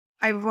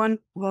Hi everyone,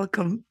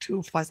 welcome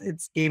to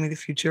Foresight's Gaming the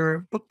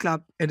Future Book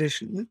Club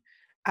edition.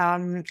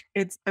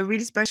 It's a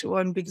really special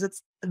one because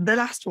it's the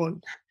last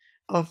one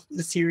of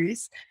the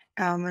series.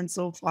 And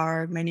so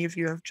far, many of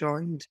you have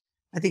joined.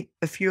 I think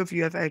a few of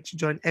you have actually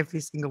joined every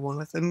single one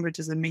of them, which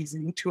is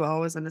amazing. 2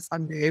 hours on a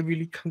Sunday.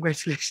 Really,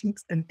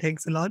 congratulations and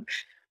thanks a lot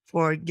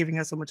for giving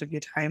us so much of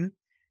your time.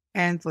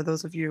 And for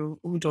those of you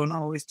who don't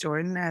always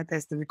join,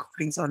 there's the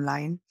recordings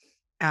online.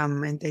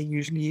 And they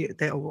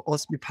will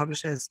also be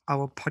published as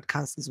our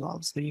podcast as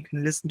well. So you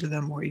can listen to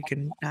them or you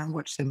can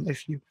watch them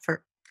if you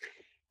prefer.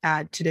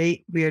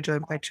 Today, we are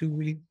joined by two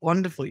really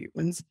wonderful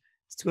humans,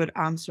 Stuart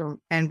Armstrong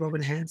and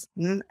Robin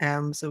Hanson.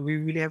 So we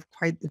really have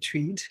quite the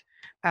treat.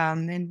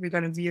 And we're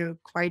going to veer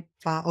quite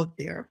far out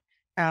there.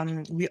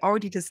 We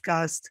already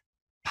discussed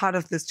part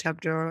of this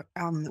chapter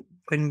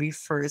when we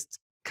first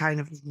kind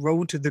of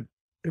wrote the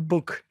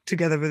book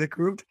together with a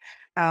group.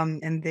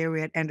 And there we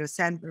had Andrew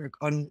Sandberg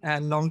on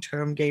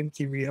long-term game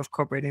theory of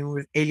cooperating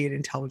with alien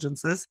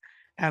intelligences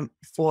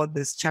for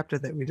this chapter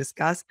that we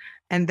discussed.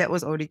 And that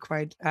was already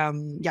quite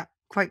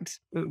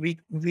we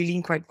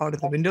lean quite out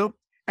of the window.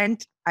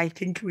 And I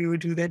think we will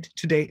do that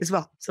today as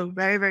well. So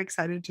very, very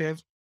excited to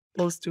have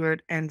both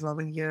Stuart and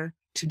Robin here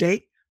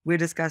today. We're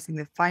discussing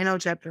the final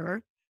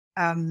chapter.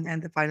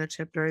 And the final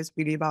chapter is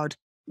really about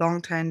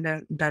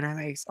long-term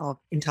dynamics of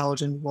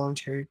intelligent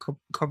voluntary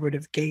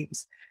cooperative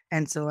games.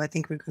 And so I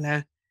think we're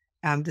going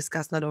to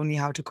discuss not only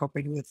how to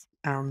cooperate with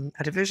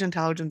artificial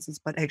intelligences,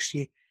 but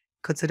actually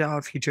consider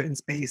our future in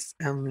space,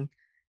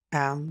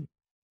 our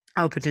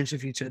potential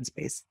future in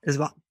space as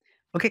well.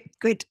 Okay,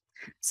 great.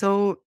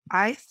 So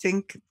I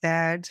think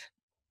that,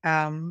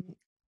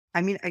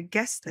 I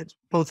guess that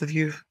both of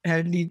you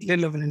need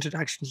little of an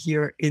introduction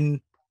here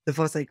in the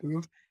Foresight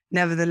group.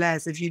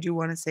 Nevertheless, if you do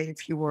want to say a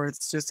few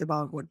words just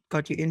about what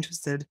got you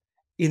interested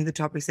in the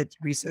topics that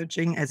you're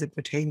researching as it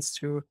pertains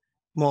to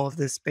more of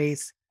the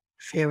space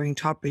faring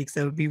topics,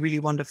 that would be really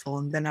wonderful.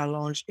 And then I'll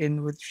launch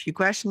in with a few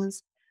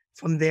questions.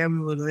 From there, we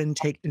will then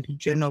take into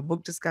general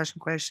book discussion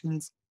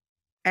questions.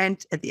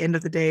 And at the end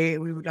of the day,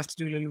 we would love to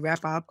do a little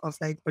wrap up of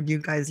like what you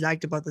guys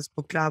liked about this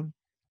book club,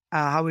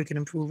 how we can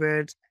improve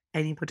it,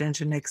 any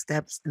potential next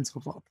steps, and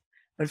so forth.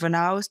 But for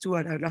now,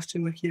 Stuart, I'd love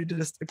to hear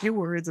just a few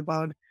words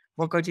about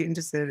what got you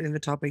interested in the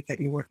topic that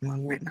you're working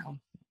on right now.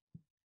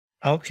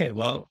 Okay,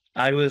 well,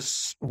 I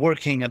was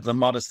working at the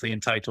modestly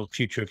entitled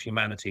Future of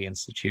Humanity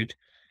Institute,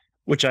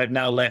 which I've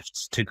now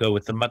left to go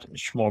with the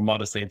much more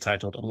modestly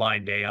entitled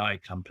Aligned AI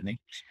company.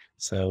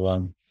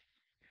 So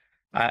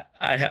I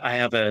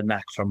have a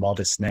knack for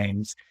modest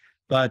names,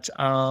 but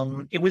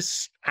it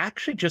was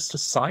actually just a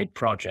side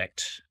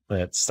project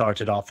that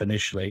started off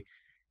initially.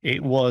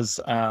 It was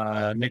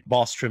Nick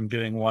Bostrom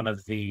doing one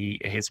of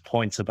his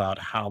points about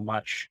how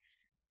much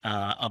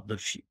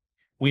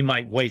we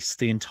might waste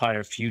the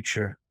entire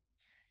future,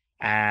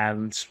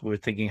 and we're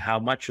thinking how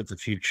much of the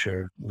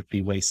future would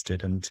be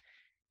wasted, and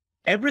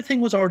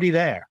everything was already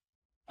there.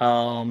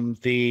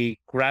 The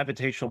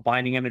gravitational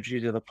binding energy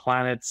to the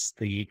planets,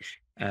 the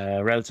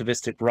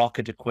relativistic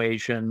rocket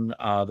equation,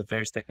 the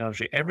various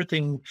technology,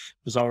 everything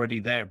was already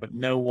there, but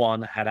no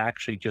one had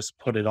actually just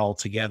put it all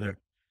together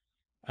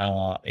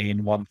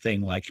in one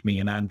thing like me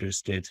and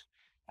Anders did,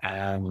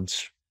 and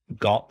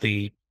got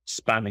the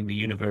Spanning the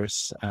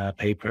Universe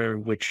paper,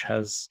 which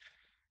has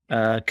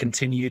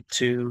continued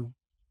to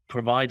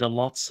provide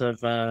lots of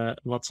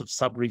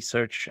sub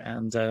research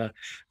and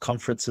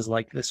conferences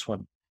like this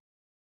one.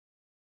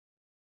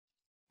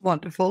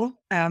 Wonderful.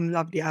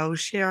 Lovely. I will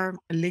share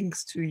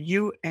links to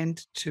you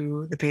and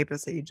to the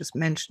papers that you just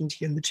mentioned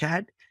here in the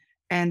chat.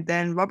 And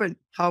then, Robin,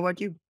 how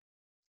about you?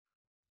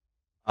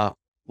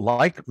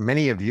 Like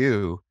many of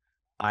you,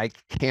 I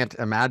can't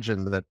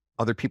imagine that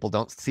other people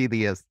don't see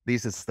these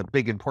as the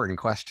big important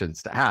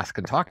questions to ask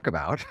and talk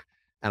about.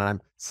 And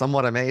I'm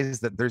somewhat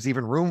amazed that there's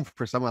even room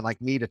for someone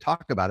like me to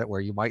talk about it, where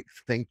you might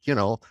think,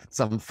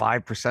 some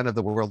 5% of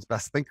the world's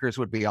best thinkers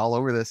would be all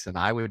over this and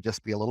I would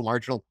just be a little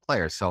marginal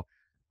player. So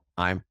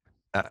I'm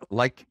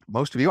like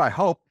most of you, I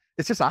hope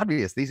it's just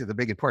obvious. These are the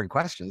big important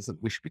questions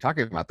that we should be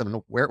talking about them.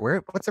 And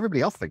what's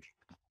everybody else thinking?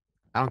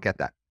 I don't get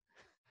that.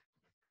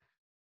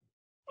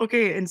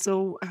 Okay, and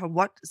so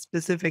what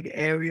specific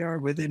area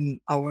within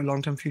our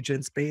long-term future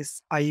in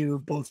space are you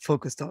both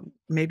focused on?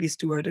 Maybe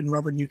Stuart and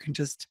Robin, you can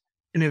just,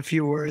 in a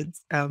few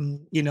words,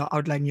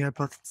 outline your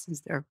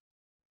hypotheses there.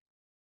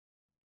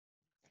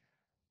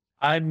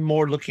 I'm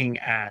more looking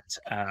at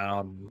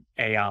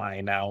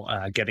AI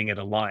now, getting it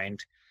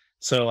aligned.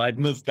 So I've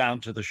moved down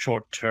to the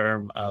short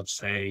term of,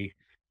 say,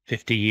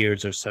 50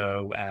 years or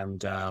so,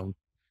 and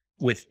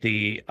with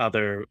the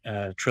other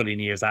trillion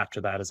years after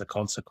that as a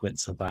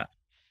consequence of that.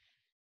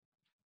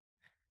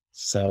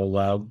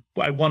 So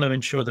I want to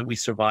ensure that we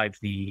survive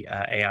the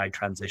AI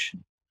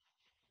transition.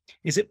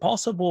 Is it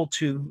possible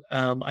to,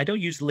 I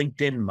don't use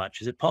LinkedIn much.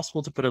 Is it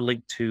possible to put a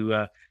link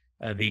to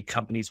the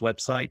company's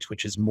website,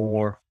 which is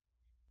more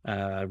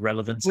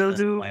relevant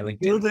than my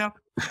LinkedIn? Will do.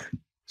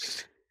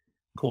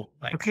 Cool.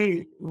 Thanks.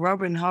 Okay,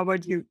 Robin, how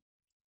about you?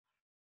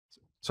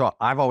 So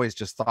I've always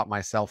just thought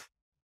myself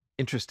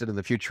interested in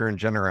the future in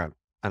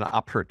and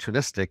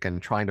opportunistic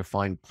and trying to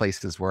find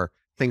places where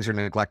things are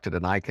neglected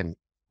and I can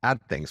add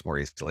things more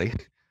easily.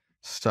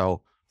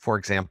 So, for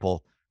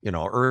example,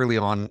 early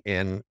on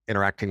in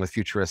interacting with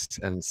futurists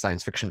and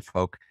science fiction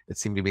folk, it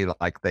seemed to me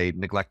like they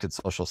neglected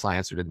social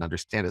science or didn't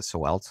understand it so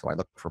well. So I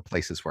looked for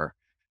places where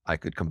I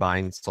could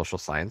combine social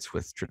science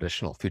with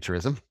traditional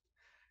futurism.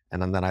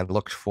 And then I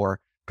looked for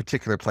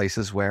particular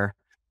places where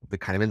the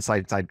kind of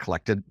insights I'd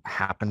collected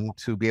happened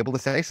to be able to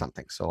say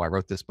something. So I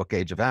wrote this book,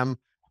 Age of M,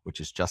 which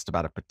is just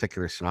about a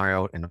particular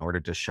scenario in order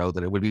to show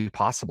that it would be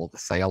possible to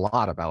say a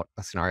lot about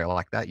a scenario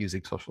like that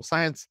using social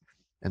science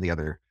and the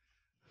other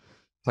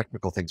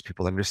technical things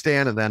people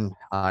understand. And then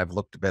I've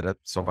looked a bit at,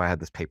 so I had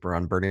this paper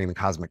on burning the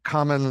cosmic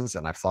commons,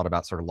 and I've thought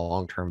about sort of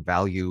long-term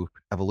value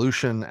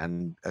evolution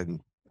and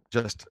then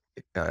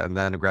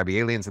grabby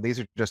aliens. And these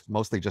are just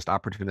mostly just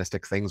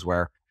opportunistic things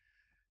where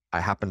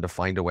I happen to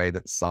find a way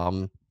that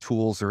some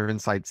tools or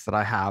insights that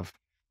I have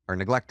are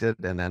neglected,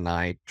 and then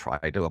I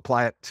try to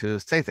apply it to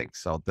say things.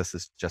 So this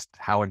is just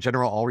how, in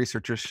general, all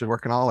researchers should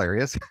work in all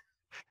areas.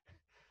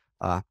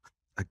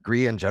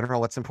 Agree in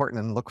general what's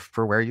important and look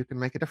for where you can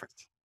make a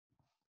difference.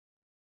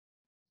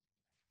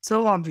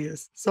 So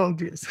obvious, so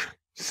obvious.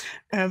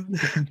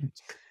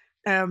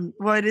 um,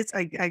 well, it is,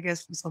 I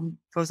guess,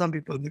 for some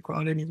people in the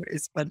crowd,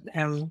 anyways. But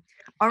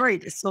all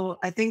right. So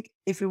I think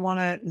if we want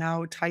to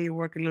now tie your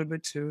work a little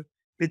bit to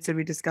bits that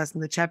we discussed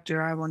in the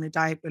chapter, I want to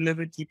dive a little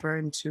bit deeper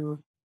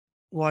into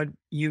what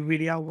you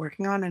really are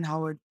working on and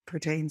how it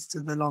pertains to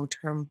the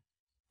long-term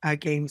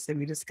games that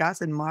we discuss.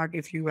 And Mark,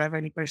 if you have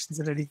any questions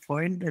at any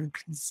point, then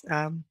please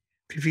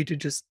feel free to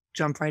just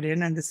jump right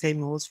in. And the same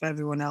rules for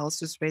everyone else.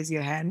 Just raise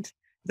your hand.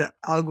 The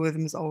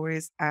algorithm is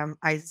always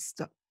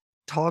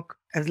talk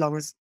as long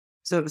as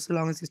so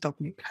long as you stop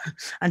me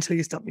until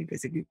you stop me,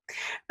 basically.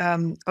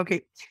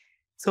 Okay.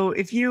 So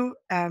if you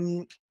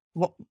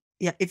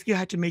if you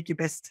had to make your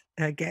best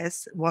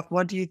guess,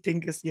 what do you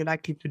think is your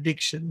likely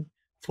prediction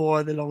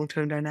for the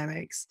long-term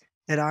dynamics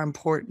that are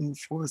important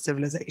for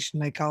civilization,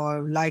 like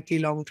our likely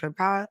long-term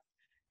path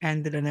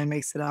and the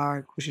dynamics that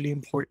are crucially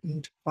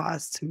important for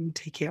us to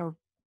take care of?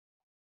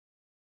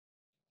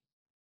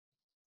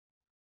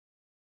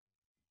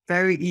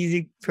 Very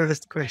easy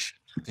first question.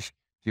 Do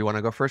you want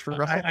to go first,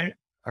 Russell?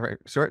 All right.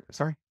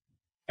 Sorry.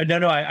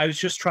 No. I was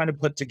just trying to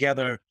put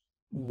together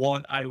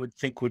what I would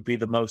think would be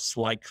the most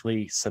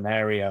likely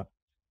scenario.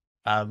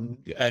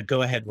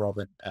 Go ahead,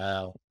 Robin,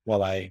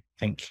 while I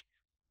think.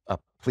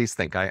 Please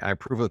think. I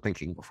approve of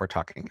thinking before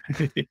talking.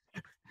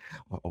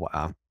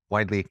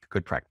 Widely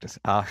good practice.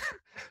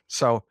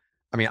 So,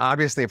 I mean,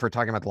 obviously, if we're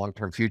talking about the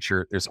long-term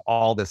future, there's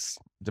all this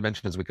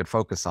dimensions we could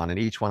focus on, and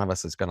each one of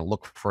us is going to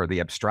look for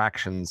the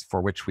abstractions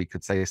for which we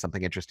could say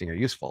something interesting or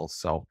useful.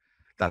 So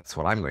that's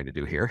what I'm going to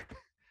do here.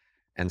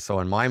 And so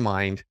in my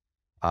mind,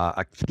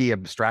 a key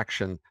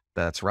abstraction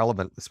that's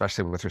relevant,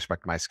 especially with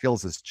respect to my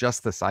skills, is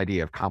just this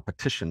idea of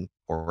competition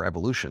or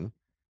evolution.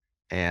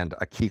 And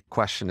a key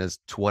question is,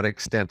 to what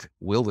extent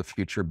will the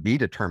future be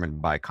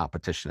determined by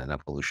competition and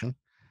evolution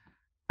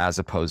as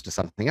opposed to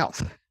something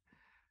else?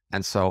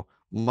 And so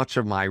much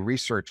of my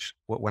research,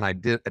 when I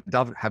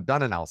have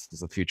done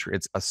analysis of the future,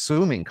 it's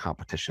assuming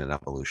competition and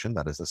evolution.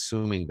 That is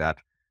assuming that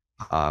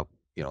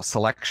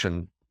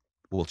selection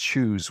will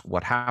choose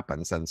what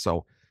happens. And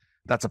so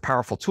that's a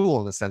powerful tool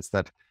in the sense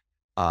that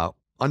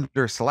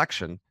under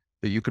selection,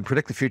 you can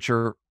predict the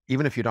future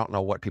even if you don't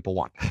know what people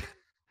want.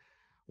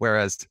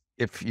 Whereas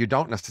if you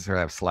don't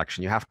necessarily have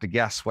selection, you have to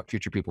guess what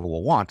future people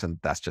will want, and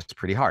that's just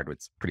pretty hard.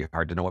 It's pretty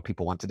hard to know what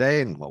people want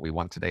today, and what we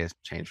want today has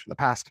changed from the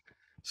past.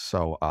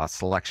 So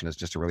selection is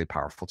just a really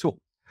powerful tool.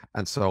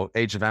 And so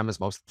Age of M is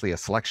mostly a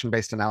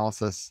selection-based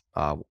analysis.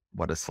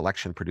 What does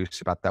selection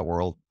produce about that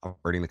world?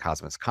 Averting the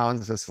cosmic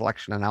commons is a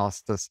selection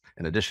analysis.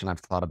 In addition, I've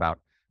thought about,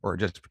 or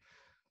just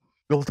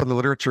built on the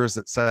literatures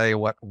that say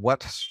what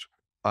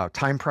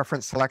time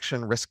preference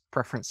selection, risk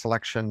preference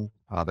selection.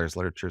 There's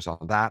literatures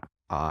on that,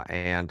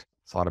 and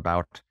thought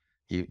about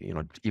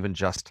even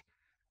just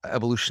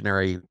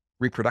evolutionary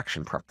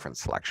reproduction preference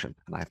selection.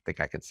 And I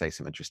think I could say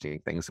some interesting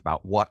things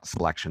about what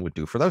selection would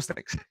do for those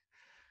things.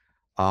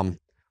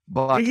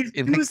 But you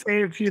do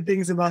say a few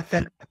things about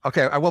that.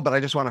 Okay, I will, but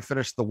I just want to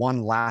finish the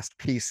one last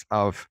piece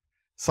of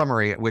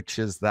summary, which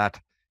is that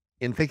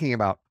in thinking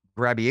about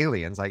grabby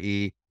aliens,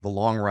 i.e. the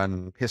long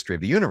run history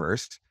of the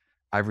universe,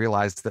 I've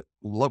realized that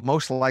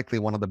most likely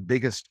one of the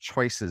biggest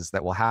choices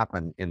that will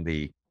happen in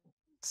the,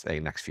 say,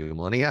 next few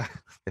millennia,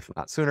 if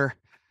not sooner,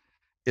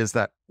 is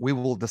that we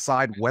will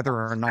decide whether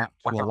or not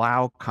to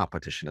allow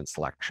competition and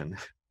selection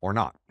or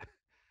not,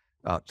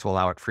 to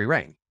allow it free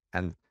reign.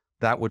 And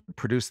that would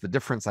produce the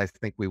difference I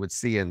think we would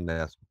see in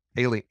the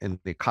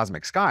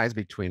cosmic skies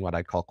between what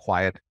I'd call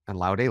quiet and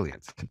loud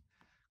aliens.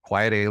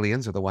 Quiet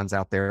aliens are the ones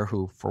out there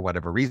who, for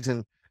whatever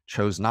reason,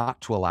 chose not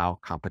to allow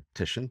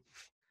competition.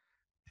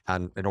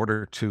 And in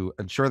order to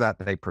ensure that,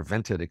 they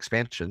prevented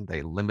expansion.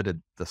 They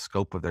limited the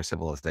scope of their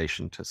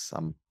civilization to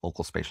some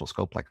local spatial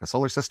scope like the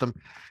solar system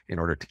in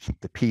order to keep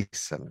the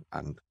peace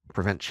and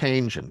prevent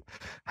change and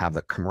have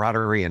the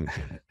camaraderie and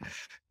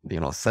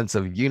sense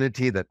of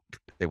unity that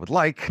they would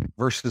like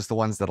versus the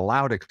ones that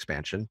allowed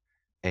expansion,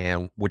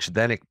 and which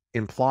then it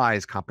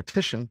implies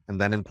competition and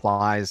then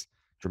implies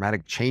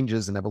dramatic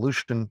changes in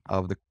evolution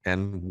of the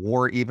and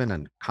war even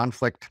and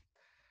conflict,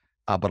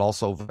 but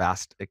also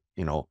vast,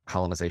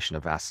 colonization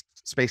of vast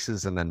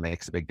spaces, and then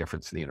makes a big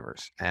difference in the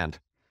universe. And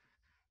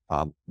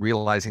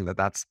realizing that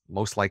that's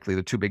most likely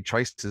the two big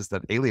choices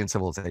that alien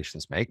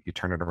civilizations make, you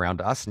turn it around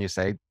to us and you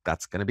say,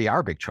 that's going to be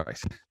our big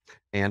choice.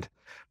 And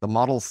the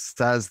model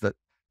says that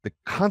the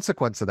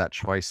consequence of that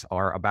choice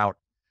are about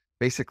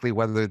basically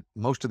whether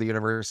most of the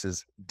universe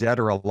is dead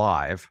or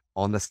alive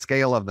on the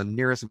scale of the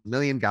nearest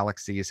million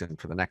galaxies and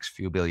for the next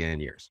few billion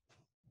years.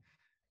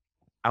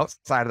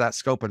 Outside of that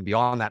scope and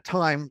beyond that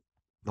time,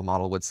 the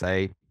model would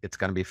say it's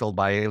going to be filled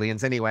by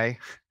aliens anyway,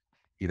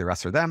 either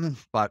us or them,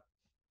 but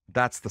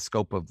that's the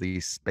scope of the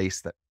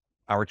space that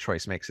our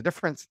choice makes a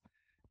difference.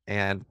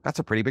 And that's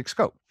a pretty big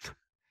scope.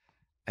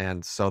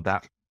 And so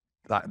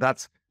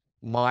that's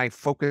my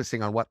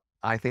focusing on what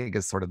I think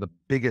is sort of the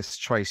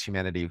biggest choice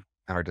humanity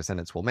and our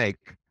descendants will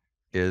make,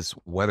 is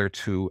whether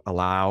to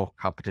allow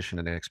competition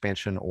and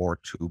expansion or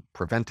to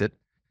prevent it.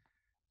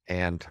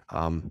 And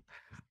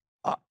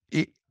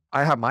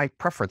I have my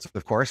preference,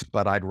 of course,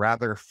 but I'd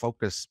rather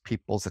focus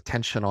people's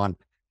attention on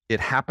it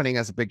happening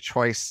as a big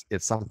choice.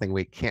 It's something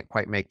we can't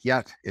quite make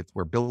yet.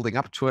 We're building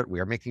up to it. We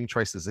are making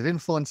choices that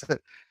influence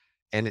it.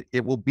 And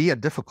it will be a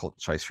difficult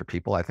choice for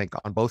people. I think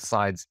on both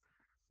sides,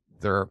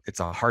 it's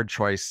a hard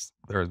choice.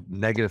 There are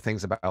negative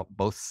things about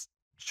both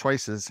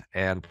choices.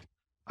 And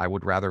I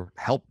would rather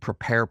help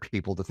prepare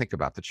people to think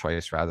about the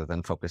choice rather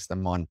than focus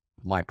them on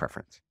my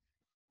preference.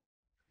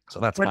 So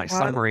that's my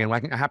summary, and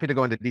I'm happy to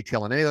go into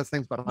detail on any of those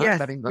things, but I'm not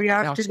betting that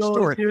now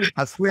Stuart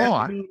has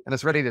thought and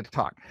is ready to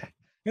talk.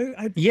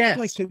 I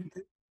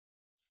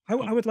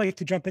would like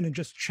to jump in and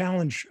just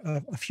challenge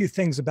a few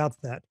things about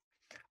that.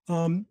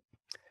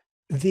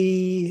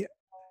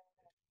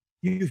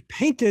 You've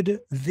painted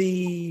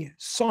the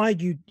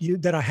side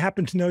that I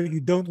happen to know you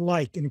don't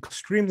like in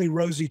extremely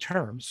rosy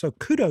terms. So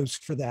kudos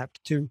for that,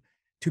 to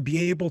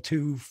be able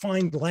to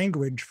find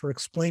language for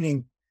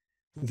explaining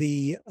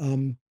the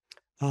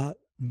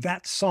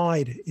that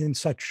side in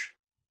such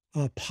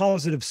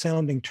positive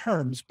sounding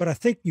terms. But I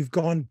think you've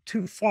gone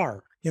too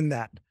far in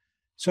that.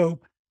 So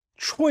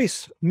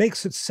choice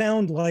makes it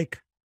sound like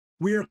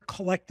we're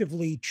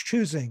collectively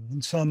choosing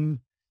in some,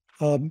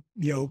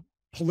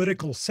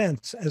 political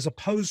sense, as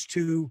opposed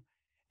to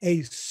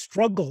a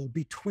struggle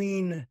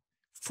between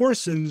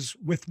forces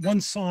with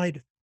one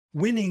side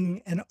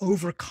winning and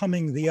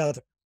overcoming the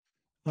other.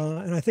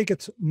 And I think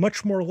it's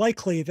much more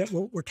likely that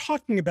what we're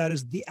talking about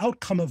is the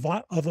outcome of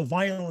a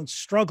violent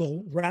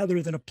struggle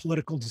rather than a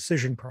political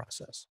decision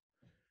process.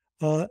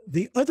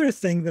 The other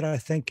thing that I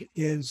think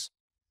is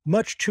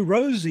much too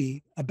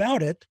rosy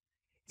about it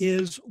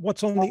is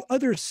what's on the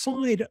other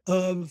side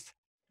of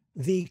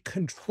the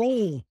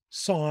control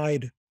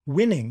side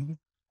winning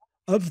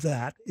of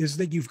that, is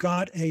that you've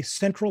got a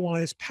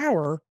centralized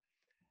power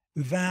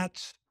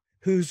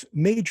whose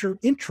major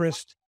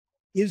interest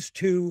is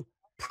to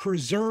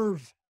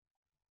preserve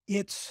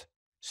its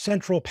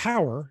central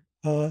power.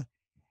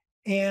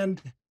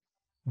 And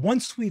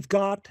once we've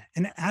got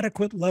an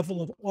adequate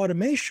level of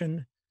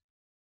automation,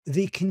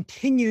 the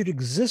continued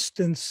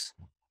existence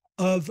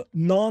of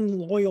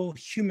non-loyal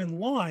human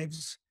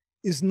lives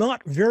is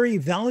not very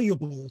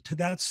valuable to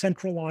that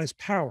centralized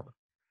power.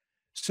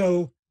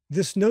 So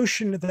this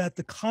notion that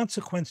the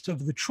consequence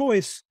of the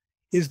choice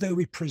is that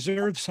we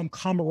preserve some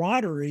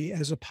camaraderie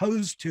as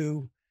opposed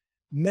to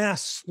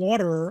mass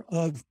slaughter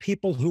of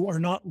people who are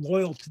not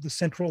loyal to the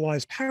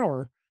centralized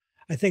power,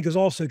 I think is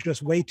also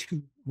just way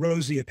too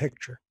rosy a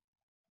picture.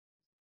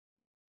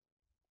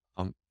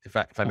 If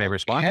I may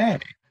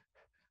respond,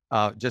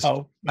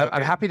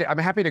 I'm happy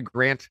to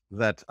grant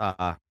that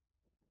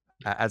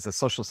as a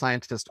social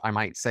scientist, I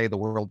might say the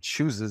world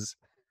chooses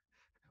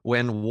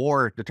when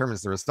war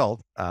determines the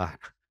result,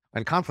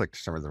 when conflict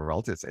determines the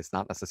result. It's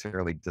not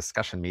necessarily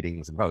discussion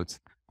meetings and votes,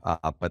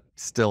 but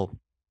still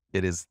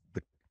it is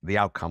the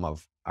outcome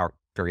of our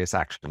various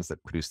actions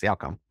that produce the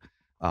outcome.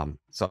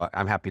 So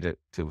I'm happy to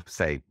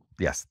say,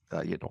 yes,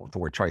 the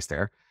word choice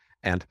there.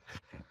 And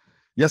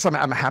yes,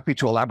 I'm happy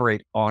to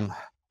elaborate on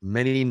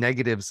many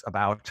negatives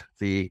about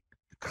the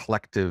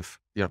collective,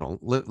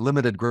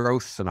 limited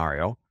growth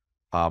scenario.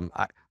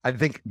 I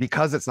think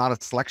because it's not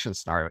a selection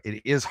scenario,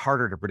 it is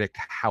harder to predict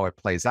how it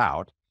plays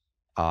out.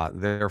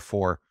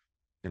 Therefore,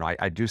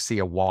 I do see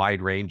a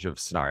wide range of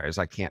scenarios.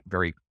 I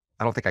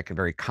don't think I can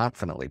very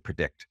confidently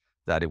predict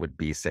that it would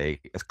be, say,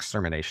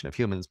 extermination of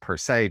humans per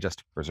se, just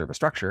to preserve a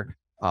structure.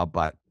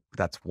 But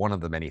that's one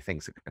of the many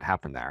things that could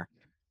happen there.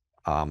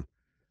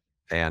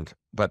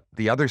 But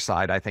the other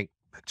side, I think,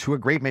 to a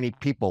great many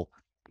people,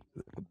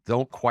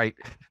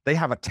 they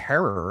have a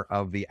terror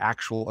of the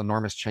actual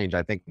enormous change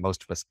I think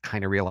most of us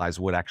kind of realize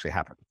would actually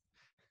happen.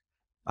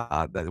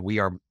 That we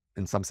are,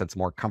 in some sense,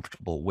 more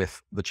comfortable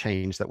with the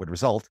change that would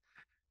result.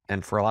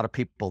 And for a lot of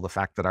people, the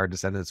fact that our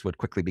descendants would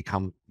quickly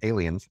become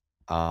aliens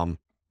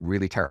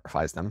really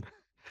terrifies them.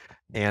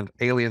 And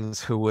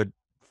aliens who would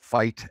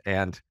fight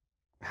and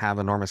have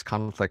enormous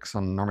conflicts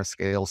on enormous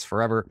scales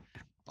forever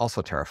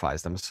also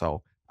terrifies them.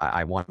 So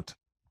I want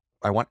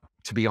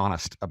to be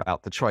honest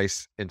about the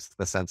choice in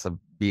the sense of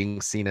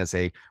being seen as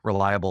a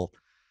reliable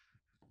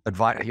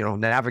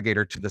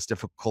navigator to this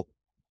difficult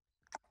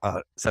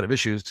set of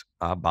issues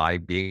by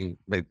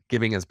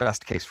giving his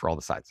best case for all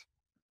the sides.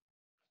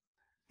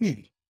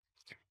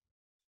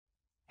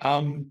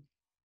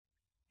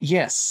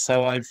 Yes,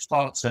 so I've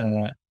thought,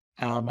 and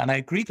I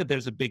agree that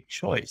there's a big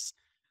choice,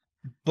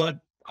 but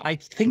I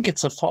think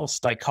it's a false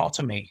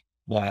dichotomy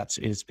that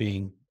is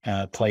being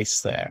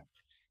placed there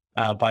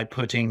by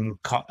putting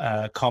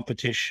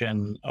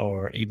competition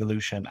or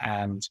evolution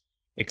and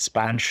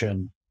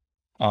expansion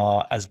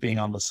as being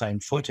on the same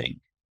footing.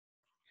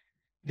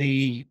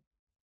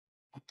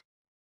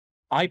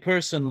 I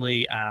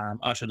personally am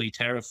utterly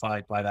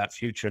terrified by that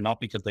future, not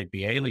because they'd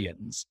be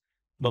aliens,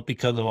 but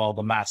because of all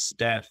the mass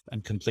death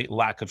and complete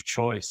lack of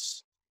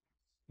choice.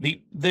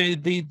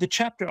 The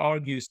chapter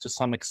argues to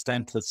some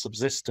extent that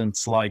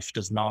subsistence life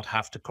does not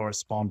have to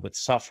correspond with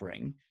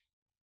suffering.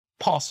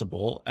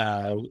 Possible.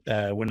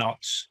 We're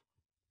not.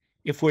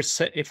 If we're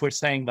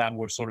saying that,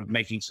 we're sort of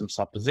making some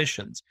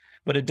suppositions,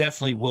 but it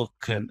definitely will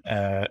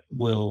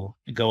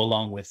go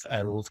along with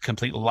a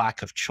complete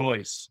lack of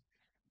choice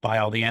by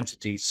all the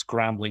entities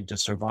scrambling to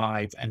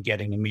survive and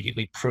getting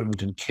immediately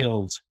pruned and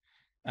killed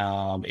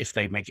if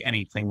they make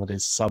anything that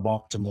is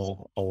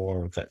suboptimal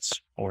or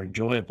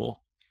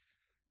enjoyable.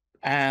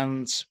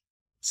 But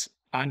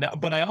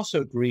I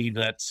also agree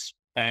that,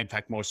 in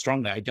fact, more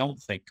strongly, I don't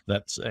think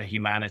that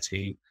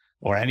humanity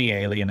or any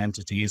alien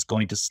entity is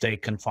going to stay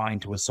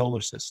confined to a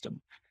solar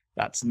system.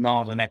 That's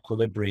not an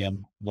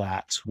equilibrium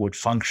that would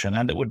function,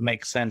 and it would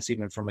make sense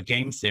even from a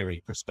game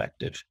theory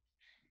perspective.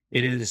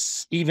 It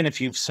is, even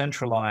if you've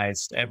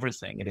centralized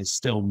everything, it is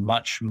still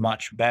much,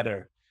 much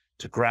better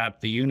to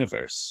grab the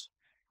universe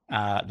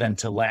than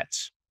to let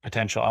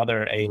potential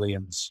other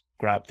aliens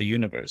grab the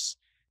universe.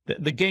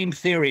 The game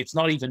theory, it's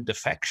not even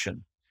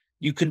defection.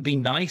 You can be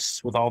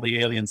nice with all the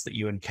aliens that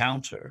you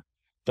encounter,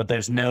 but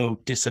there's no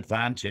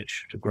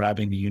disadvantage to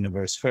grabbing the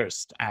universe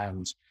first.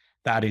 And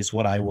that is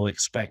what I will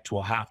expect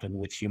will happen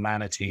with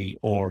humanity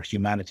or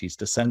humanity's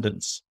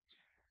descendants.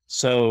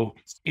 So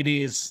it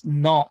is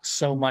not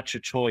so much a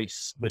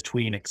choice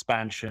between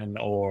expansion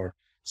or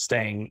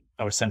staying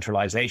or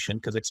centralization,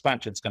 because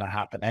expansion is going to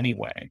happen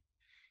anyway.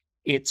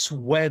 It's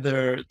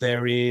whether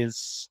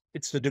it's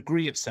the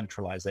degree of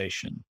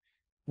centralization,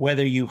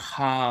 whether you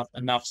have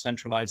enough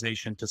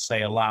centralization to,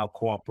 say, allow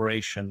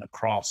cooperation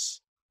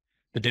across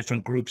the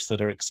different groups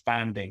that are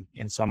expanding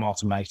in some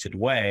automated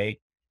way,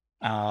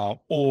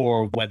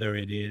 or whether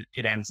it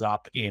ends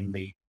up in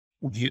the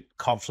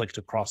conflict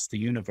across the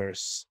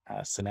universe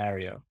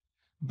scenario.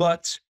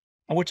 And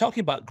we're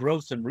talking about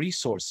growth and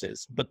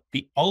resources, but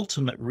the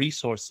ultimate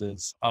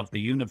resources of the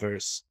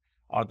universe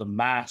are the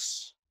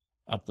mass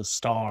of the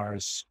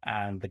stars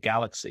and the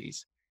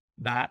galaxies.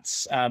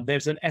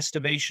 There's an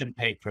estimation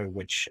paper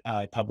which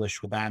I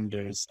published with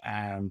Anders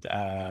and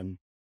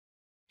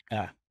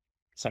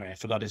sorry, I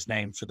forgot his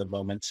name for the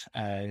moment,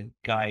 a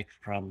guy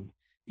from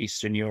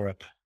Eastern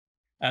Europe,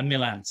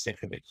 Milan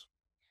Sekovic.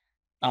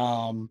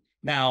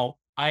 Now,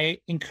 I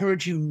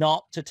encourage you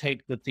not to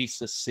take the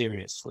thesis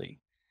seriously.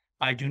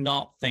 I do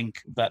not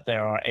think that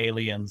there are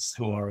aliens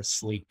who are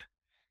asleep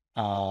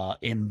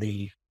in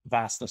the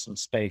vastness of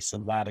space,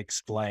 and that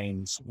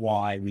explains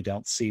why we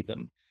don't see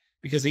them.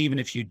 Because even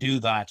if you do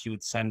that, you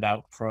would send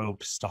out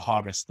probes to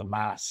harvest the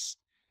mass.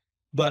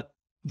 But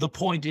the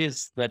point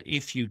is that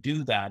if you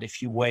do that,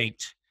 if you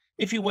wait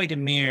a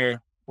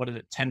mere,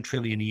 10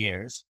 trillion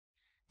years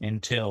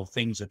until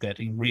things are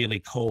getting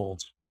really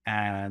cold,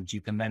 and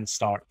you can then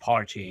start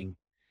partying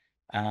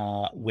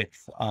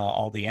with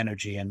all the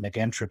energy and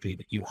negentropy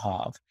that you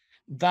have,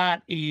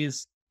 that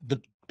is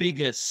the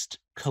biggest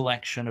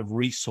collection of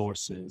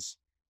resources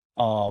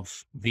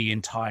of the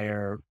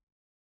entire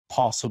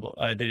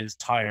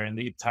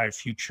entire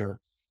future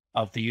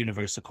of the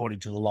universe according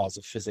to the laws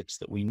of physics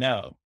that we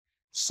know.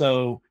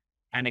 So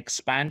an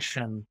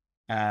expansion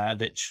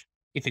that,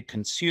 if it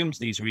consumes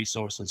these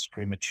resources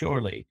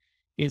prematurely,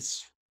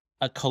 is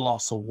a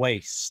colossal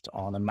waste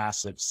on a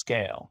massive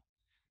scale.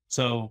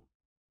 So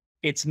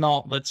it's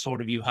not that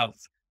sort of you have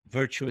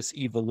virtuous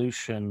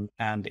evolution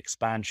and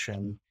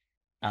expansion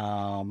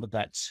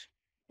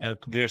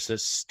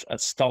versus a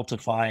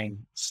stultifying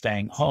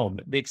staying home.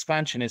 The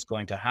expansion is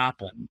going to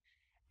happen,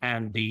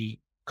 and the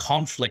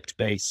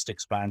conflict-based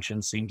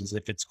expansion seems as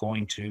if it's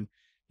going to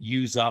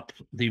use up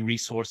the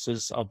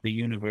resources of the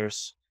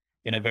universe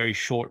in a very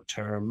short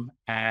term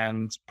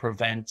and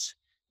prevent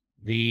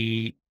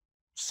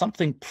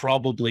something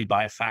probably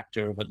by a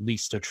factor of at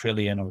least a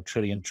trillion or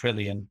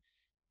trillion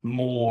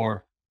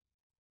more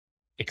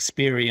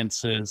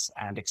experiences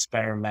and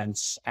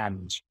experiments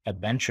and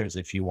adventures,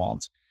 if you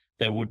want,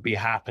 that would be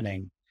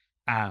happening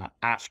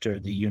after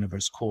the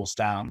universe cools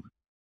down.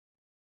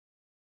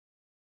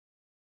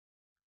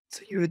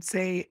 So you would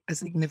say a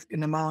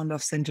significant amount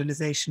of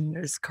centralization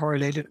is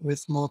correlated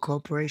with more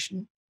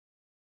cooperation?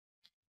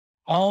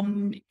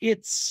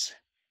 It's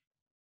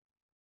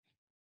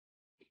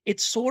It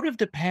sort of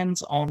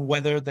depends on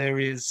whether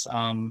there's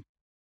a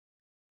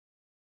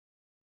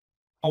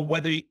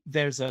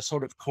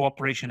sort of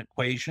cooperation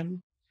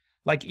equation.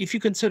 Like if you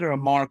consider a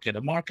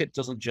market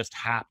doesn't just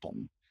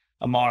happen.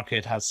 A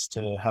market has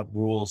to have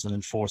rules and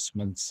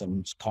enforcements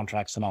and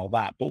contracts and all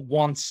that. But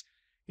once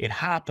it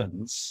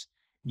happens,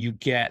 you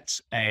get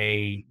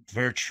a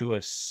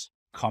virtuous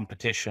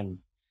competition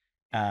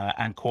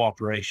and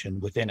cooperation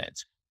within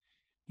it.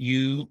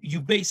 You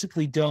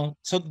basically don't.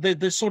 So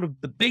the sort of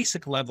the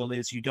basic level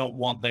is you don't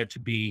want there to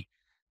be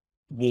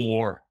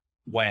war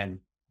when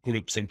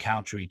groups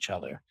encounter each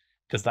other,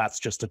 because that's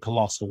just a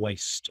colossal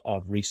waste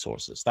of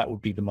resources. That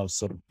would be the most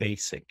sort of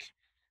basic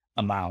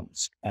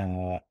amount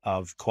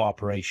of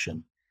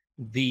cooperation.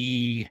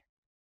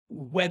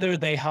 Whether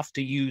they have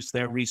to use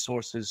their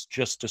resources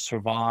just to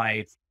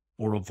survive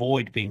or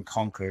avoid being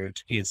conquered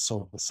is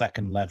sort of the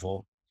second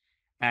level.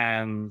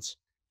 And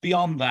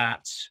beyond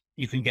that,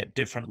 you can get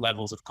different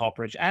levels of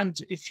cooperation. And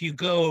if you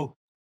go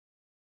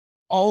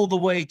all the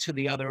way to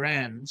the other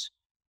end,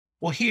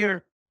 well,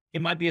 here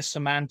it might be a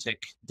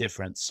semantic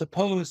difference.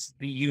 Suppose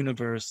the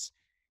universe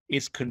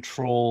is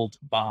controlled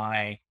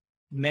by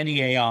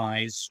many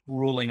AIs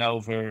ruling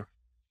over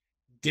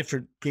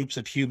different groups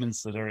of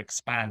humans that are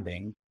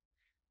expanding.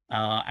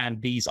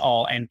 And these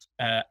all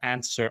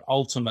answer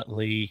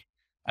ultimately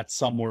at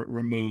somewhere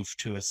removed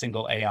to a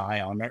single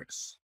AI on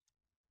Earth.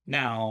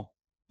 Now,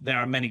 there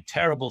are many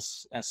terrible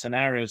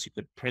scenarios you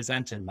could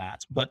present in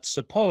that, but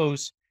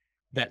suppose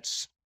that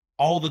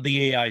all that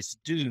the AIs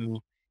do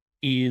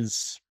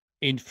is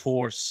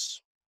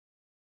enforce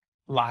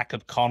lack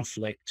of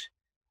conflict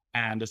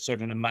and a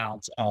certain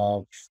amount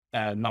of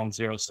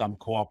non-zero sum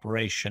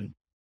cooperation.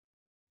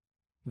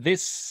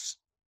 This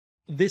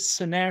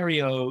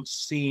scenario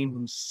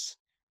seems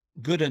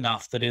good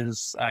enough that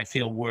is, I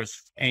feel, worth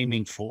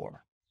aiming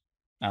for.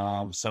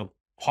 So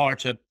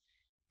part of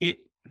it,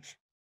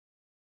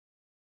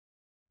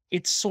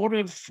 it's sort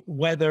of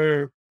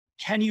whether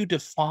can you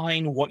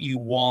define what you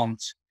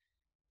want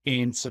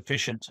in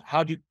sufficient,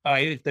 how do you,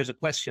 there's a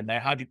question there,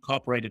 how do you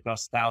cooperate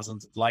across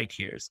thousands of light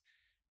years?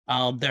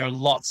 There are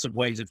lots of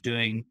ways of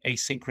doing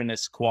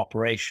asynchronous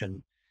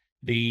cooperation.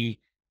 The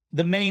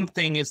main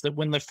thing is that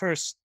when the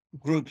first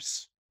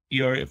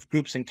if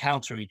groups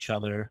encounter each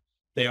other,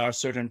 there are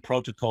certain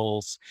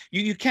protocols.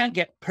 You can't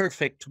get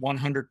perfect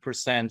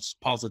 100%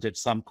 positive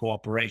sum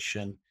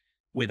cooperation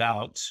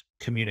without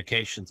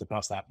communications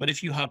across that. But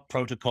if you have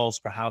protocols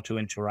for how to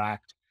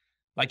interact,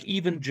 like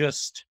even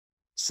just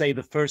say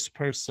the first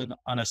person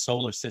on a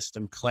solar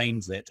system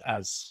claims it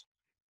as,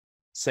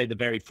 say, the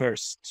very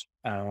first,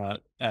 as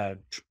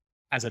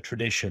a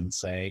tradition,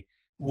 say,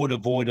 would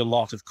avoid a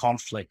lot of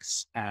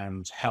conflicts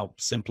and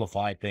help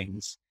simplify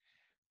things.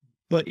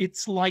 But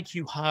it's like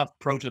you have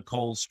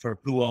protocols for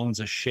who owns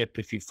a ship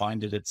if you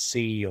find it at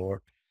sea,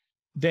 or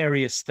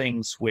various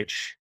things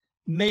which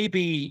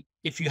maybe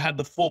if you had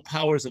the full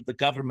powers of the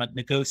government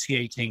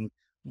negotiating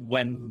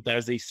when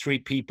there's these three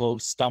people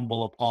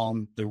stumble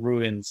upon the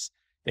ruins,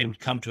 they would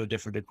come to a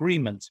different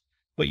agreement.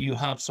 But you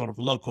have sort of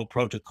local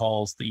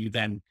protocols that you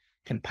then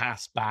can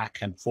pass back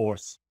and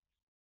forth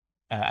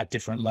at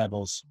different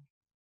levels.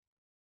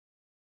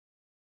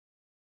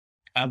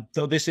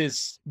 Though this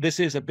is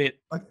a bit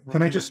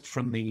Can I just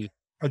from the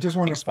I just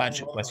want to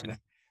expansion follow up on question.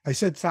 that. I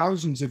said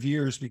thousands of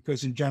years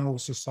because in general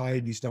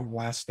societies don't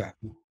last that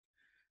long.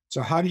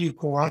 So how do you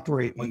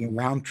cooperate when the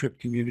round trip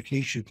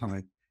communication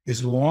time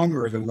is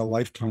longer than the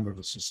lifetime of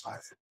a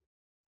society?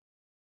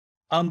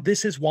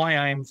 This is why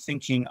I'm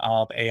thinking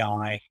of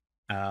AI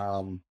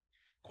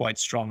quite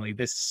strongly.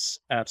 This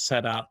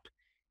setup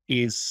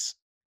is,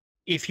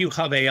 if you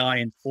have AI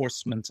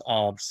enforcement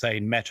of, say,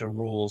 meta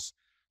rules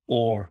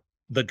or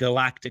the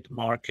galactic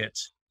market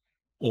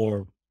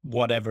or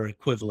whatever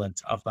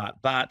equivalent of that,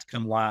 that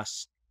can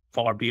last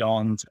far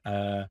beyond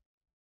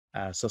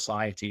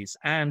societies.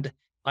 And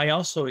I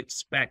also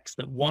expect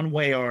that one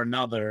way or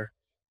another,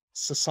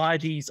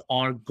 societies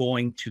are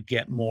going to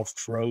get more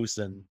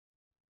frozen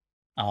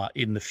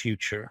in the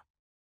future,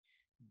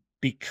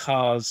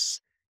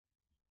 because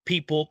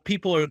people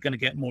are going to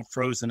get more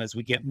frozen as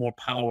we get more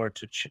power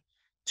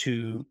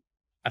to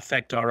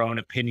affect our own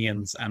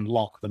opinions and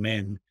lock them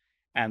in.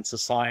 And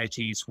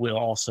societies will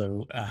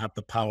also have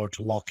the power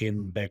to lock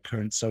in their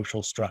current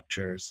social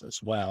structures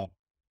as well.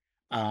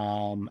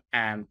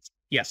 And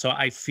yeah, so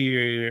I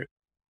fear,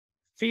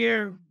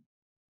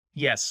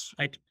 yes,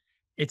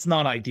 it's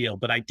not ideal,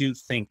 but I do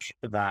think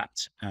that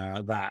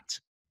that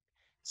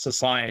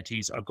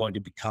societies are going to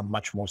become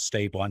much more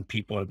stable and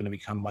people are going to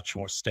become much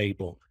more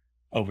stable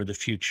over the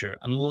future,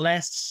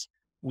 unless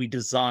we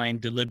design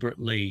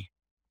deliberately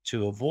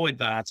to avoid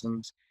that.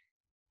 And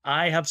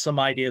I have some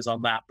ideas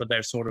on that, but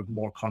they're sort of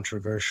more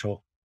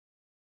controversial.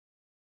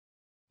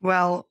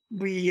 Well,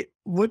 we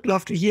would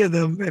love to hear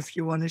them if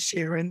you want to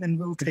share, and then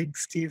we'll take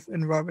Steve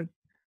and Robert.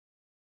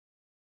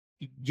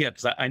 Yeah,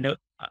 because I know.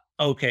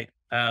 Okay.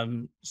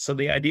 So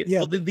the idea, Yeah.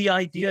 well, the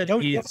idea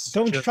Don't is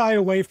shy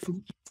away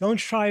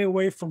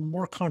from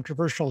more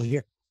controversial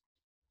here.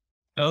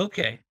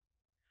 okay.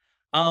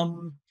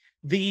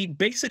 The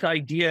basic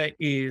idea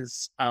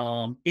is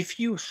if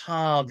you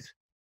have,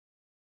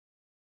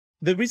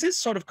 the reason it's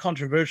sort of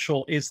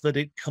controversial is that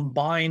it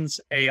combines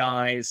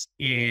AIs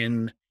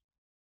in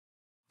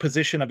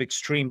position of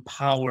extreme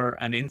power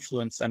and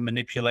influence and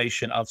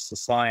manipulation of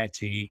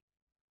society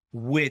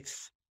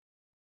with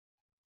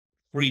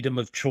freedom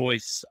of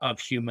choice of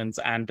humans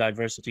and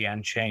diversity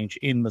and change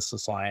in the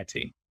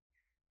society.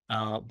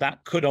 That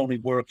could only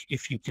work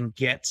if you can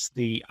get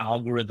the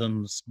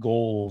algorithm's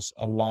goals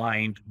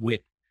aligned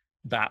with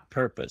that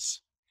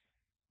purpose.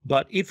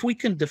 But if we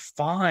can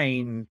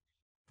define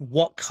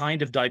what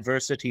kind of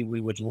diversity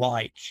we would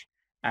like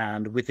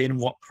and within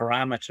what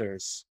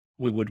parameters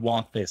we would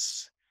want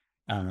this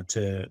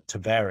to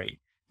vary,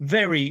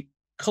 very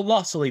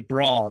colossally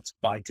broad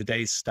by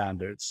today's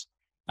standards,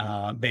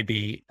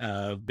 maybe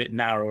a bit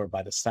narrower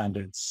by the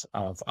standards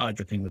of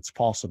everything that's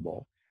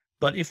possible.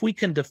 But if we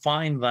can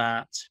define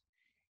that,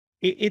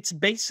 it's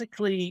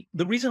basically,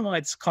 the reason why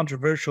it's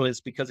controversial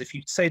is because if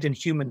you say it in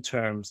human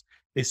terms,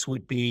 this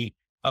would be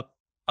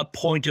a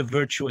point of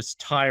virtuous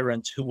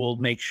tyrant who will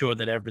make sure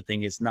that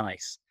everything is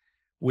nice,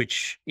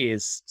 which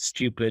is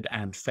stupid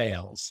and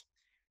fails.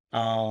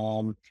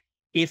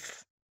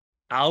 If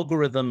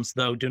algorithms,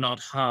 though, do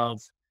not have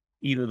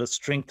either the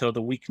strength or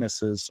the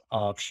weaknesses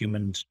of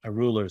human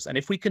rulers, and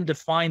if we can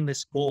define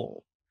this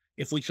goal,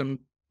 if we can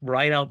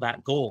write out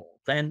that goal,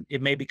 then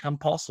it may become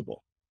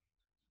possible.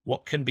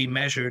 What can be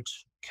measured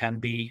can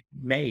be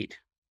made.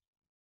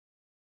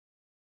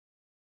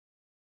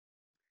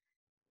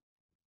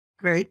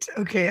 Great.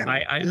 Okay.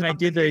 I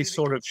did a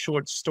sort of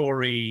short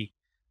story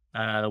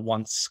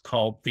once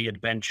called The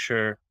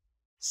Adventure,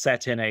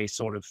 set in a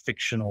sort of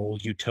fictional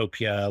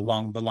utopia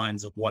along the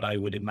lines of what I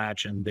would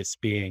imagine this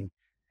being.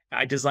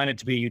 I designed it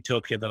to be a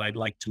utopia that I'd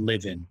like to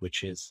live in,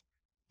 which is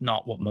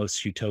not what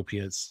most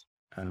utopias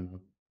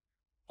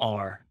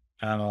are.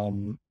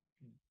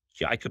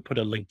 Yeah, I could put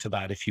a link to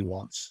that if you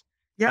want.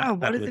 Yeah,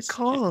 what is it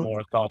called?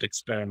 More thought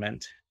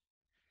experiment.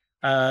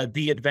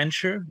 The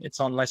Adventure. It's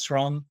on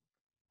Lesron.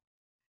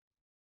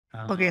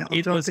 Okay,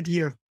 I'll drop it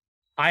here.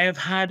 I have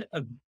had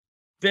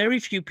very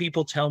few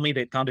people tell me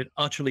they found it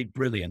utterly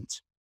brilliant,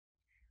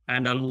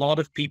 and a lot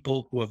of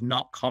people who have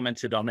not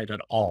commented on it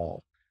at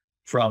all,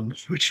 from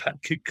which I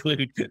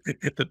conclude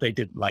that they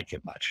didn't like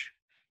it much.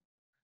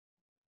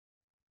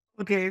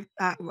 Okay,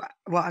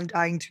 well, I'm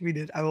dying to read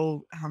it. I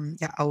will,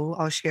 yeah,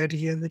 I'll share it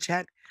here in the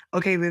chat.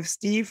 Okay, we have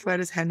Steve who had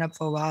his hand up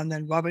for a while, and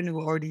then Robin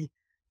who already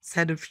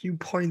said a few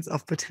points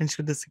of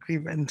potential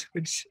disagreement,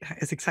 which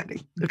is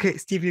exciting. Okay,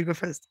 Steve, you go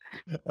first.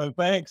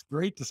 Thanks.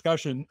 Great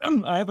discussion.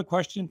 I have a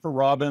question for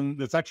Robin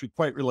that's actually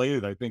quite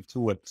related, I think, to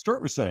what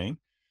Stuart was saying.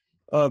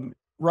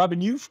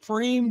 Robin, you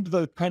framed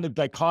the kind of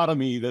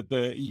dichotomy that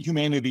the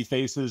humanity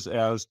faces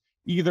as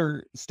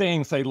either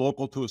staying, say,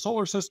 local to a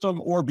solar system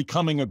or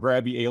becoming a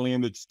grabby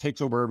alien that takes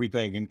over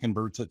everything and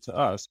converts it to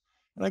us.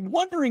 And I'm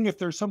wondering if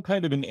there's some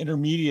kind of an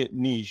intermediate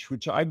niche,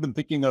 which I've been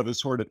thinking of as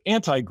sort of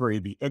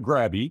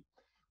anti-grabby,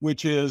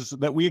 which is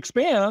that we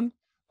expand,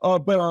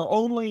 but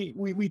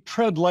we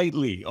tread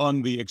lightly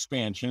on the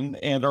expansion,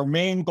 and our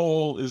main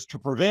goal is to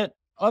prevent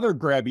other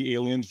grabby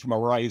aliens from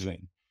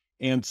arising.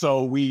 And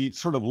so we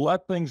sort of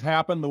let things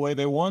happen the way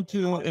they want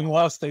to,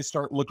 unless they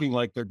start looking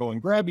like they're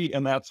going grabby,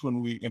 and that's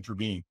when we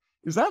intervene.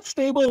 Is that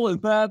stable? Is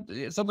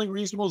that something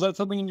reasonable? Is that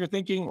something in your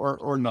thinking,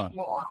 or not?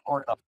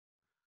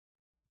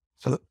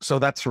 So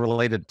that's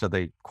related to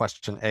the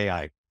question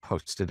AI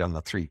posted on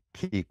the 3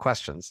 key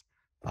questions.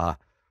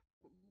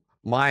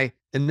 My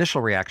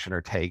initial reaction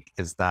or take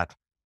is that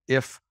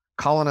if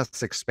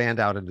colonists expand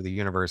out into the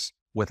universe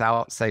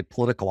without, say,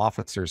 political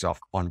officers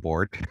on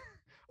board,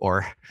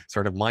 or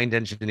sort of mind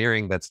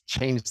engineering that's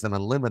changed them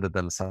and limited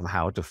them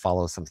somehow to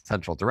follow some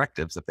central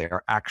directives, if they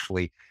are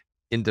actually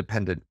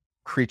independent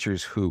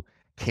creatures who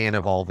can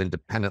evolve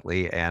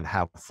independently and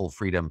have full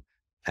freedom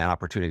and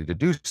opportunity to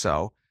do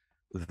so,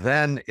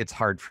 then it's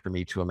hard for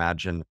me to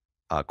imagine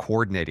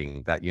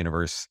coordinating that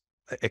universe,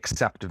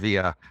 except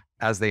via,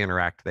 as they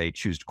interact, they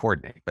choose to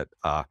coordinate. But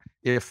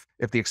if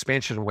the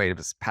expansion wave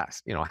is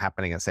past,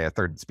 happening at, say, a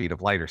third speed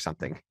of light or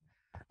something,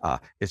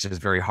 it's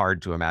just very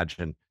hard to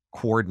imagine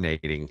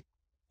coordinating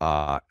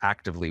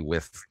actively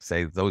with,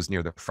 say, those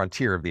near the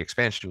frontier of the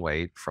expansion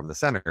wave from the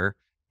center,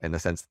 in the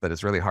sense that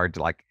it's really hard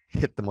to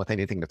hit them with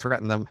anything to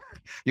threaten them.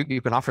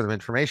 You can offer them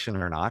information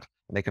or not,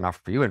 and they can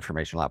offer you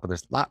information a lot, but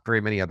there's not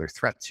very many other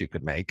threats you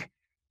could make.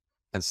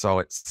 And so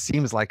it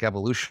seems like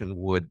evolution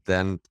would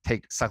then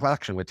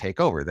selection would take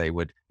over. They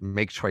would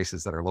make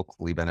choices that are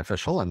locally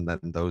beneficial, and then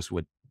those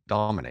would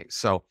dominate.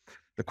 So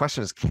the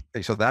question is,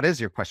 so that is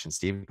your question,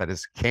 Steve, that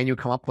is, can you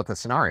come up with a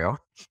scenario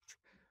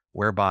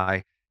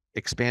whereby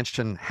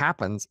expansion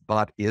happens,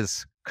 but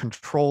is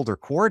controlled or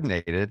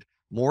coordinated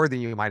more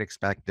than you might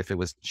expect if it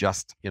was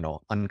just,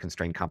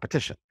 unconstrained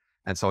competition?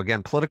 And so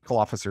again, political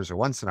officers are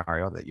one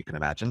scenario that you can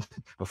imagine.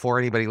 Before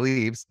anybody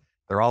leaves,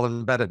 they're all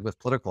embedded with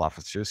political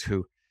officers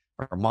who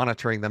are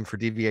monitoring them for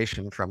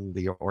deviation from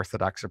the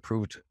orthodox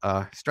approved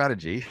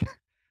strategy.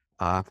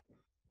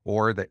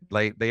 or that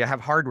they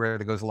have hardware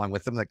that goes along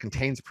with them that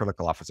contains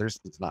political officers.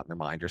 It's not in their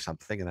mind or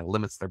something, and it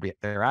limits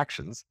their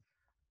actions.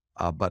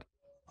 But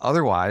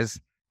otherwise,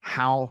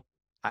 how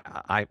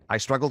I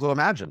struggle to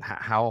imagine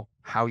how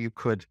you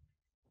could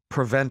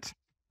prevent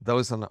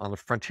those on the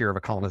frontier of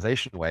a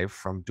colonization wave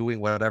from doing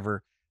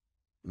whatever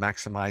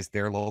maximized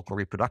their local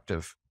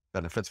reproductive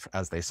benefits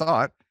as they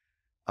saw it.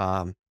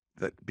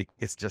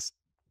 It's just,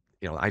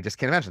 I just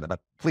can't imagine that. But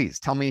please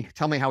tell me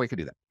how we could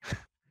do that.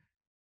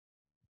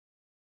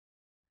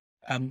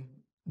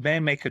 May I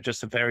make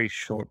just a very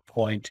short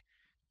point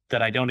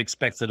that I don't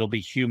expect that it'll be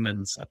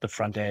humans at the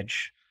front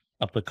edge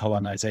of the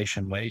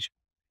colonization wave.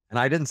 And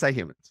I didn't say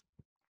humans.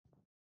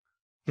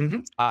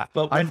 But I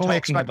when fully talking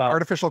expect about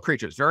artificial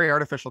creatures, very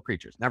artificial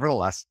creatures.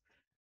 Nevertheless,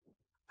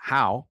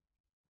 how?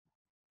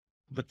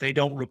 but they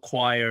don't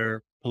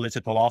require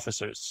political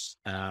officers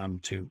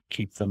to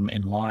keep them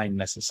in line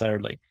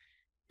necessarily.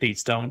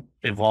 These don't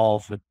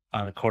evolve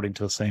according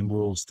to the same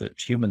rules that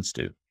humans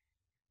do.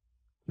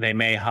 They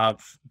may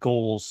have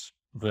goals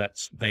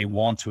that they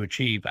want to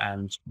achieve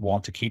and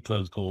want to keep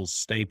those goals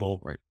stable,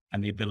 right,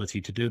 and the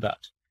ability to do that.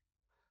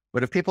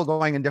 But if people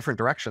going in different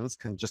directions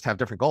can just have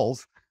different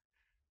goals,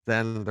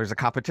 then there's a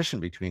competition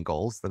between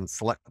goals. Then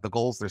select the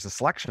goals. There's a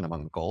selection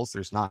among the goals.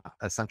 There's not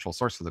a central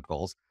source of the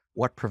goals.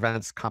 What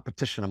prevents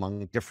competition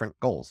among different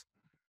goals?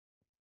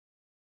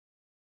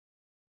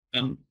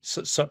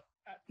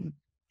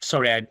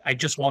 Sorry, I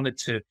just wanted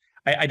to.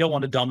 I don't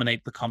want to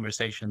dominate the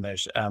conversation there.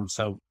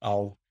 So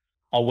I'll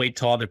wait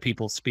till other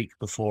people speak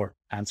before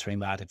answering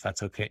that, if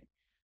that's okay.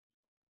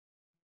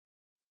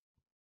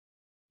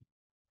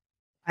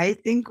 I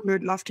think we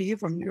would love to hear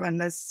from you,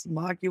 unless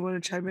Mark, you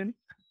want to chime in?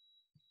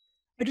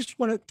 I just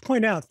want to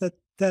point out that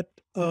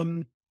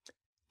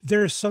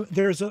there's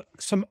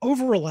some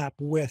overlap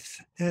with,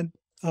 and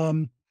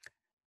one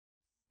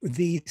of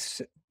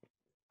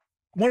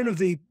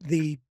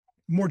the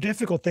more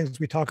difficult things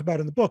we talk about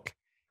in the book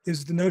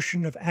is the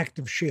notion of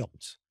active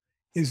shields,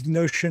 is the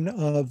notion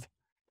of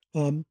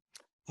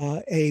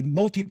a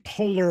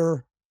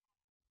multipolar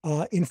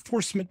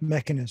enforcement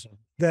mechanism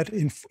that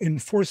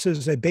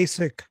enforces a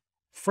basic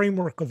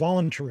framework of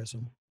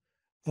voluntarism,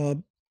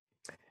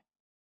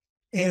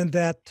 and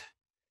that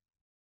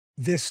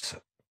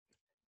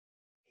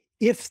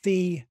if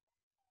the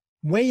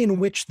way in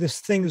which this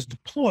thing is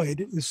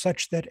deployed is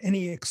such that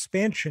any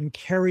expansion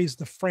carries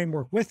the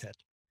framework with it,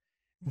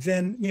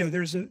 then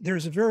there's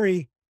a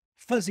very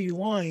fuzzy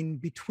line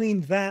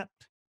between that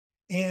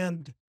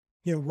and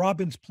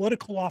Robin's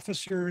political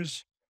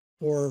officers,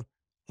 or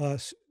a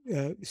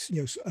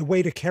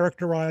way to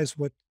characterize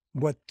what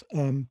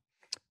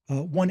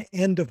one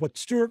end of what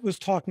Stuart was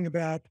talking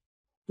about,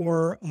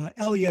 or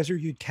Eliezer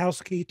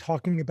Yudkowsky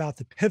talking about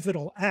the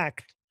pivotal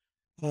act.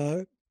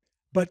 But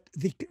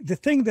the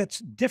thing that's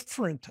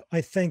different,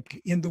 I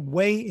think, in the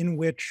way in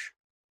which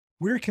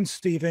we're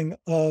conceiving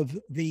of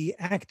the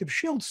active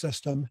shield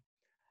system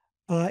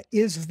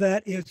is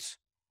that it's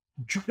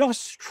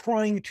just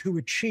trying to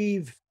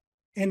achieve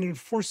an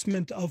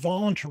enforcement of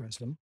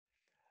voluntarism,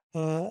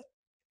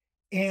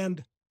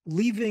 and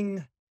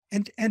leaving,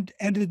 and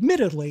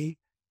admittedly,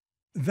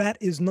 that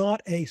is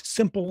not a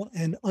simple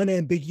and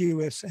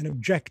unambiguous and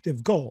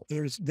objective goal.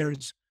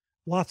 There's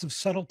lots of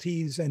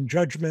subtleties and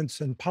judgments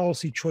and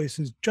policy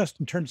choices just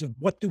in terms of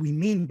what do we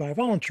mean by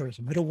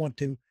voluntarism. I don't want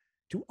to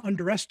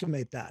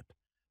underestimate that.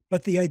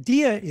 But the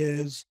idea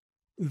is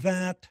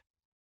that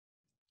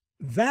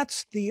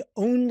that's the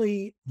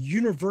only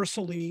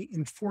universally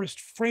enforced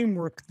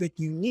framework that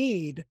you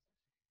need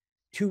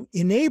to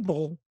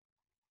enable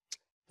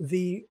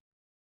the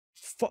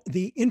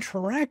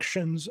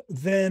interactions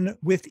then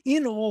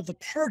within all the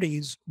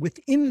parties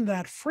within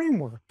that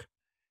framework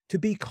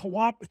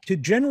to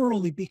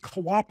generally be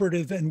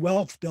cooperative and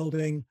wealth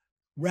building,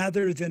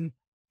 rather than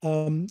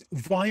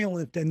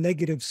violent and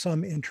negative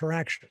sum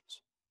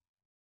interactions.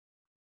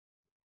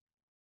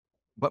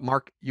 But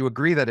Mark, you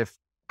agree that if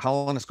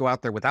colonists go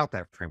out there without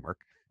that framework,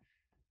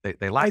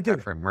 they lack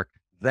that framework,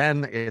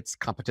 then it's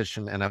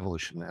competition and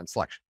evolution and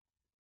selection.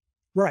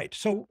 Right.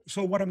 So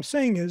what I'm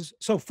saying is,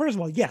 so first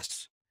of all,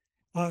 yes.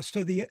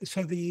 So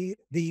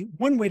the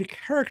one way to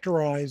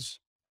characterize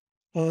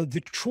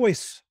the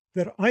choice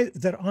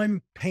that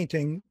I'm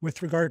painting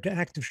with regard to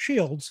active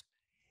shields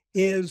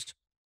is,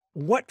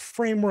 what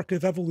framework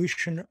of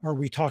evolution are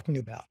we talking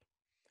about?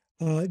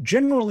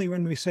 Generally,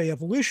 when we say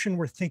evolution,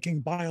 we're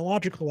thinking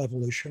biological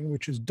evolution,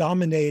 which is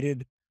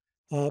dominated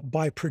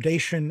by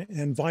predation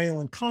and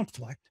violent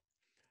conflict.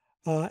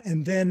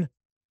 And then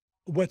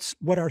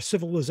what our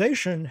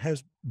civilization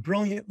has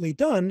brilliantly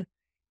done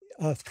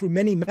through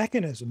many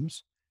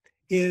mechanisms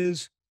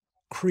is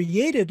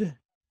created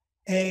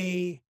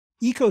a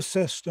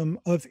ecosystem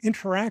of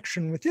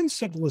interaction within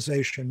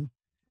civilization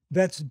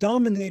that's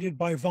dominated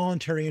by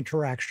voluntary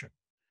interaction.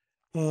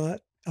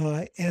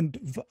 And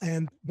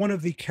one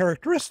of the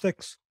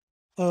characteristics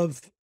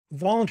of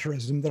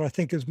voluntarism that I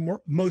think is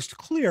most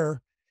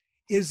clear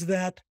is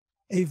that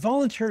a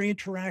voluntary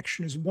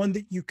interaction is one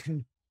that you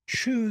can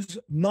choose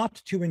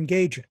not to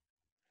engage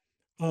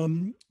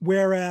in.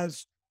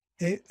 Whereas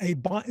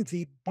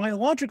the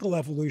biological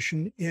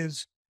evolution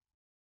is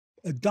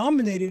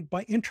dominated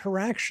by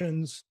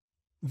interactions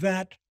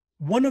that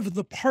one of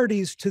the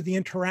parties to the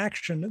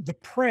interaction, the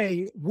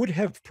prey, would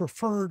have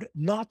preferred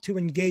not to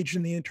engage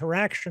in the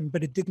interaction,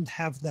 but it didn't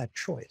have that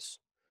choice.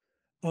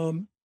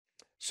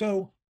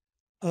 So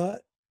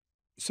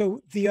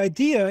the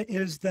idea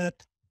is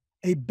that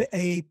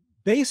a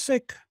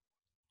basic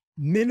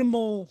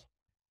minimal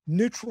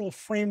neutral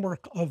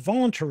framework of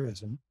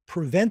voluntarism,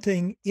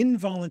 preventing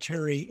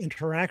involuntary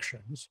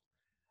interactions,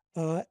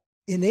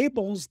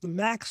 enables the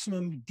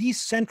maximum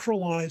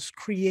decentralized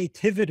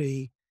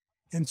creativity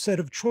and set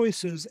of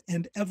choices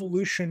and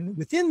evolution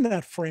within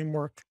that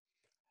framework,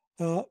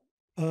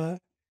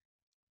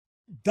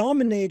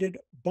 dominated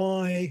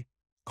by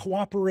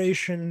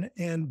cooperation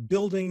and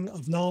building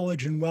of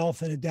knowledge and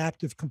wealth and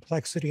adaptive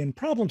complexity and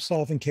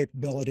problem-solving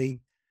capability,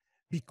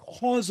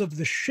 because of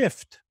the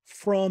shift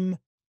from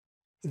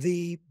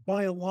the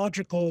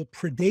biological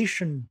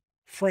predation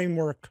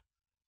framework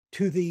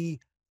to the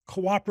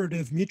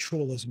cooperative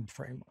mutualism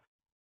framework.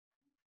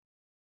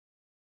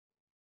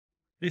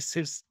 This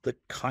is the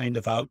kind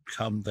of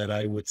outcome that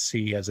I would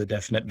see as a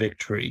definite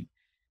victory,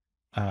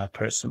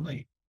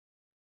 personally.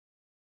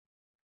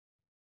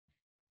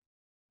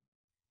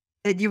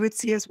 And you would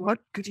see as what?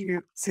 Could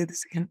you say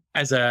this again?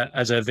 As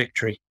a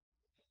victory.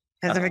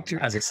 As a victory.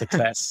 As a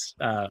success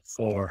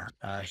for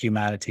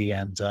humanity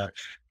and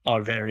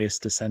our various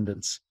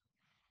descendants.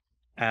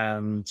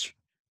 And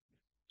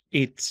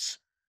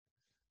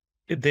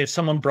there's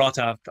someone brought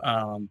up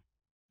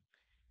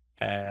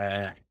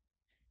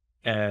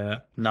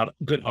not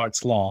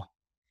Goodhart's law,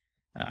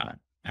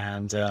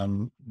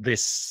 and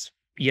this,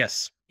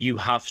 yes, you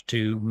have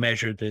to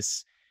measure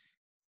this.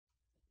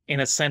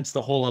 In a sense,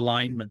 the whole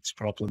alignment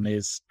problem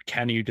is,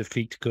 can you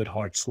defeat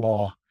Goodhart's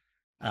law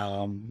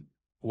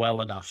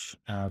well enough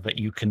that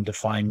you can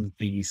define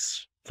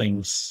these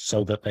things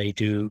so that they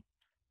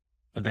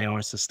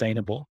are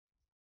sustainable?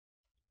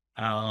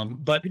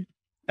 But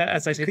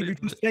as I said, could you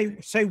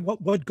just say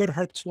what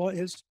Goodhart's law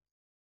is?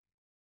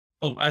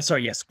 Oh,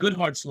 sorry. Yes,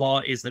 Goodhart's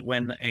law is that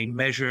when a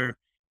measure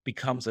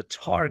becomes a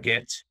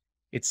target,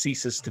 it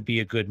ceases to be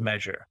a good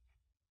measure.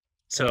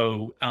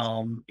 So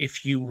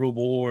if you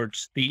reward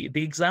the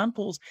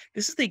examples,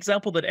 this is the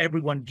example that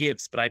everyone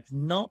gives, but I've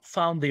not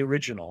found the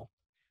original.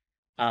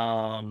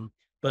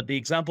 But the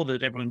example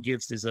that everyone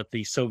gives is of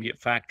the Soviet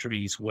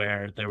factories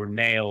where there were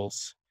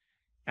nails,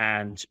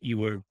 and you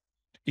were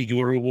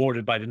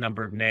rewarded by the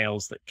number of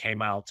nails that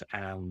came out,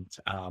 and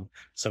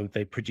so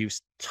they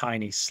produced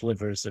tiny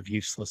slivers of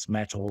useless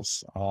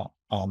metals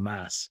en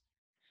masse.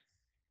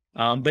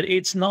 But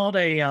it's not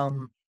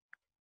inevitable.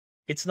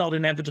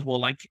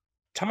 Like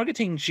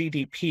targeting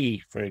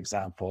GDP, for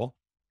example,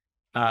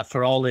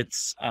 for all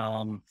its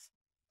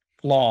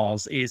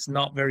flaws, is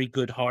not very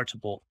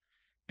good-heartable,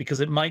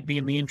 because it might be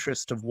in the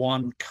interest of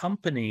one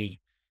company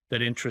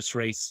that interest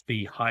rates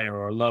be higher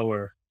or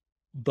lower,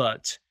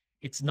 but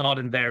it's not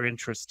in their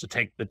interest to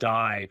take the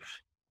dive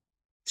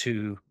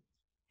to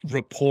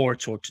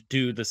report or to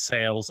do the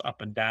sales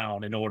up and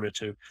down in order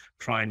to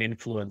try and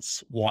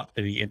influence what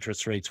the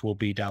interest rates will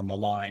be down the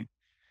line.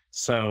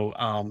 So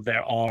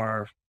there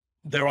are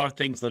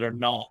things that are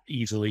not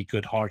easily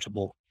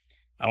good-heartable,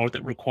 or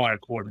that require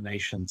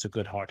coordination to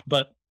good heart.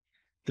 But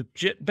the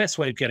best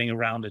way of getting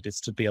around it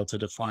is to be able to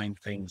define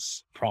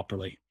things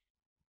properly.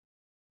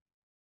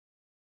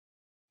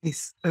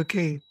 Yes.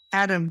 Okay.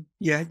 Adam,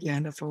 yeah,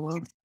 hand up for a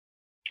while.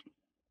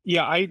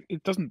 Yeah,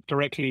 it doesn't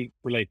directly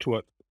relate to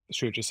what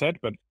Stuart just said,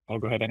 but I'll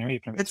go ahead anyway.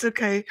 It's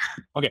okay.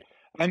 Okay.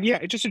 And yeah,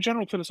 it's just a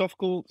general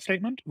philosophical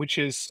statement, which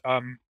is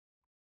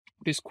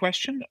this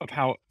question of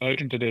how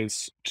urgent it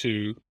is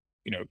to,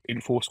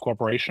 enforce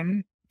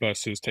cooperation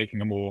versus taking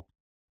a more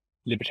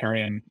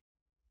libertarian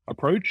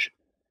approach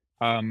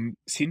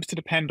seems to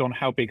depend on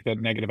how big the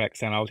negative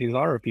externalities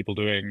are of people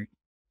doing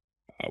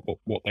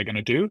what they're going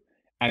to do.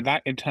 And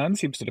that in turn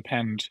seems to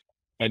depend,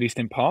 at least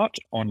in part,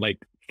 on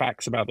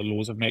facts about the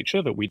laws of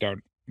nature that we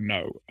don't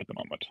know at the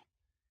moment.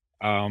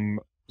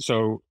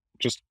 So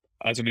just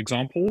as an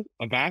example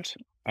of that,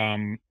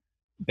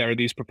 there are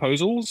these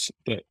proposals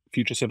that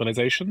future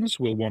civilizations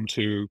will want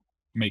to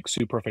make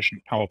super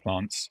efficient power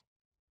plants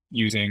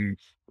using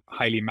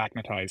highly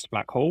magnetized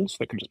black holes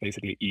that can just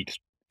basically eat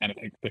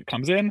anything that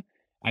comes in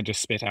and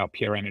just spit out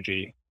pure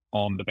energy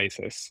on the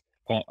basis,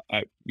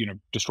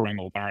 destroying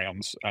all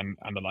baryons and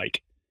the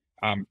like.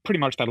 Pretty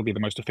much that'll be the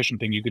most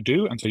efficient thing you could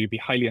do, and so you'd be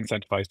highly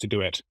incentivized to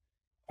do it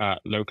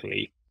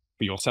locally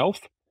for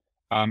yourself,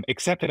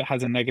 except that it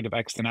has a negative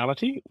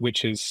externality,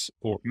 which is,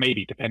 or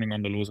maybe depending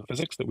on the laws of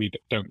physics that we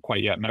don't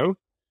quite yet know,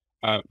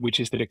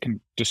 which is that it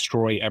can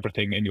destroy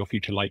everything in your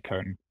future light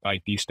cone by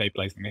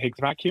destabilizing the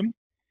Higgs vacuum.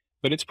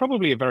 But it's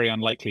probably very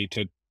unlikely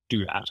to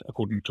do that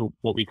according to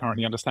what we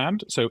currently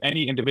understand. So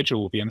any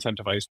individual will be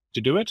incentivized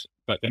to do it,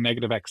 but the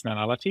negative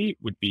externality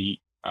would be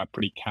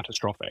pretty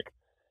catastrophic.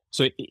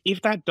 So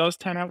if that does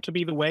turn out to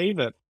be the way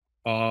that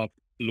our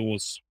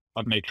laws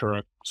of nature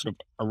are sort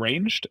of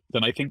arranged,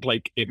 then I think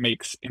it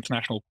makes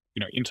international,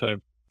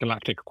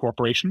 intergalactic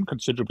cooperation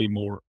considerably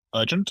more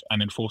urgent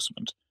and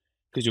enforcement,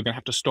 because you're going to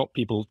have to stop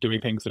people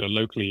doing things that are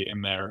locally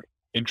in their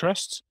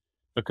interests,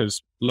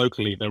 because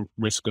locally the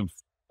risk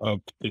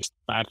of this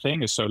bad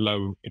thing is so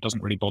low it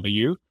doesn't really bother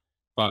you,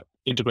 but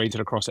integrated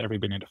across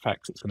everything it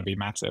affects, it's going to be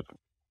massive.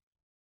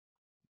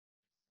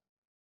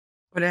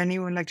 Would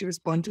anyone like to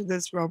respond to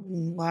this,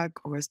 Robin,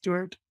 Mark, or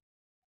Stuart?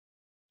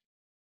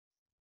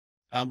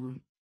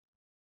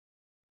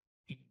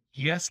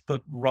 Yes,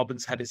 but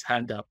Robin's had his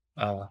hand up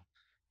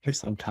for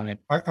some time.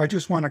 I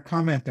just want to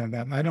comment on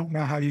that. I don't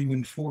know how you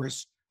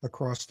enforce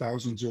across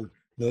thousands or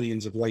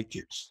millions of light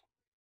years.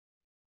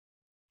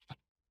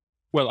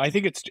 Well, I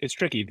think it's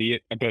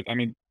tricky. But I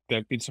mean, there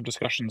have been some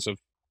discussions of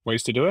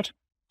ways to do it.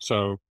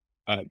 So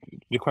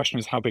the question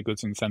is, how big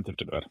is the incentive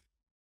to do it?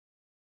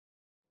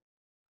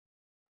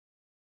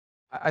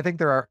 I think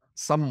there are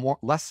some more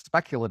less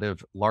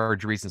speculative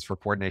large reasons for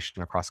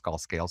coordination across small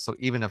scales. So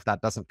even if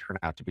that doesn't turn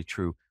out to be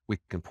true, we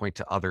can point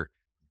to other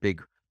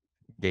big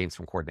gains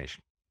from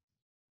coordination.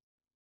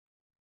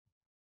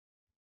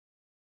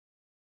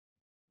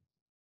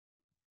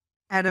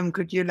 Adam,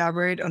 could you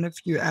elaborate on a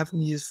few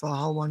avenues for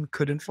how one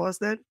could enforce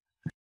that?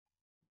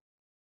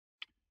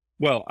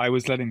 Well, I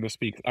was letting this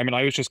speak. I mean,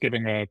 I was just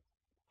giving a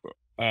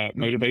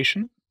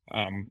motivation.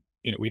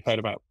 We've heard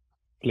about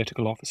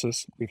political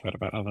officers. We've heard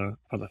about other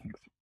things.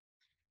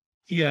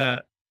 Yeah,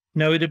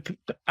 no,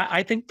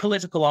 I think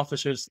political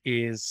officers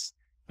is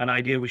an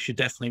idea we should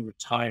definitely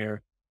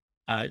retire,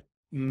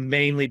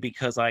 mainly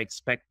because I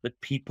expect that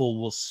people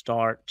will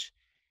start,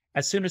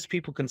 as soon as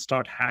people can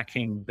start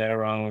hacking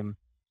their own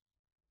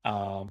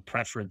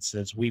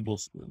preferences,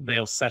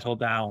 they'll settle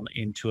down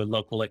into a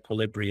local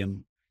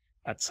equilibrium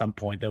at some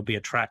point. There'll be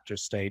attractor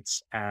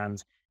states,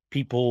 and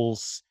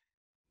people's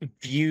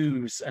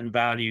views and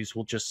values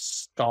will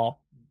just stop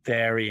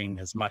varying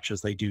as much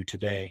as they do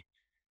today.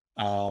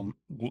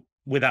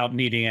 Without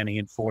needing any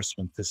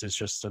enforcement. This is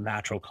just a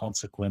natural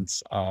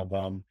consequence of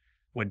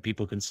when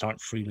people can start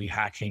freely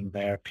hacking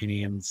their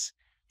opinions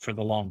for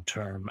the long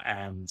term,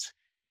 and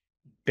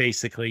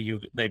basically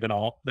we're going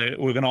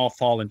to all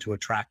fall into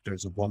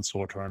attractors of one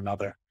sort or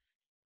another.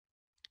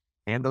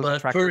 And those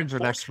attractors are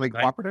naturally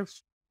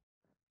cooperatives?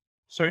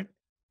 Sorry?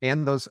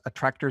 And those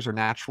attractors are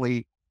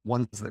naturally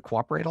ones that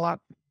cooperate a lot?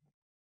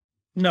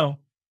 No,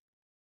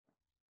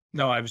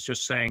 I was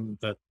just saying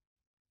that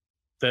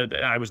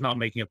I was not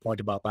making a point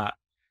about that.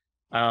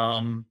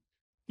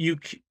 You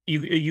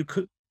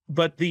could,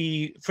 but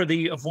for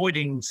the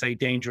avoiding, say,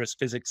 dangerous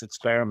physics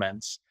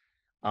experiments,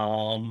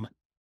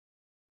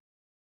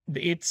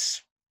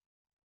 it's,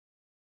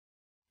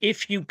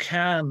 if you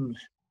can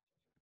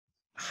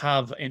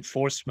have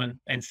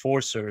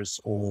enforcers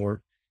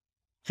or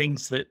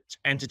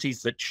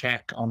entities that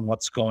check on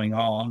what's going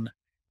on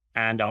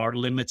and are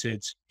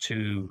limited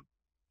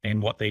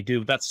in what they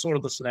do. That's sort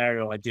of the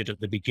scenario I did at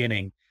the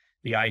beginning.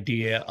 The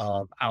idea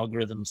of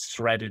algorithms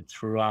threaded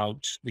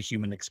throughout the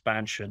human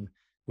expansion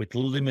with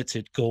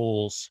limited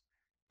goals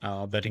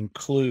that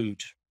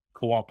include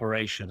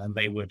cooperation, and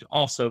they would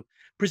also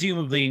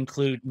presumably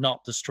include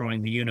not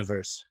destroying the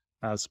universe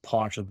as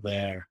part of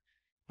their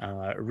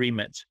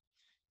remit.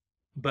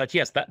 But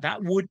yes,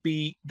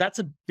 that's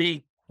a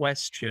big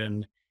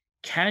question.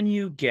 Can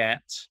you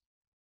get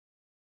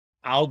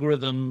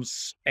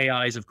algorithms,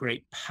 AIs of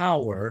great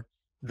power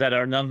that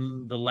are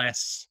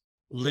nonetheless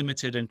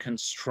limited and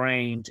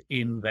constrained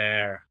in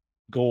their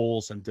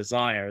goals and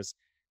desires,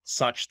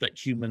 such that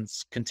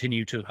humans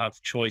continue to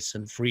have choice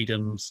and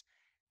freedoms,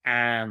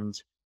 and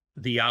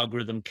the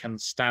algorithm can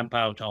stamp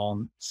out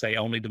on, say,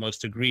 only the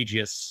most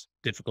egregious,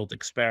 difficult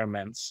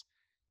experiments,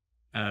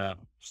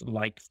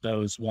 like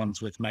those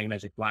ones with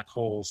magnetic black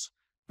holes,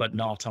 but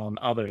not on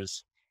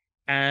others.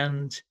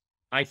 And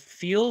I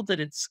feel that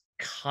it's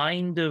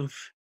kind of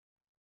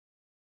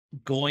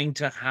going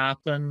to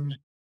happen,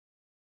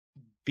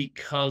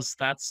 because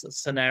that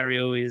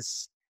scenario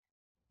is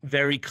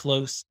very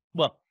close.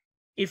 Well,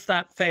 if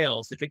that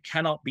fails, if it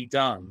cannot be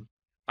done,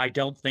 I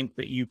don't think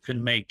that you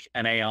can make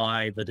an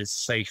AI that is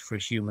safe for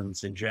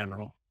humans in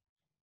general.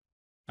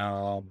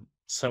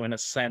 So in a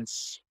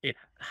sense, it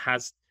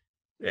has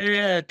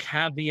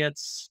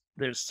caveats.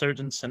 There's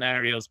certain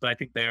scenarios, but I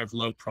think they're of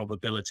low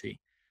probability.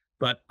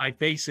 But I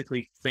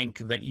basically think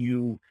that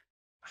you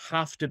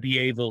have to be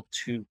able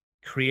to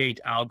create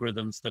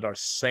algorithms that are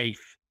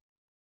safe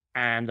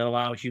and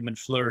allow human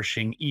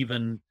flourishing,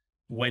 even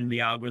when the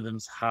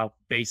algorithms have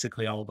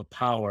basically all the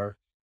power,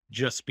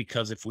 just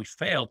because if we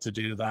fail to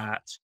do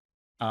that,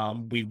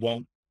 we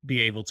won't be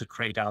able to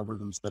create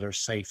algorithms that are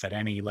safe at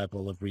any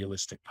level of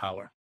realistic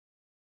power.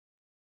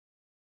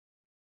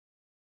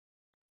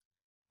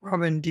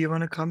 Robin, do you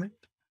want to comment?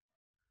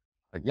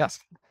 Yes.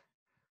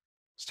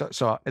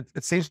 So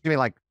it seems to me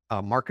like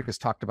Mark has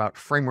talked about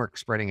framework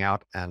spreading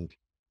out, and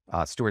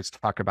Stuart's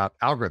talked about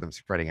algorithms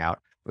spreading out.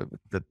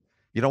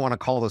 You don't want to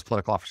call those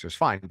political officers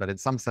fine, but in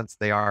some sense,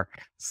 they are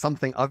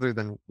something other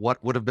than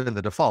what would have been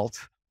the default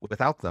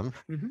without them,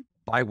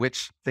 by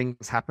which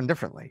things happen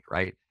differently,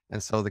 right?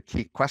 And so the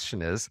key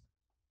question is,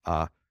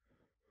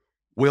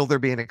 will there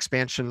be an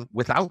expansion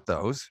without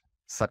those,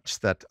 such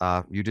that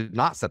you did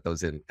not set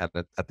those in at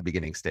the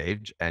beginning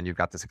stage, and you've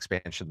got this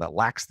expansion that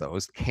lacks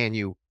those. Can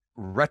you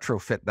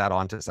retrofit that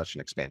onto such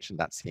an expansion?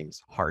 That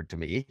seems hard to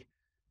me.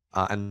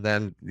 And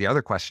then the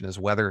other question is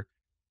whether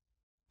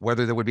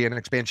there would be an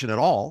expansion at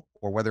all,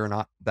 or whether or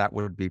not that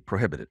would be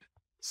prohibited.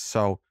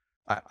 So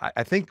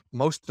I think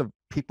most of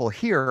people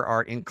here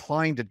are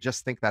inclined to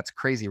just think that's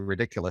crazy,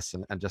 ridiculous,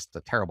 and just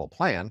a terrible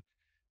plan.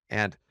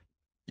 And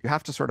you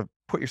have to sort of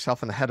put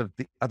yourself in the head of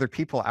the other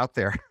people out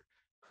there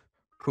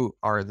who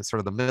are in the sort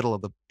of the middle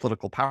of the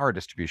political power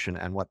distribution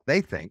and what they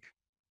think.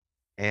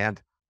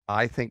 And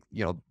I think,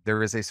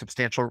 there is a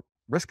substantial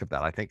risk of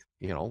that. I think,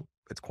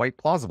 it's quite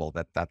plausible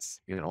that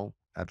that's,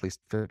 at least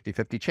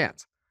 50-50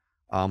 chance.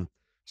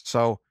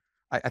 So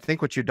I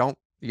think what you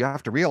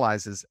have to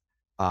realize is,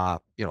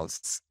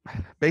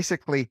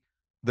 basically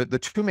the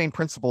two main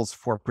principles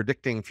for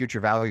predicting future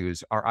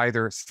values are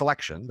either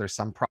selection, there's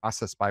some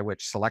process by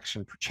which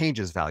selection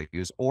changes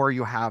values, or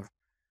you have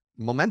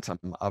momentum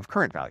of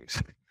current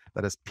values.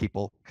 That is,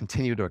 people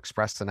continue to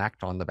express and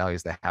act on the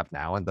values they have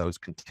now, and those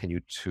continue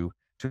to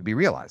be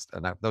realized.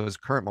 And that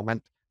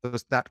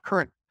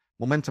current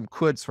momentum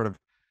could sort of,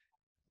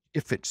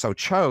 if it so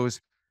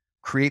chose,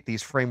 create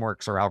these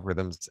frameworks or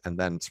algorithms and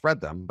then spread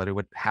them, but it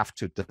would have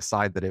to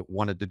decide that it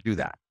wanted to do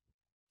that.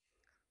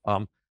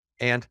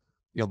 And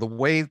the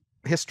way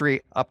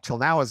history up till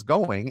now is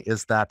going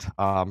is that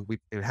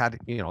we've had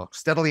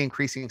steadily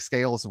increasing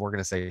scales of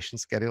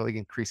organizations, steadily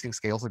increasing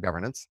scales of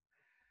governance.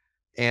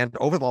 And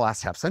over the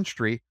last half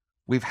century,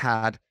 we've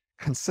had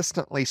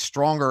consistently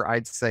stronger,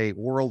 I'd say,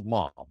 world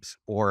mobs,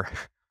 or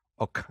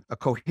a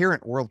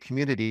coherent world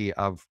community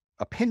of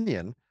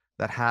opinion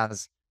that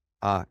has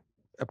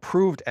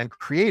approved and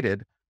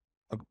created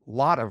a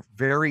lot of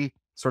very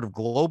sort of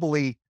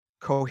globally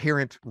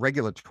coherent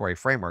regulatory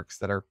frameworks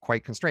that are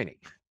quite constraining.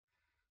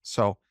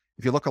 So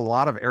if you look at a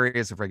lot of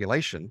areas of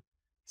regulation,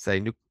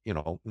 say,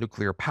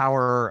 nuclear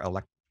power,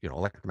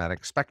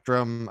 electromagnetic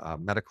spectrum,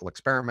 medical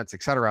experiments,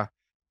 et cetera,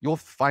 you'll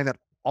find that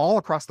all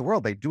across the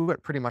world, they do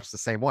it pretty much the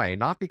same way,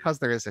 not because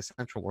there is a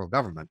central world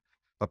government,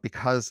 but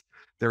because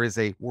there is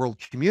a world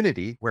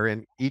community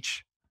wherein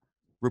each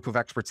group of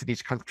experts in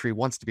each country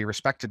wants to be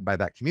respected by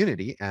that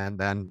community. And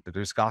then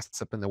there's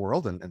gossip in the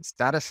world and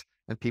status,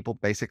 and people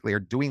basically are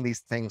doing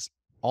these things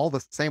all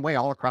the same way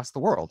all across the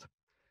world.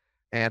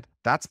 And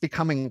that's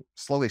becoming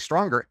slowly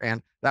stronger,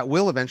 and that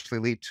will eventually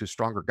lead to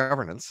stronger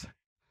governance.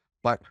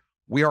 But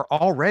we are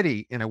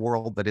already in a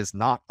world that is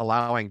not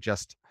allowing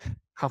just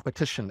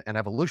competition and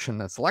evolution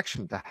and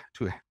selection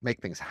to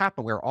make things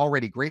happen. We're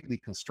already greatly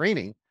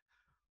constraining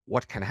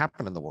what can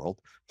happen in the world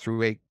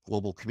through a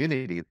global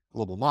community,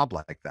 global mob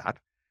like that.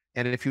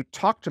 And if you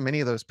talk to many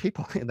of those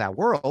people in that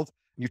world,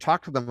 you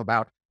talk to them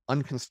about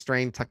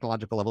unconstrained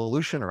technological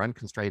evolution or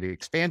unconstrained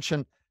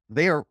expansion,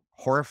 they are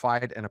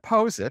horrified and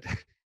oppose it.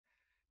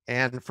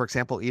 And for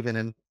example,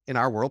 even in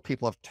our world,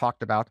 people have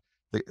talked about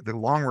the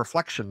long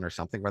reflection or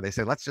something where they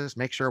say, let's just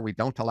make sure we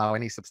don't allow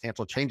any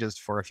substantial changes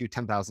for a few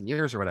 10,000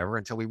 years or whatever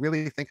until we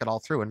really think it all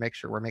through and make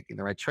sure we're making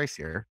the right choice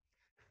here.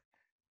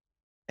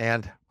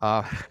 And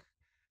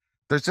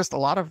there's just a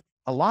lot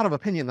of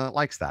opinion that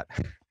likes that.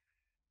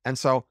 And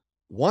so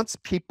once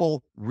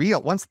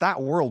that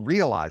world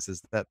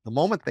realizes that the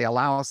moment they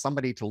allow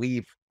somebody to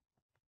leave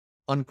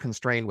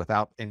unconstrained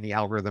without any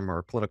algorithm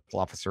or political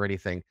office or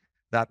anything,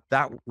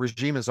 that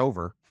regime is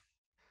over,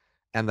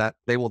 and that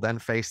they will then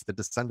face the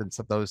descendants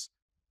of those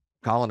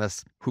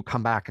colonists who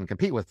come back and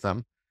compete with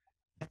them,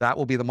 that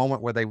will be the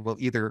moment where they will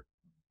either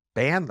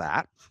ban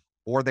that,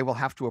 or they will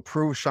have to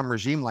approve some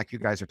regime like you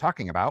guys are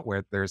talking about,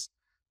 where there's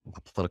a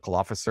political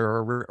officer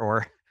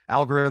or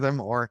algorithm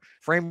or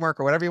framework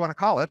or whatever you want to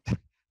call it,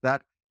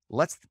 that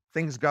lets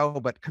things go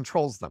but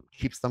controls them,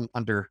 keeps them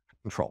under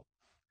control.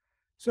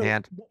 So,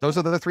 and those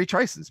are the three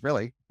choices,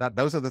 really.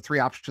 Those are the three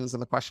options.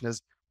 And the question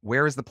is,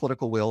 where is the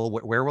political will?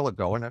 Where will it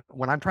go? And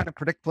when I'm trying to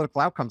predict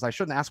political outcomes, I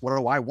shouldn't ask, what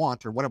do I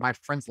want, or what do my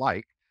friends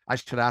like? I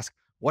should ask,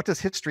 what does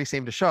history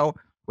seem to show?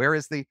 Where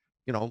is the,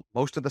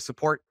 most of the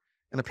support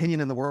and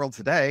opinion in the world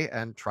today,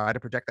 and try to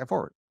project that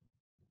forward.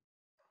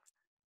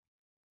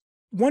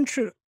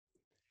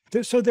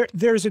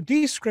 There's a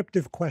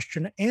descriptive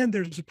question and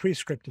there's a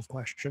prescriptive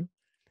question.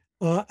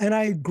 And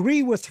I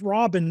agree with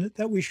Robin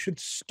that we should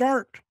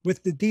start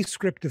with the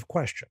descriptive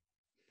question,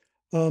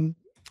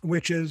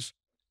 which is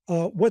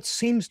what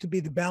seems to be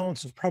the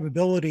balance of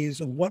probabilities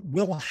of what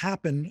will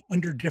happen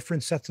under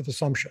different sets of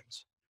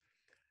assumptions.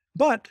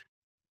 But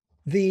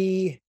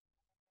the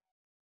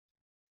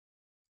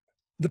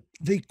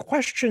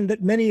question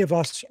that many of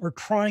us are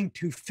trying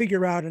to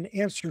figure out an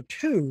answer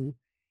to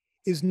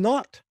is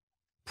not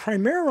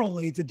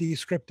primarily the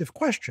descriptive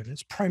question.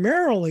 It's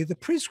primarily the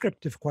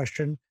prescriptive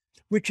question,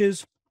 which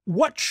is,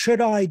 what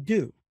should I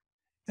do?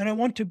 And I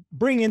want to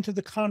bring into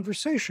the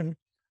conversation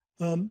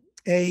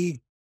a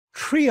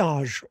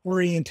triage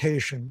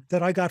orientation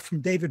that I got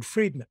from David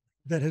Friedman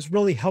that has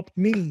really helped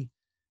me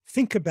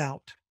think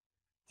about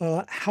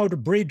how to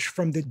bridge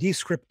from the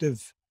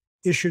descriptive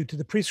issue to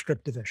the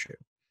prescriptive issue,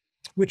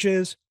 which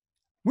is,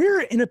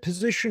 we're in a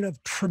position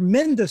of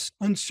tremendous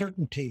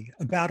uncertainty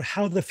about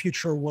how the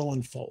future will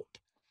unfold.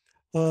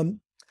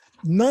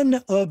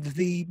 None of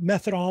the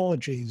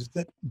methodologies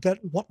that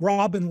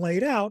Robin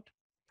laid out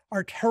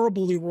are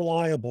terribly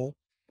reliable.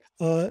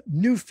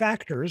 New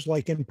factors,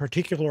 like in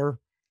particular,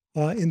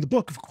 in the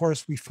book, of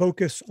course, we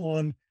focus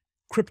on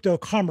crypto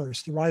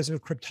commerce, the rise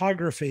of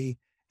cryptography,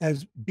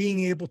 as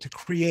being able to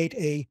create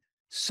a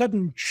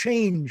sudden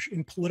change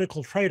in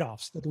political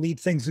trade-offs that lead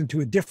things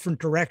into a different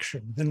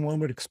direction than one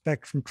would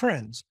expect from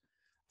trends.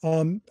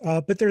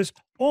 But there's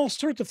all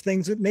sorts of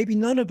things that maybe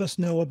none of us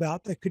know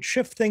about that could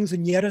shift things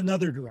in yet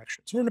another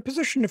direction. So we're in a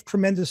position of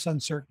tremendous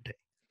uncertainty.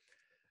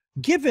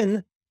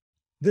 Given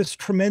this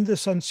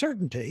tremendous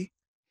uncertainty,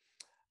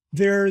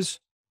 there's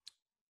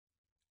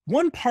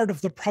one part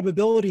of the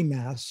probability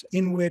mass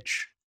in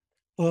which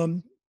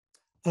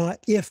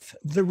if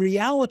the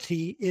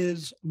reality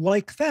is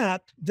like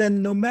that,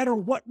 then no matter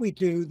what we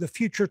do, the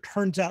future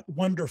turns out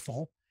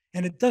wonderful,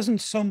 and it doesn't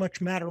so much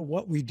matter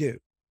what we do.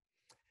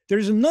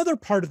 There's another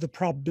part of the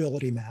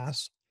probability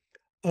mass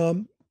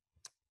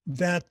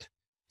that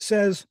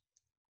says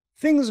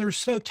things are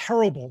so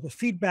terrible, the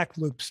feedback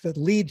loops that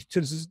lead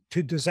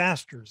to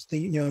disasters,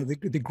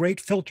 the great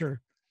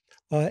filter,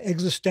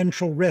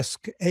 existential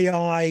risk,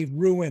 AI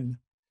ruin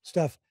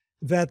stuff,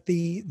 that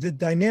the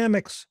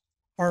dynamics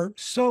are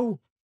so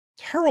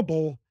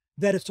terrible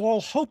that it's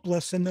all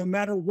hopeless, and no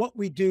matter what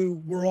we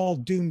do, we're all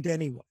doomed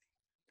anyway.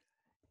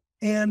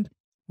 And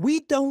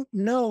we don't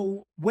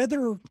know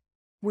whether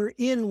we're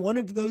in one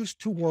of those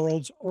two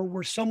worlds or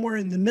we're somewhere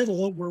in the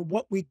middle where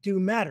what we do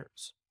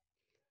matters.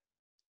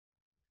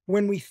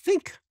 When we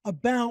think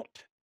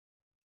about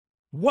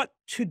what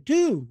to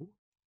do,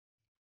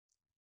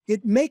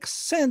 it makes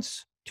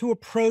sense to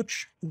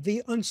approach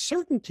the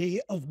uncertainty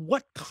of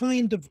what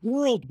kind of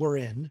world we're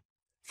in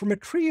from a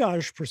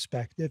triage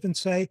perspective and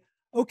say,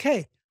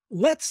 okay,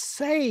 let's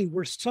say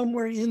we're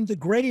somewhere in the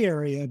gray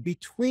area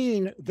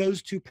between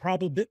those two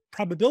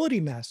probability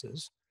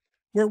masses,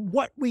 where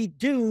what we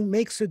do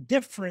makes a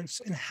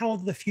difference in how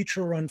the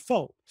future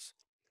unfolds.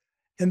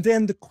 And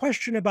then the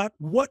question about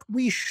what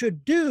we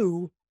should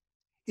do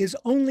is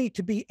only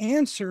to be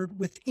answered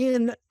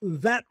within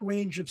that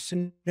range of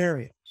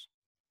scenarios.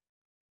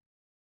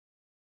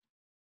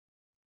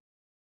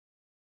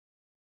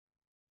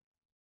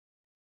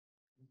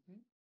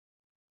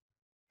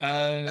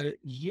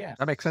 Yeah.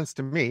 That makes sense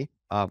to me.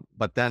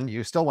 But then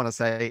you still want to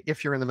say,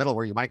 if you're in the middle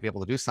where you might be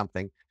able to do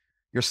something,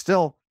 you're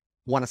still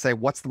want to say,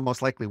 what's the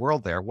most likely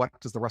world there? What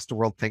does the rest of the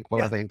world think?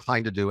 What are they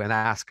inclined to do? And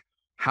ask,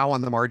 how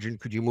on the margin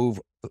could you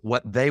move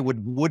what they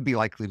would be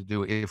likely to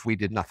do if we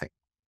did nothing?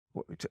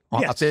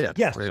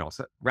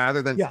 So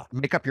rather than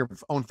make up your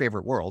own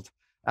favorite world,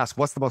 ask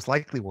what's the most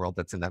likely world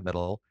that's in that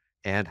middle,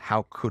 and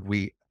how could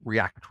we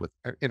interact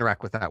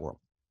with that world?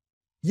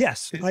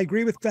 Yes, I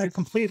agree with that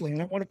completely. And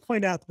I want to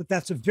point out that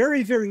that's a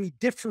very, very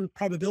different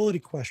probability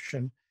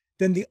question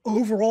than the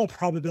overall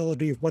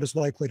probability of what is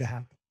likely to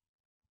happen.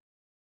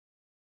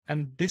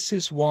 And this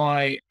is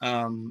why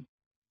I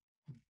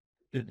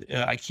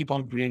keep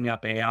on bringing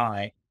up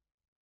AI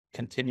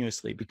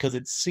continuously, because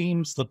it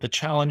seems that the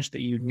challenge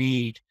that you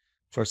need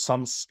for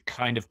some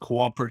kind of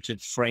cooperative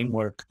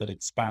framework that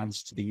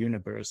expands to the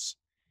universe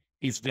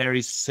is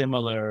very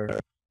similar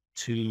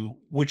to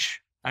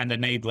and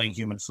enabling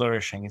human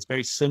flourishing. It's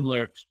very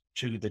similar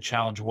to the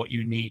challenge of what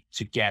you need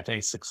to get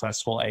a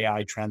successful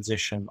AI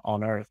transition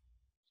on Earth.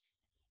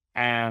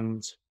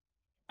 And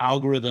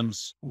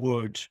algorithms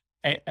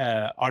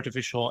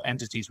artificial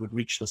entities would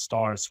reach the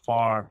stars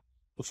far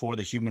before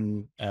the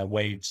human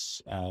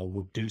waves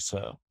would do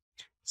so.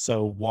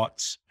 So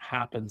what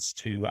happens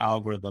to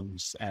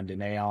algorithms and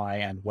in AI,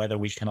 and whether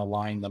we can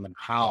align them and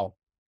how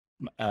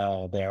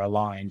they're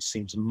aligned,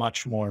 seems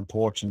much more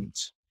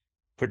important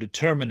for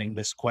determining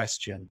this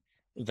question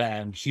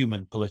than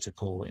human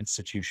political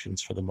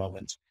institutions for the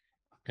moment.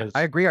 Because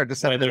I agree, our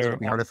descendants will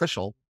be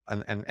artificial,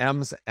 and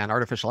M's and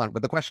artificial,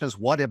 but the question is,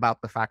 what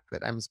about the fact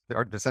that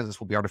our descendants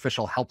will be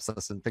artificial helps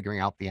us in figuring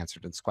out the answer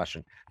to this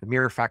question? The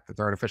mere fact that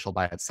they're artificial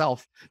by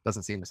itself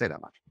doesn't seem to say that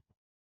much.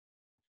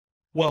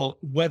 Well,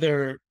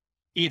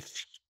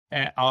 if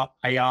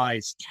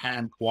AIs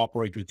can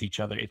cooperate with each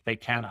other, if they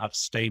can have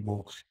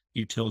stable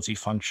utility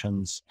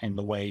functions in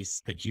the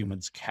ways that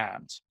humans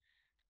can't,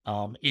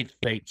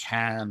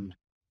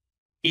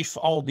 if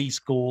all these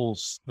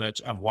goals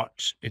of what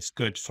is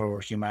good for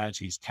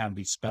humanities can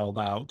be spelled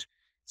out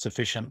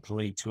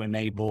sufficiently to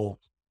enable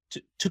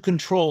to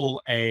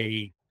control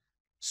a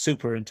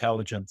super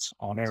intelligence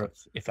on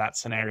Earth, if that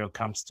scenario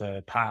comes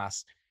to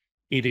pass,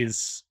 it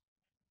is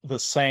the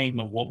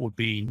same of what would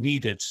be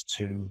needed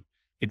to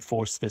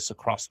enforce this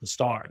across the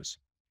stars.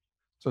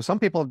 So some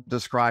people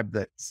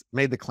have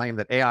made the claim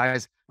that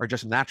AIs are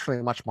just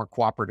naturally much more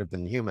cooperative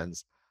than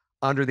humans,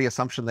 under the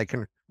assumption they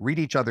can read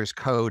each other's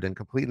code and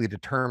completely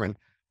determine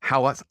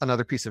how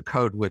another piece of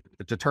code would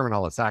determine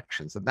all its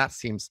actions. And that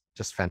seems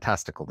just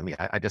fantastical to me.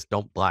 I just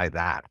don't buy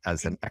that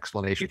as an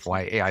explanation for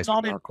why AIs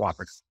are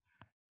cooperative.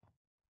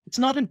 It's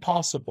not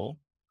impossible.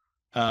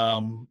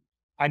 I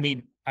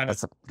mean, And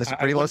That's a I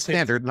pretty low wouldn't say it's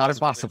standard, not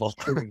impossible,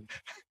 impossible.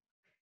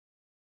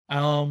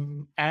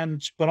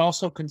 it's true. But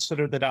also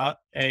consider that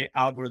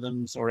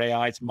algorithms or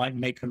AIs might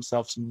make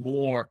themselves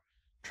more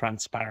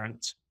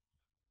transparent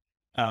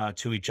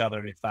to each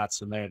other if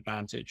that's in their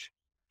advantage.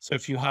 So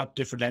if you have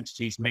different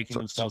entities making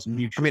themselves I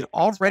mutually mean,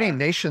 already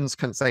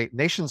transparent,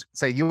 nations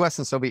say US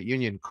and Soviet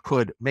Union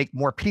could make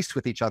more peace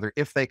with each other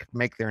if they could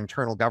make their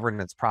internal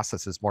governance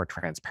processes more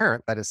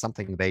transparent. That is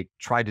something they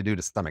tried to do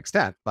to some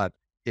extent, but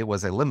it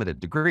was a limited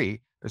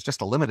degree. There's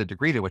just a limited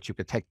degree to which you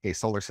could take a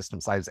solar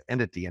system size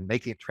entity and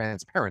make it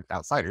transparent to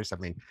outsiders. I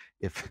mean,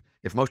 if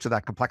most of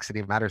that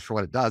complexity matters for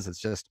what it does, it's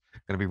just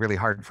going to be really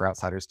hard for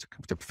outsiders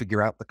to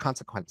figure out the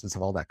consequences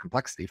of all that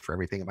complexity for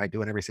everything it might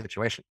do in every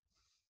situation.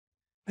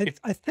 I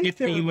think if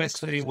there the are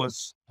USA mixed,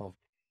 was,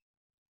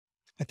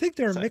 I think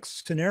there are sorry.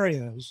 mixed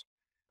scenarios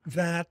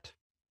that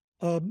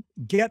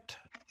get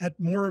at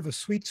more of a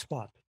sweet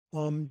spot.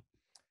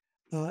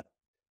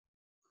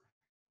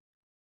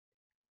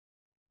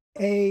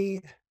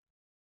 A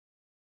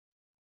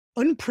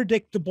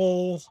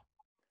unpredictable,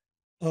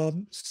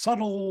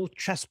 subtle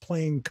chess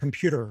playing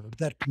computer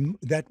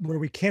that where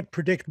we can't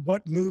predict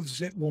what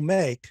moves it will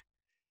make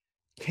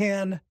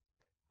can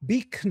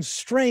be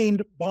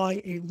constrained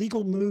by a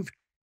legal move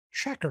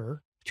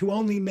checker to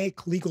only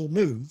make legal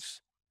moves.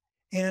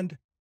 And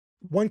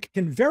one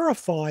can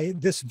verify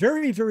this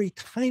very, very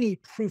tiny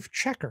proof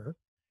checker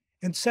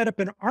and set up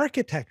an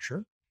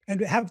architecture and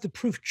have the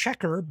proof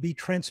checker be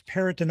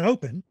transparent and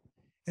open,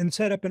 and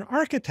set up an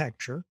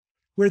architecture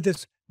where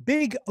this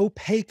big,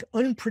 opaque,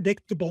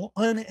 unpredictable,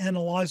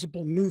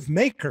 unanalyzable move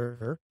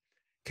maker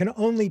can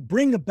only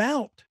bring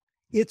about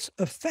its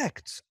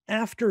effects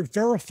after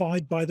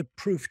verified by the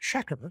proof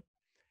checker.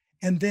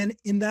 And then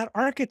in that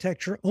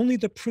architecture, only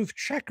the proof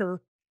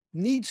checker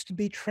needs to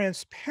be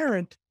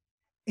transparent,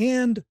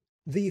 and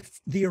the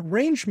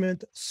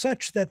arrangement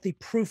such that the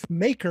proof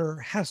maker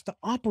has to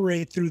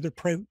operate through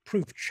the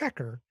proof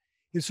checker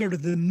is sort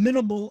of the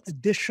minimal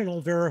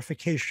additional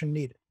verification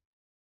needed.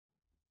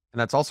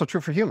 And that's also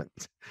true for humans.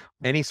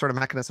 Any sort of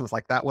mechanisms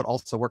like that would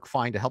also work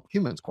fine to help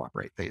humans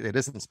cooperate. It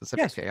isn't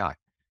specific to AI.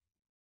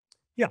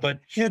 Yeah, but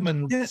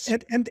humans,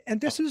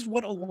 and this is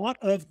what a lot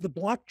of the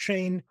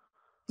blockchain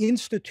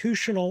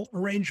institutional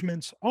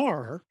arrangements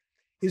are,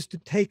 is to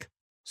take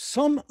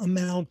some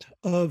amount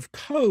of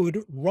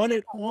code, run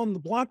it on the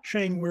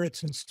blockchain where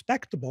it's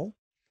inspectable,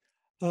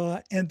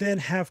 and then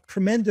have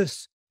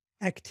tremendous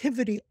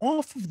activity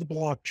off of the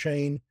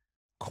blockchain,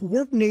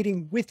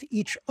 coordinating with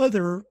each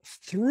other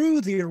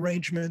through the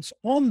arrangements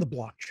on the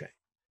blockchain.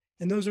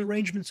 And those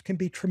arrangements can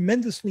be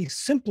tremendously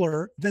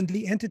simpler than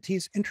the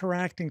entities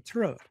interacting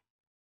through it.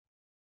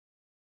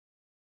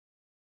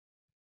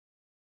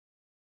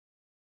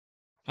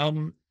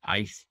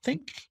 I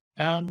think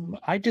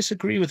I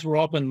disagree with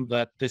Robin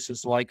that this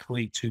is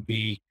likely to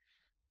be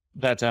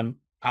that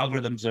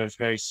algorithms are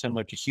very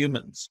similar to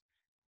humans.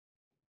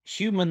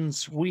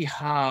 Humans, we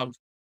have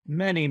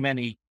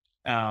many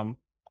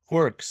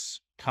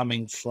quirks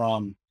coming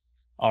from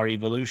our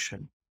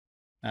evolution,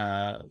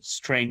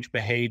 strange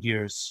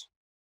behaviors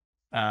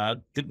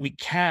that we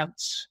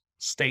can't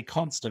stay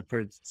constant. For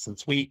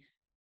instance,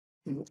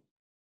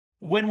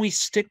 when we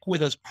stick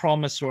with a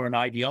promise or an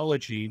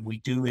ideology, we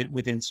do it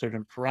within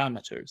certain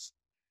parameters.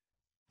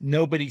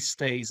 Nobody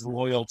stays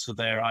loyal to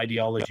their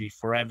ideology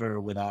forever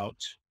without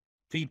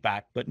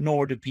feedback, but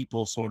nor do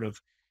people sort of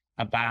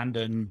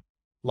abandon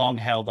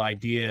long-held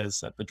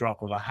ideas at the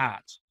drop of a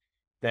hat.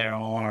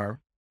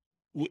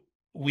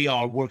 We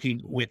are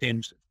working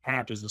within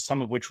parameters,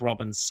 some of which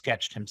Robin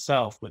sketched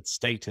himself with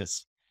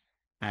status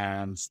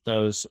and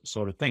those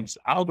sort of things.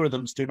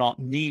 Algorithms do not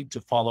need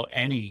to follow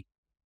any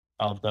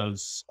of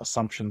those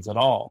assumptions at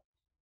all.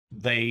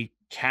 They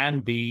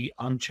can be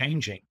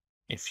unchanging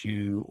if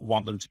you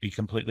want them to be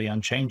completely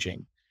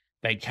unchanging.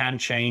 They can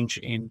change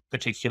in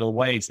particular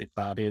ways if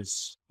that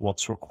is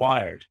what's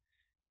required.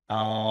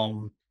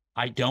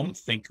 I don't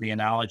think the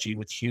analogy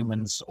with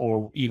humans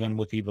or even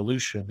with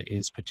evolution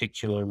is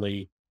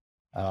particularly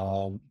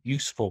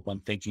useful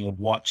when thinking of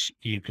what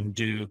you can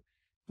do.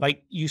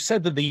 Like you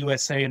said that the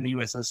USA and the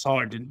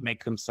USSR didn't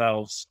make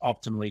themselves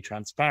optimally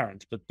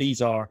transparent, but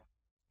these are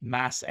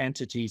mass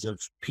entities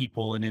of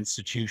people and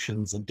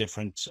institutions and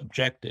different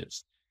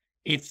objectives.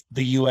 If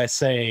the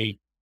USA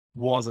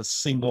was a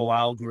single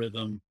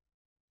algorithm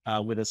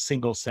with a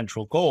single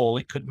central goal,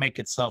 it could make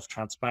itself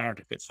transparent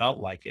if it felt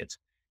like it,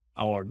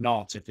 or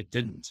not if it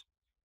didn't.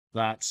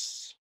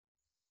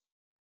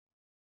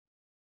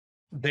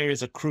 There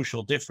is a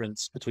crucial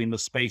difference between the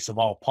space of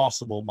all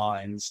possible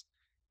minds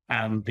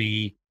and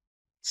the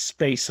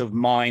space of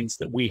minds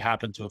that we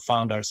happen to have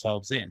found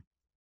ourselves in.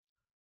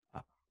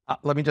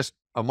 Let me just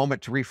a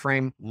moment to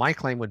reframe. My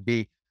claim would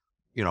be,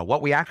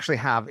 what we actually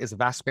have is a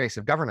vast space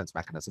of governance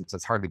mechanisms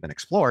that's hardly been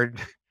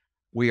explored.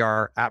 We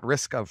are at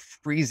risk of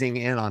freezing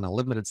in on a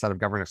limited set of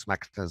governance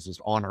mechanisms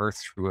on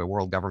Earth through a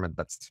world government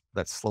that's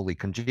slowly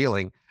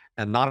congealing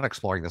and not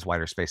exploring this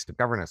wider space of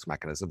governance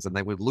mechanisms. And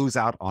they would lose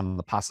out on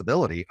the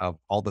possibility of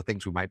all the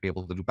things we might be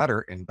able to do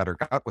better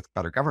with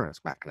better governance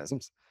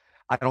mechanisms.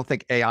 I don't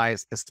think AI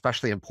is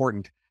especially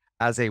important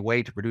as a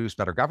way to produce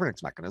better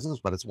governance mechanisms,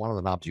 but it's one of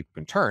the knobs you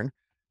can turn.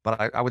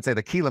 But I would say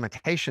the key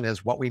limitation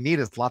is what we need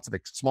is lots of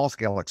small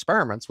scale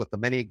experiments with the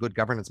many good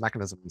governance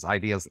mechanisms,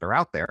 ideas that are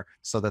out there,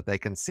 so that they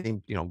can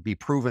be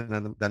proven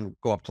and then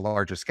go up to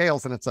larger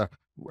scales. And it's a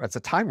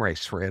time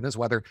race we're in, is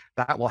whether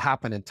that will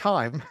happen in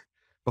time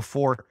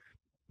before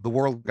the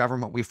world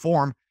government we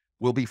form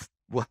will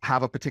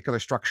have a particular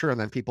structure, and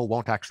then people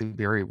won't actually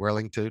be very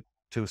willing to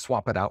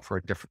swap it out for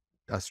a different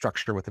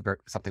structure with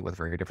something with a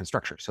very different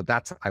structure. So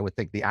that's, I would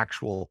think, the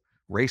actual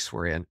race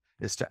we're in,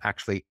 is to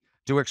actually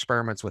do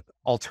experiments with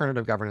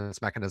alternative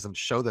governance mechanisms,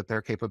 show that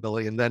their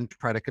capability, and then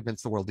try to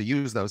convince the world to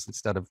use those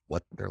instead of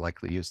what they're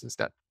likely used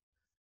instead.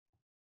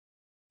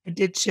 I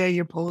did share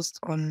your post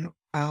on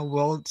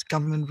world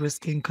government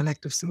risking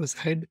collective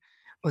suicide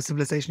or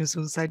civilization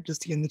suicide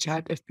just here in the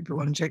chat if people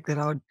want to check that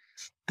out.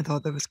 I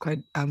thought that was quite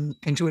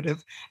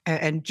intuitive.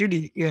 And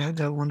Judy, you had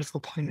a wonderful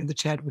point in the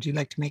chat. Would you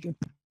like to make it?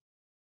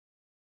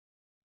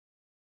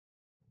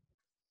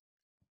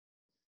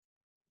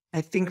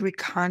 I think we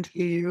can't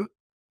hear you.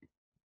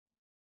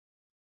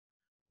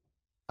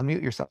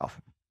 Unmute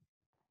yourself.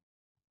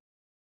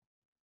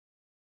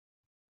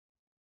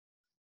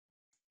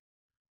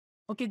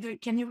 Okay,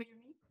 can you hear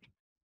me?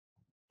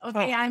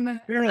 Okay,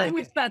 I'm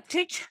with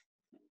Patrick.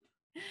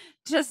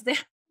 Just there.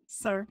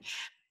 Sorry.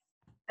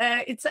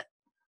 It's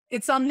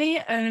only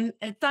a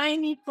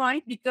tiny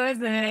point, because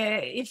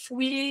I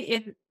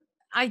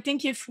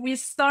think if we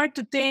start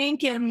to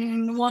think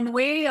in one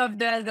way of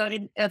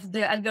the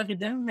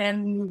algorithm,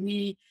 and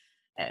we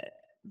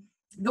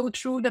go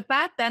through the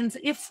path, and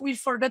if we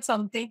forget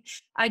something,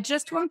 I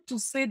just want to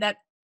say that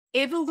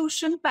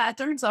evolution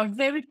patterns are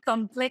very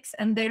complex,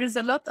 and there is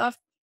a lot of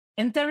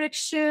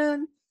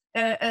interaction,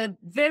 a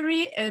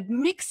very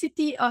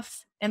mixity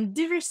of and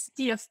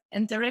diversity of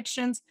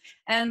interactions.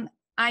 And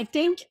I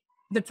think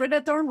the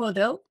predator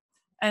model,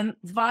 and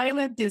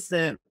violent is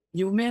a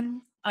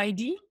human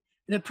ID.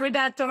 The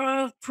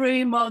predator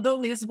prey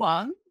model is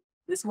one.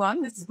 This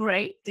one is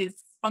great,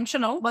 it's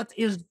functional, but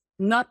is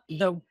not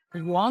the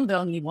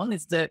only one.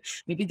 It's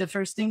maybe the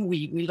first thing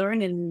we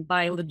learn in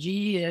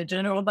biology,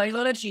 general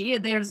biology.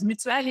 There's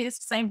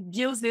mutualism,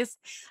 symbiosis,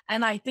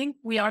 and I think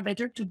we are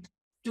better to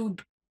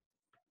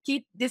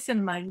keep this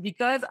in mind,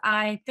 because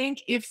I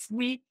think if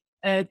we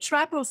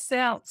trap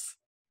ourselves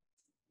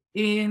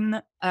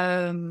in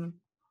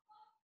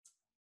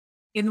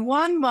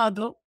one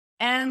model,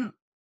 and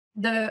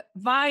the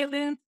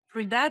violent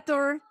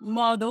predator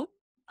model,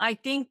 I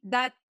think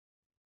that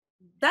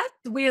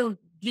will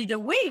be the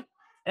way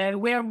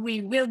where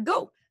we will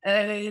go.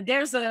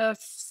 There's a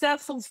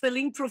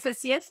self-fulfilling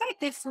prophecy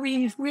effect. If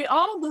we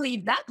all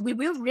believe that, we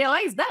will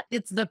realize that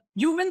it's the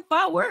human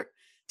power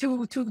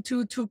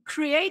to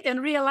create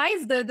and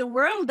realize the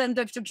world and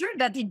the future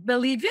that we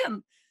believe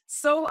in.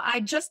 So I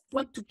just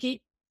want to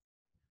keep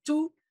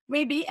to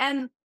maybe,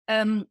 and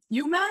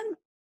human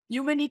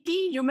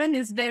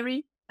is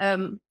very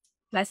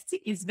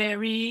plastic, is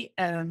very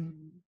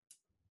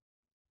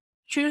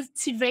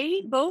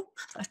cultivable.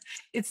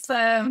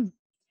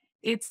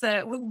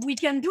 We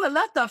can do a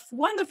lot of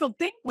wonderful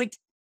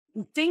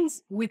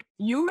things with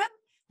human,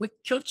 with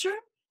culture.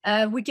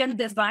 We can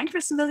design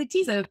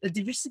personalities, a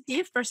diversity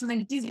of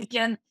personalities. We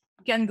can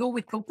go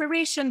with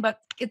cooperation,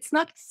 but it's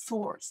not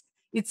forced.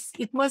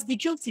 It must be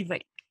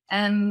cultivated,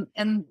 and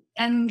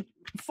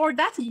for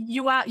that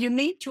you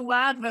need to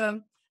have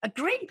a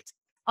great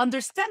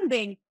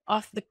understanding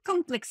of the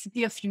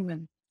complexity of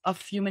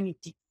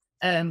humanity.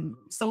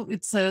 So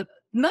it's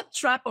not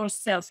trap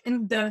ourselves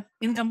in the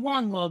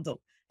one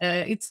model.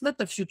 It's not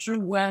the future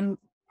when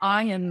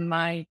I and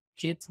my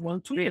kids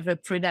want to live a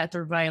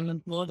predator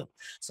violent model.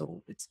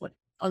 So it's what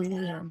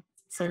I'll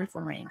sorry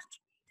for my English.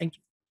 Thank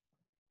you.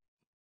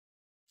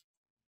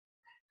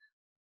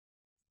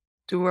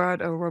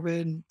 Stuart or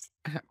Robin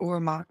or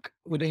Mark,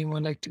 would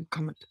anyone like to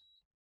comment?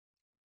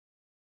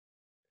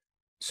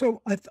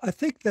 So I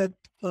think that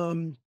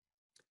the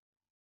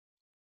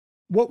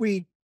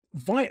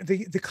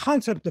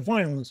concept of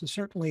violence is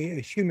certainly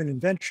a human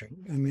invention.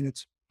 I mean,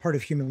 it's part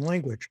of human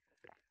language.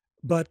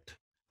 But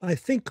I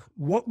think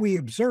what we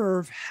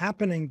observe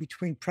happening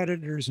between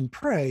predators and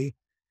prey,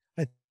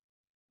 I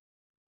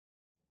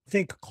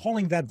think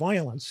calling that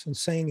violence and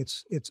saying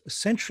it's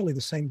essentially the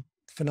same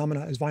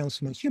phenomena as violence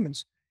among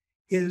humans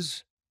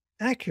is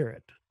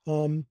accurate.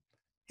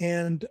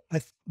 And I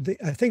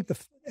think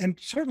and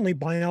certainly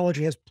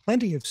biology has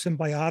plenty of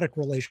symbiotic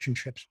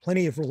relationships,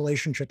 plenty of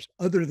relationships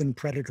other than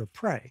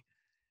predator-prey,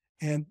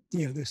 and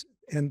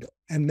and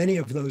many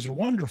of those are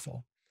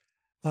wonderful.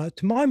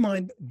 To my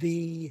mind,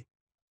 the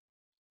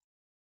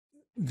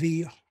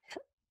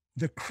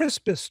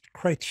crispest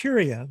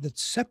criteria that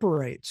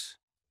separates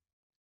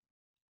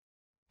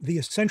the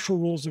essential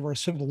rules of our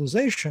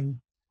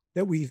civilization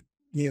that we've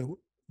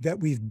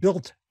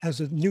built as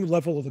a new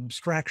level of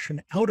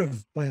abstraction out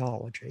of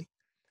biology,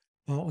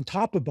 on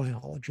top of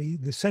biology,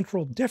 the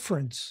central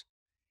difference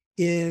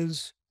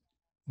is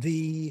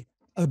the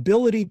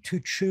ability to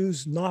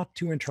choose not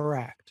to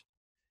interact.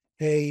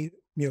 A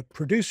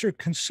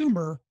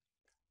producer-consumer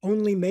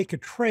only make a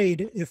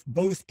trade if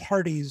both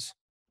parties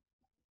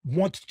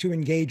want to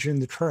engage in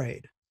the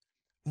trade,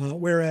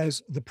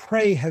 whereas the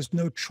prey has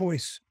no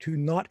choice to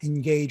not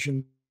engage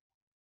in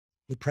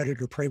the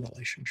predator-prey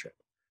relationship.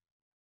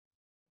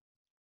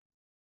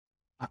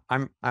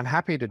 I'm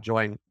happy to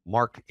join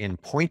Mark in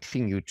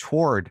pointing you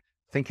toward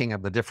thinking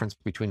of the difference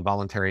between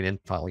voluntary and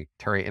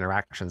involuntary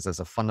interactions as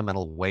a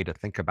fundamental way to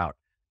think about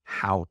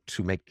how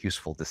to make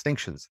useful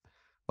distinctions.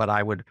 But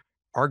I would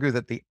argue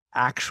that the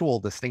actual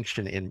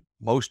distinction in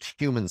most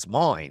humans'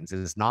 minds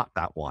is not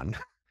that one.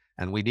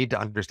 And we need to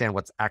understand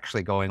what's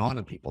actually going on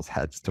in people's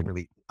heads to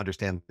really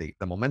understand the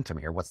momentum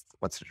here. What's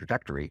the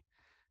trajectory?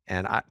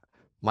 And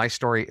my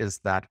story is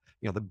that,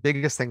 the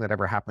biggest thing that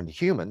ever happened to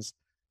humans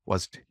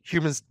was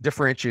humans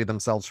differentiated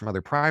themselves from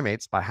other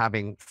primates by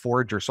having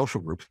forager social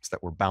groups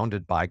that were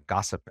bounded by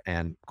gossip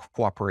and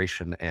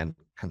cooperation and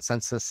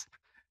consensus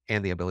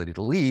and the ability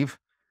to leave.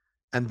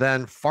 And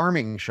then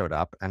farming showed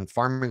up, and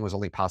farming was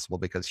only possible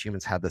because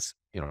humans had this,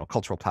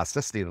 cultural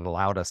plasticity that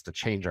allowed us to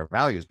change our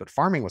values. But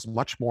farming was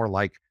much more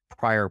like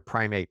prior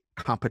primate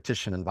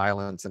competition and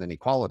violence and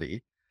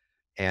inequality.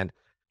 And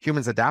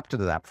humans adapted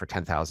to that for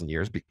 10,000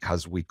 years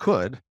because we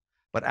could.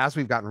 But as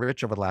we've gotten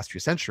rich over the last few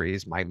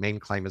centuries, my main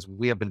claim is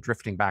we have been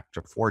drifting back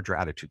to forager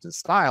attitudes and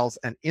styles.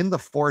 And in the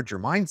forager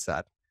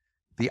mindset,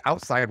 the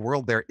outside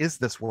world there is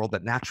this world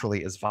that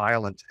naturally is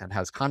violent and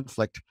has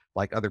conflict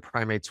like other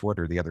primates would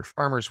or the other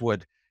farmers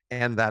would.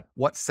 And that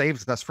what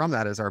saves us from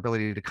that is our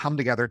ability to come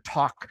together,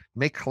 talk,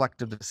 make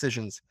collective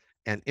decisions,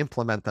 and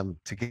implement them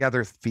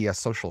together via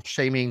social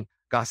shaming,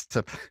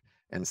 gossip,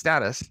 and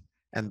status.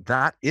 And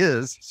that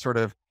is sort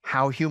of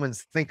how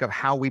humans think of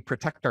how we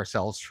protect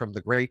ourselves from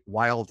the great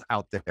wild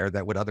out there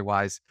that would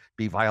otherwise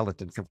be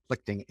violent and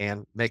conflicting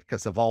and make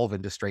us evolve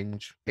into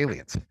strange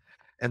aliens.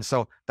 And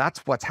so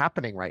that's what's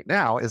happening right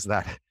now, is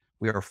that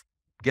we are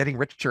getting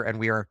richer and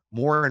we are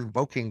more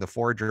invoking the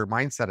forager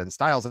mindset and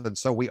styles. And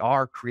so we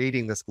are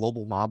creating this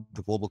global mob,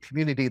 the global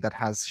community that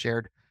has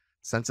shared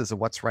senses of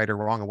what's right or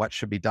wrong and what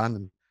should be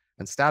done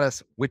and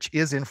status, which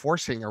is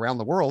enforcing around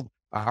the world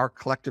our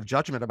collective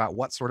judgment about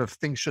what sort of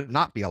things should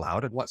not be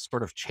allowed and what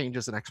sort of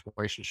changes and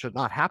exploration should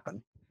not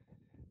happen.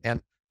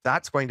 And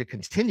that's going to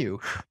continue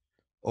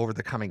over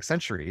the coming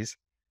centuries.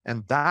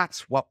 And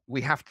that's what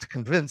we have to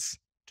convince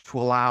to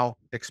allow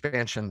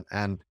expansion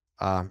and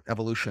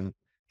evolution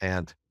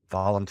and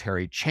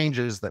voluntary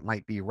changes that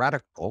might be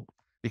radical,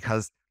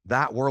 because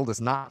that world is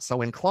not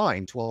so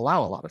inclined to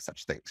allow a lot of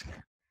such things.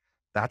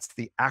 That's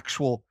the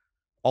actual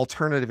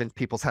alternative in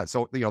people's heads.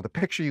 So, the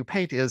picture you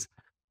paint is,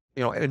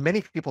 in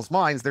many people's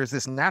minds, there's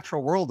this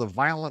natural world of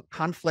violent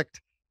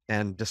conflict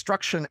and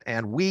destruction,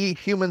 and we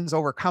humans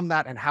overcome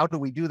that. And how do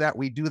we do that?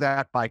 We do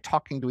that by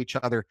talking to each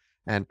other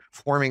and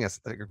forming an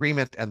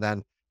agreement and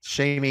then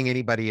shaming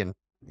anybody and,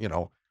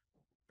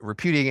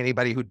 repudiating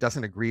anybody who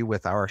doesn't agree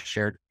with our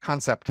shared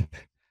concept.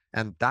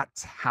 And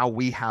that's how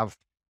we have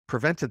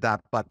prevented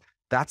that. But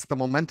that's the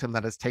momentum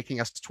that is taking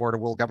us toward a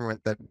world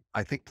government that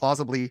I think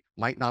plausibly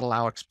might not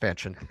allow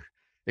expansion,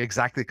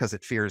 exactly because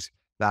it fears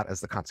that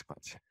as the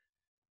consequence.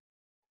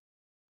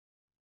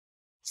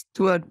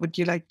 Stuart, would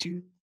you like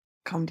to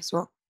comment as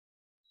well?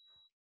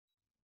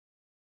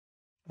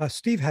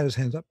 Steve had his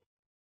hands up.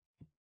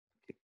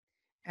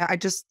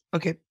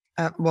 Okay.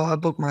 Well, I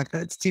bookmarked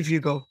that. Steve, you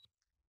go.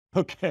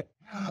 Okay.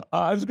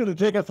 I was going to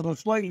take us in a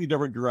slightly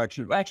different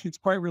direction. Actually, it's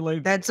quite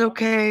related. That's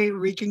okay.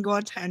 We can go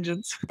on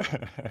tangents.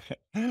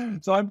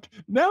 So I'm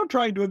now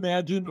trying to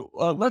imagine,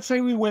 let's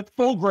say we went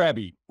full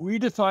grabby. We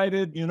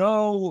decided,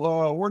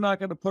 we're not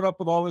going to put up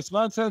with all this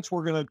nonsense.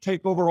 We're going to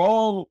take over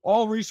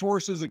all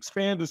resources,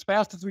 expand as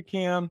fast as we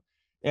can,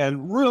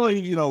 and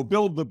really,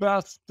 build the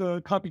best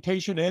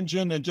computation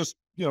engine and just,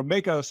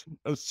 make a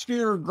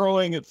sphere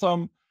growing at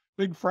some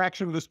big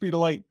fraction of the speed of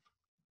light.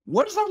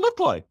 What does that look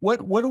like?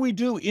 What do we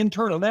do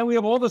internal? Now we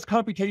have all this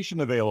computation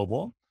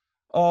available.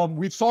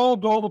 We've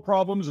solved all the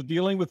problems of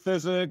dealing with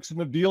physics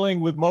and of dealing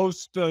with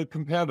most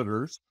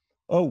competitors.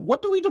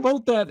 What do we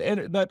devote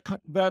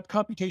that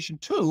computation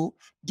to?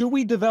 Do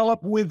we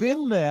develop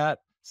within that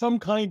some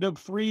kind of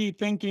free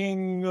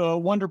thinking,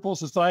 wonderful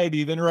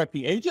society of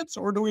interacting agents,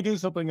 or do we do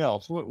something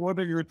else? What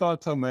are your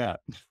thoughts on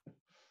that?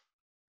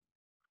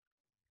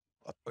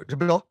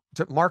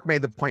 Mark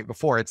made the point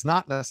before. It's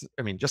not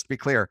necessarily, just to be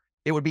clear,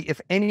 it would be if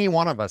any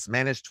one of us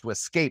managed to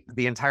escape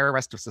the entire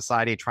rest of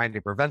society trying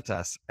to prevent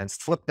us and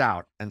slipped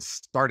out and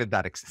started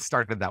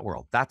that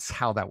world. That's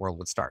how that world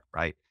would start,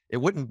 right? It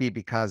wouldn't be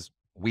because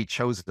we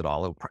chose it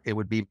all. It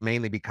would be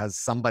mainly because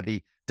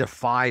somebody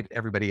defied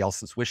everybody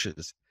else's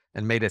wishes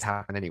and made it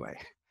happen anyway.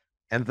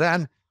 And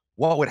then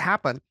what would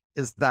happen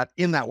is that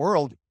in that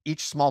world,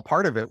 each small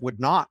part of it would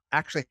not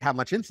actually have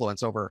much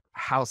influence over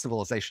how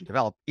civilization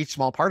developed. Each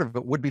small part of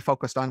it would be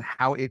focused on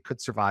how it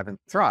could survive and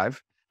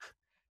thrive.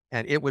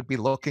 And it would be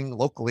looking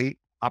locally,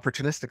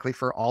 opportunistically,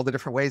 for all the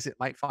different ways it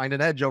might find an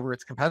edge over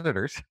its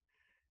competitors.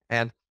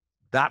 And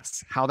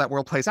that's how that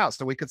world plays out.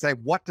 So we could say,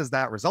 what does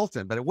that result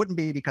in? But it wouldn't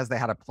be because they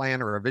had a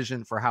plan or a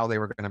vision for how they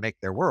were going to make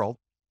their world.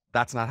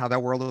 That's not how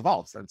that world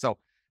evolves. And so,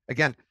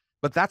 again,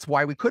 but that's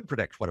why we could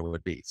predict what it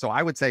would be. So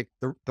I would say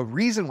the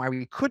reason why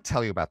we could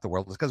tell you about the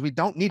world is because we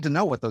don't need to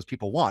know what those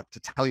people want to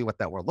tell you what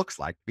that world looks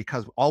like,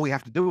 because all we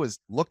have to do is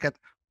look at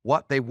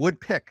what they would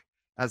pick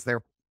as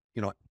their,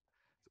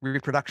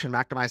 reproduction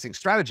maximizing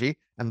strategy,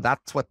 and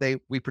that's what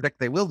we predict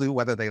they will do,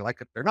 whether they like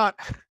it or not.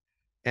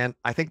 And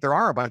I think there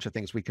are a bunch of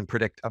things we can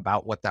predict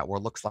about what that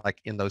world looks like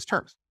in those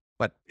terms,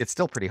 but it's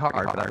still pretty hard,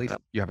 but at least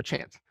you have a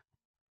chance.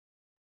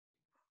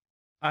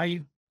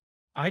 I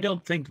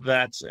don't think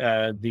that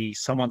the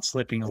someone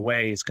slipping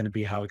away is going to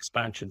be how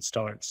expansion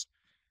starts.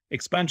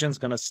 Expansion is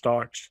going to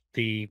start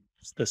the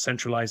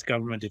centralized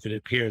government. If it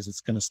appears,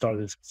 it's going to start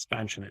its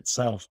expansion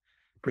itself,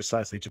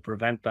 precisely to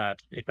prevent that.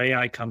 If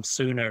AI comes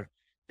sooner,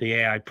 the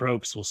AI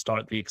probes will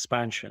start the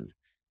expansion.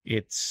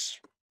 It's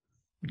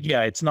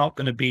not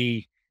going to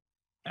be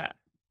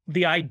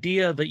the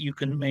idea that you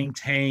can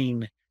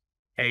maintain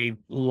a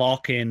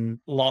locked-in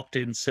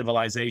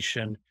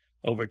civilization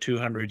over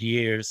 200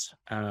 years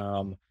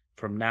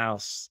from now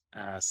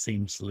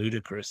seems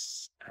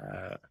ludicrous.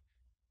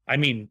 I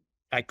mean,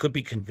 I could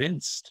be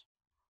convinced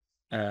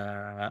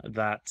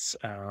that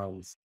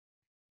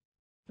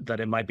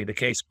it might be the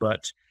case,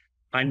 but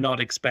I'm not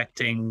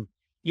expecting.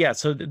 Yeah,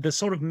 so the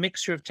sort of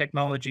mixture of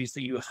technologies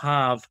that you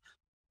have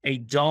a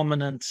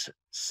dominant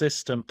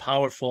system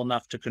powerful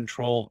enough to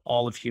control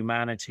all of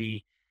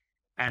humanity,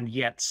 and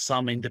yet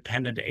some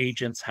independent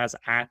agents has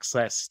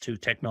access to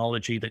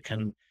technology that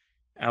can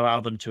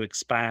allow them to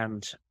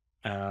expand.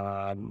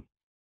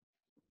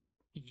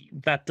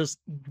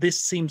 This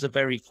seems a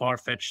very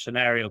far-fetched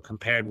scenario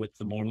compared with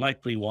the more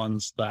likely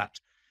ones that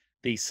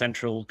the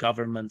central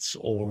governments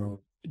or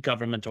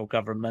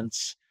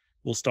governments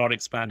will start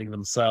expanding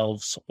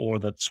themselves, or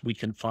that we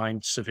can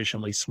find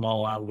sufficiently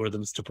small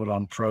algorithms to put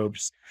on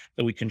probes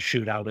that we can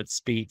shoot out at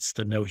speeds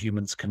that no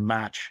humans can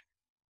match.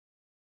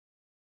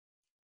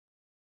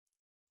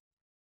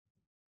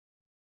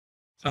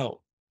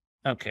 Oh,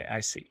 okay,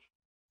 I see.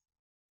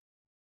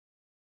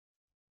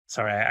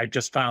 Sorry, I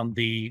just found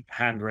the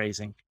hand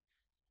raising.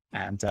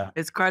 And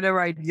it's quite all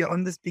right. You're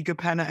on the speaker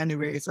panel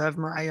anyway, so I have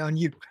my eye on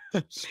you.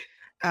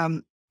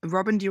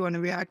 Robin, do you want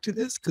to react to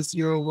this? Because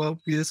your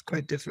worldview is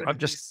quite different. I'm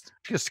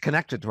just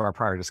connected to our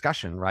prior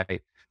discussion,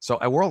 right? So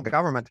a world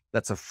government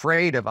that's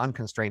afraid of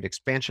unconstrained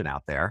expansion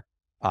out there,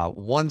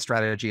 one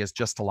strategy is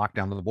just to lock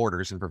down the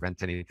borders and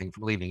prevent anything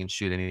from leaving and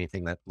shoot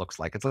anything that looks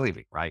like it's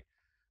leaving, right?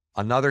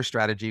 Another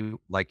strategy,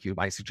 like you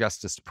might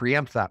suggest, is to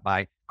preempt that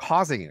by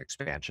causing an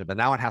expansion, but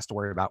now it has to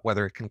worry about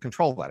whether it can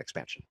control that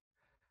expansion.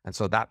 And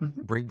so that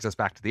brings us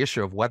back to the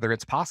issue of whether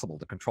it's possible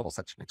to control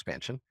such an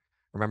expansion.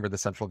 Remember, the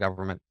central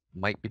government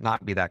might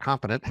not be that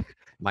competent,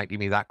 might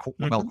be that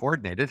well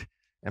coordinated,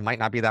 and might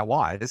not be that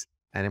wise,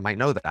 and it might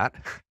know that.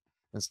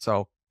 And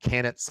so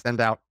can it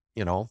send out,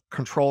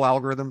 control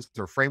algorithms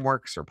or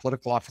frameworks or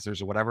political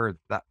officers or whatever?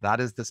 That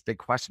is this big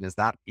question. Is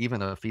that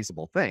even a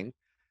feasible thing?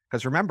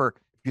 Because remember,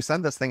 if you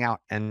send this thing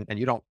out and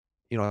you don't,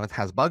 it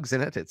has bugs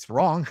in it, it's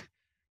wrong.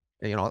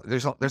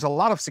 There's a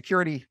lot of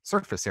security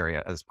surface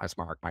area, as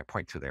Mark might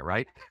point to there,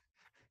 right?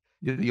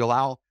 You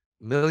allow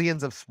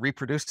millions of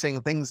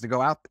reproducing things to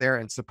go out there,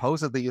 and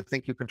supposedly you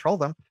think you control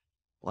them.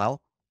 Well,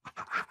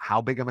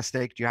 how big a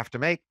mistake do you have to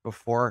make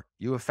before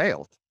you have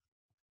failed?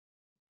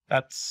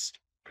 That's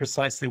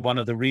precisely one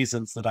of the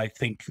reasons that I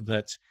think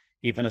that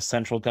even a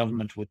central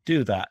government would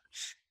do that,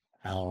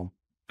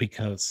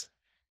 because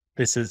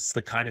this is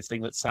the kind of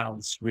thing that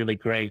sounds really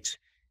great.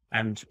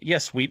 And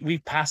yes,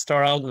 we've passed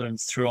our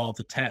algorithms through all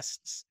the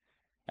tests.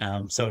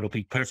 So it'll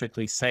be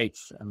perfectly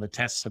safe. And the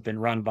tests have been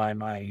run by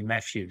my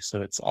nephew.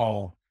 So it's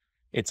all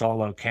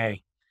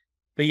okay.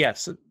 But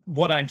yes,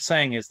 what I'm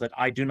saying is that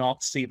I do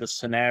not see the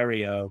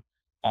scenario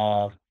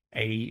of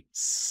a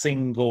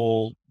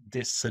single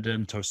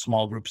dissident or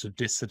small groups of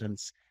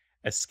dissidents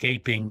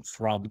escaping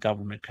from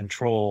government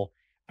control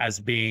as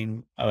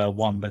being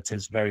one that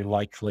is very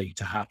likely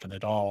to happen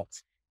at all.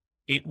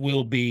 It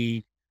will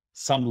be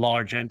some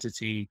large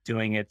entity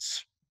doing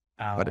its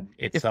but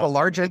if the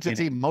large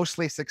entity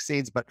mostly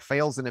succeeds but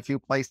fails in a few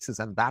places,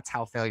 and that's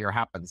how failure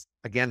happens,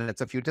 again,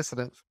 it's a few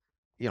dissident,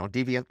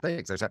 deviant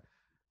things. There's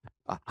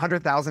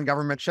 100,000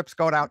 government ships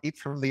going out, each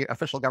from the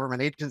official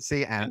government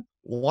agency, and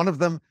one of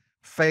them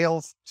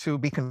fails to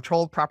be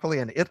controlled properly,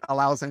 and it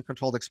allows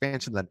uncontrolled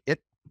expansion, then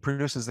it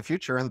produces the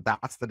future, and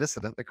that's the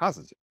dissident that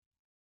causes it.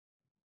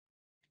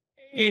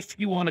 If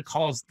you want to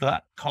call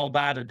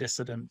that a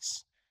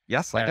dissidence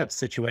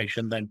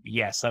situation, then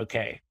yes,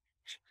 okay.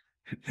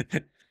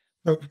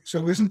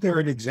 So isn't there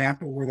an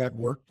example where that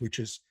worked, which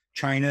is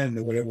China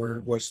in whatever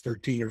it was,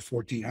 13 or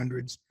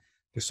 1400s,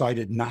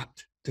 decided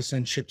not to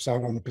send ships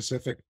out on the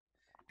Pacific,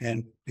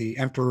 and the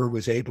emperor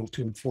was able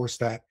to enforce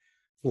that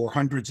for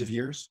hundreds of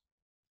years?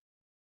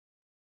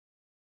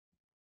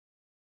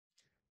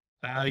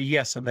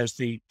 Yes, and there's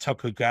the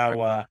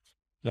Tokugawa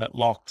that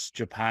locks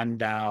Japan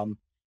down,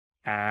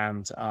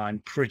 and I'm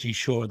pretty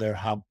sure there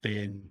have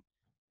been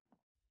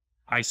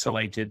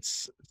isolated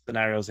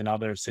scenarios in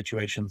other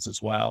situations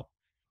as well.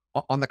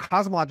 On the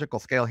cosmological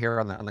scale here,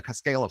 on the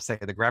scale of, say,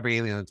 the gravity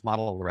aliens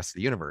model of the rest of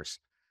the universe,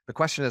 The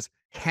question is,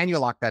 can you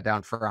lock that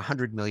down for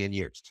 100 million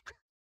years?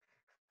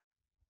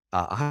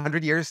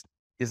 100 years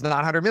is not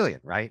 100 million,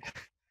 right?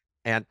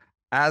 And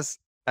as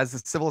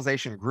the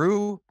civilization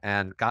grew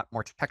and got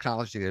more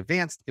technology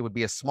advanced, it would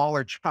be a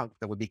smaller chunk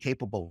that would be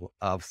capable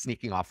of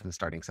sneaking off and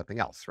starting something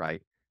else,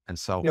 right? And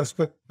so Yes,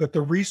 but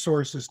the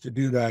resources to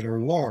do that are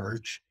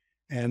large,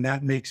 and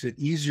that makes it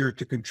easier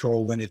to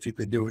control than if you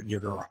could do it in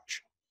your garage.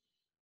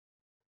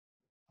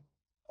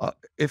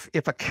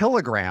 if a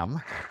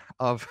kilogram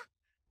of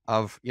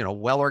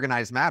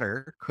well-organized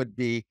matter could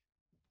be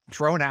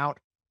thrown out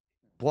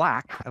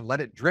black and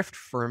let it drift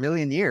for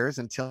 1,000,000 years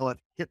until it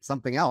hits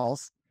something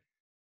else,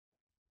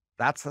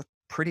 that's a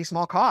pretty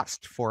small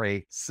cost for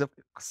a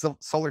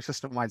solar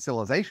system-wide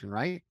civilization,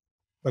 right?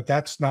 But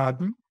that's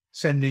not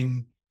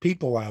sending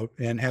people out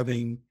and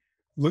having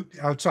looked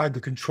outside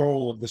the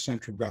control of the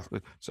central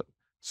government. So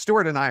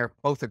Stuart and I are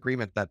both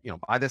agreement that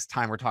by this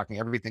time we're talking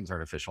everything's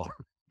artificial.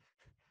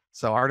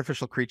 So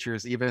artificial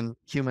creatures, even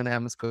human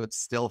M's, could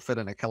still fit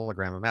in a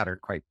kilogram of matter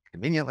quite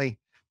conveniently.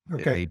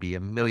 It may be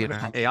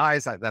 1,000,000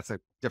 AIs. That's a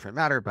different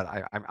matter, but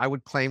I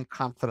would claim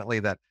confidently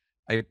that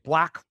a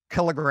black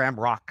kilogram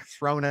rock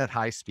thrown at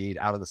high speed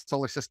out of the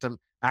solar system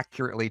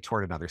accurately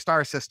toward another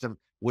star system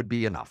would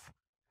be enough.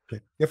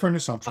 Okay. Different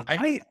assumption.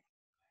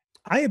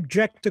 I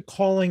object to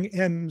calling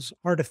M's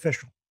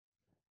artificial.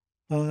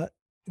 What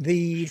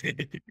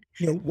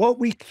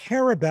we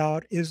care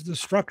about is the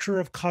structure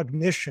of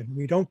cognition.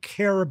 We don't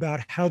care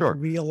about how to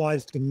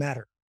realize the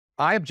matter.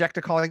 I object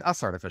to calling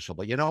us artificial,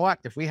 but you know what?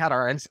 If we had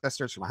our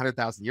ancestors from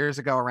 100,000 years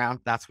ago around,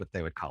 that's what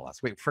they would call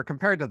us. For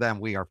compared to them,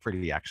 we are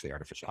pretty actually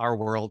artificial. Our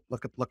world,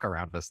 look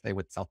around us. They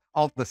would tell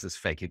all this is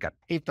fake. You've got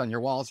paint on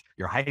your walls.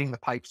 You're hiding the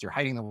pipes. You're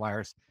hiding the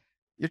wires.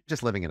 You're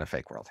just living in a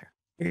fake world here.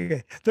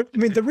 Okay.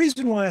 The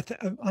reason why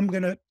I'm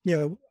going to,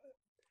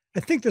 I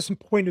think this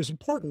point is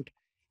important,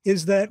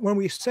 is that when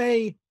we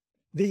say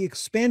the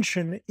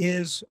expansion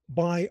is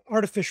by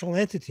artificial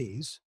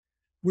entities,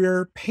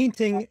 we're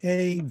painting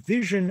a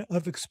vision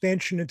of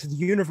expansion into the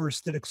universe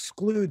that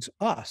excludes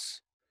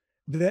us.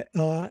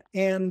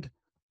 And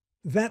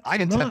that's I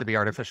intend to be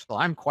artificial.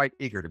 I'm quite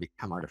eager to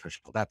become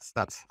artificial. That's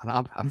a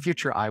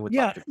future I would.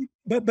 Yeah,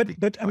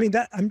 but I mean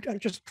that I'm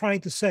just trying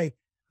to say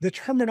the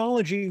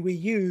terminology we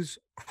use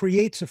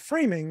creates a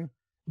framing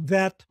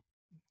that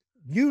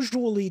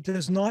usually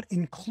does not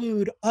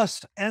include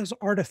us as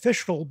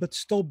artificial, but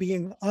still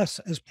being us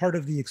as part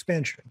of the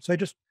expansion. So I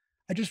just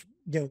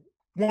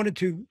wanted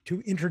to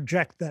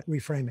interject that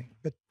reframing,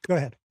 but go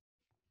ahead.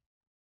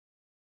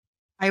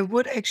 I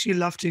would actually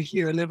love to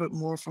hear a little bit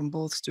more from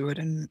both Stuart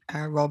and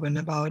Robin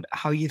about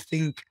how you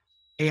think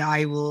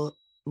AI will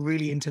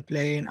really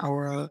interplay in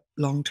our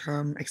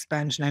long-term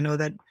expansion. I know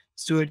that,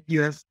 Stuart,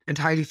 you have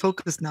entirely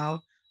focused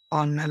now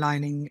on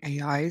aligning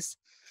AIs.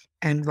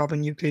 And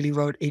Robin, you clearly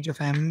wrote Age of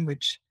M,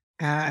 which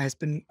has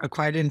been a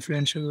quite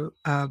influential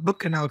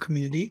book in our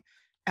community.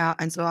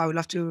 And so I would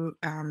love to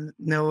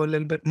know a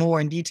little bit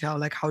more in detail,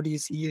 like how do you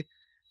see,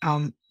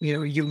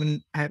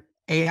 human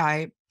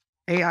AI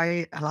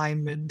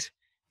alignment,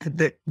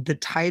 the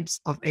types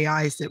of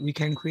AIs that we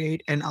can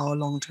create and our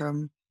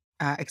long-term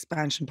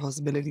expansion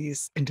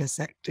possibilities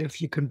intersect.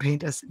 If you can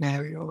paint a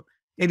scenario,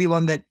 maybe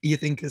one that you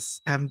think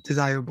is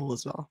desirable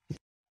as well.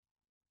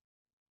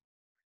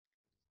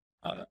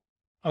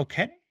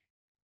 Okay.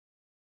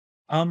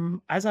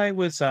 As I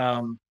was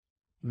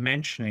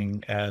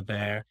mentioning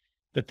there,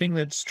 the thing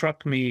that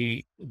struck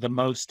me the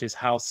most is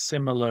how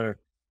similar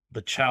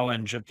the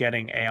challenge of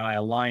getting AI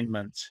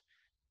alignment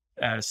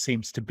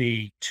seems to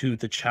be to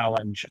the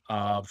challenge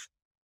of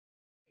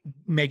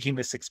making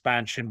this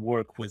expansion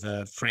work with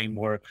a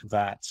framework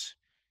that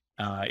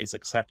is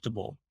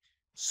acceptable.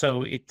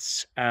 So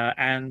it's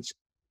and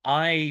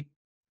my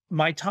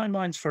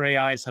timelines for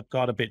AIs have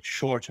got a bit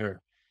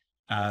shorter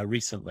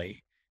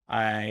recently.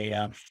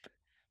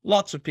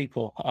 Lots of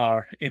people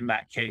are in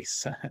that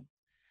case,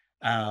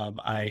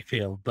 I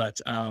feel, but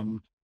my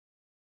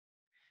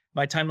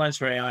timelines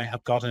for AI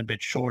have gotten a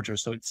bit shorter,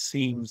 so it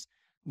seems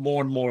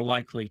more and more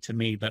likely to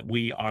me that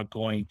we are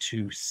going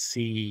to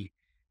see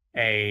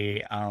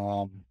a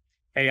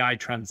AI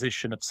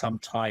transition of some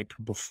type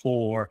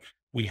before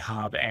we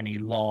have any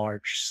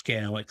large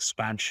scale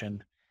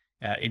expansion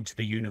into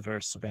the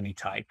universe of any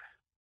type,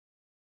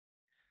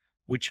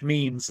 which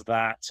means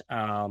that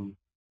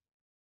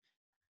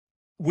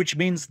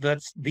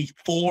the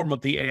form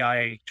of the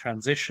AI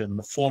transition,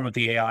 the form of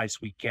the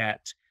AIs we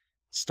get,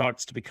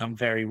 starts to become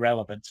very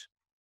relevant.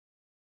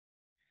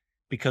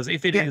 Because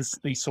if it is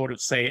the sort of,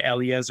 say,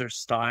 Eliezer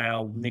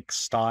style, Nick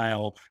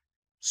style,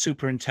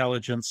 super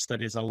intelligence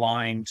that is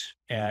aligned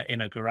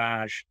in a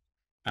garage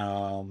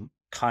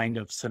kind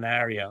of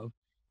scenario,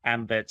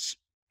 and that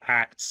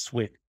acts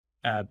with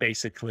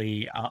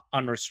basically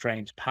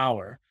unrestrained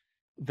power,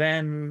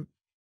 then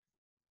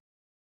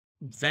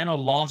a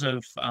lot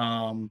of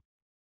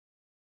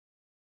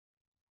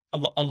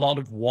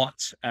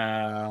what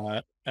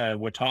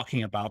we're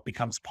talking about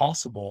becomes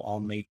possible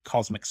on the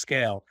cosmic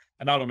scale,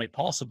 and not only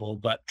possible,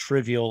 but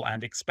trivial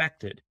and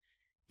expected.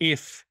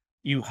 If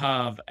you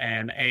have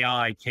an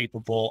AI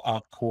capable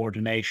of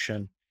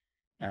coordination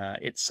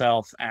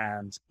itself,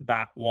 and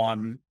that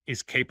one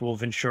is capable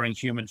of ensuring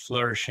human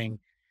flourishing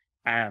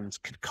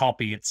and can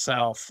copy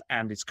itself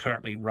and is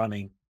currently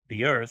running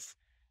the Earth,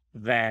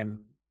 then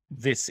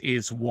this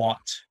is what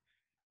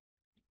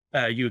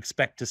you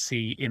expect to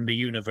see in the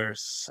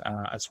universe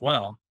as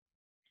well.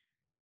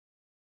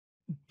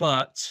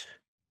 But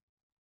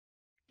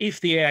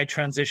if the AI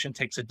transition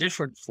takes a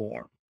different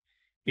form,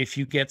 if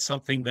you get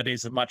something that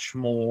is a much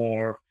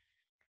more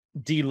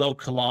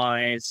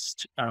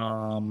delocalized,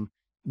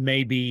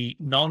 maybe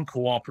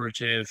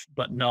non-cooperative,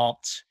 but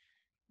not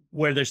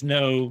where there's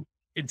no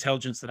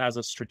intelligence that has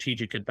a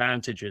strategic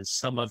advantages,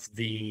 some of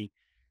the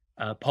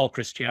Paul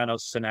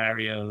Christiano's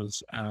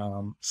scenarios,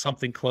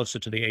 something closer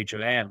to the age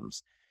of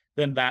M's,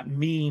 then that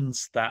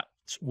means that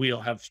we'll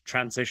have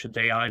transitioned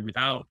AI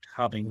without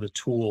having the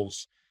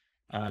tools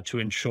to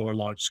ensure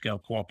large-scale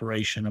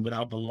cooperation and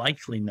without the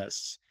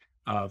likeliness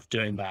of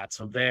doing that.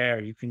 So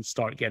there you can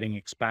start getting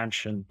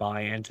expansion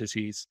by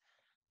entities,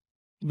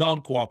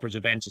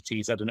 non-cooperative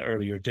entities at an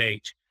earlier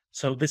date.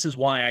 So this is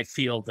why I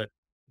feel that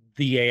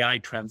the AI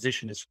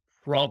transition is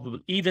probably,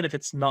 even if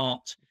it's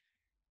not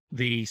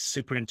the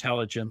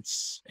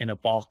superintelligence in a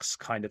box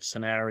kind of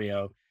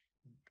scenario,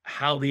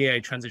 how the AI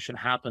transition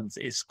happens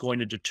is going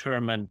to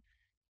determine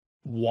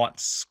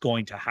what's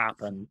going to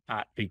happen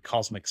at the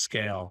cosmic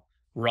scale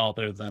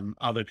rather than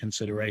other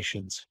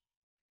considerations.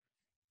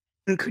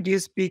 And could you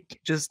speak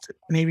just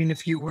maybe in a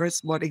few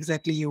words what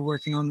exactly you're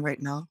working on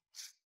right now?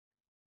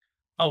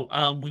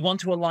 Oh, we want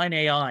to align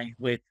AI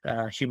with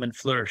human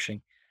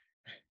flourishing.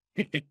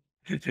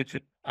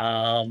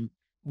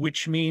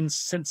 Which means,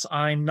 since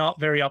I'm not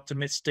very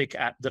optimistic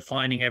at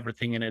defining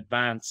everything in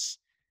advance,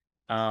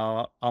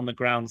 on the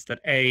grounds that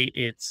A,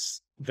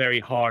 it's very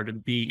hard,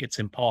 and B, it's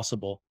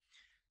impossible.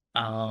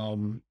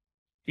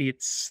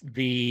 It's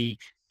the,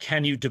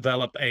 can you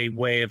develop a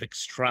way of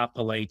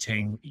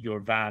extrapolating your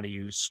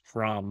values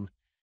from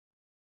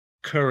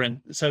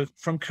current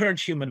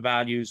human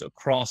values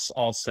across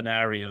all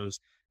scenarios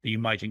that you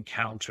might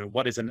encounter?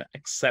 What is an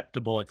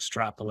acceptable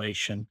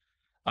extrapolation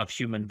of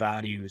human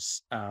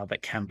values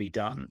that can be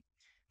done?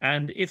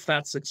 And if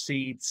that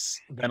succeeds,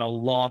 then a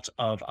lot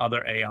of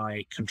other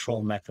AI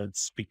control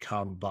methods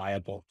become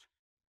viable.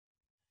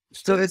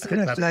 So it's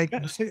Can I like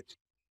That's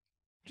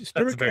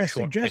a very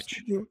short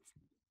pitch.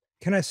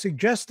 Can I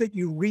suggest that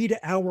you read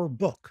our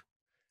book?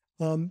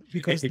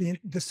 Because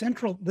the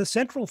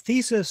central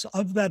thesis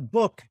of that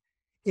book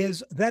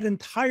is that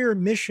entire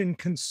mission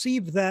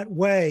conceived that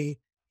way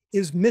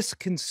is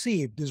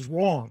misconceived, is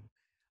wrong,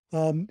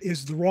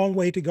 is the wrong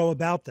way to go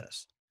about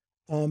this.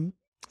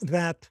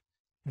 That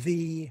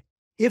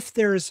if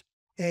there's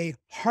a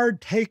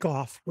hard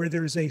takeoff where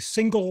there's a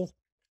single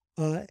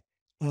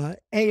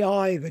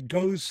AI that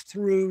goes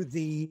through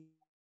the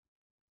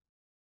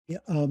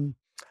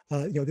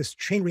this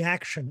chain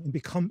reaction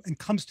and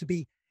comes to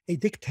be a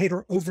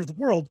dictator over the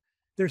world,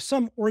 there's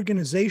some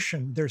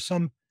organization, there's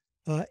some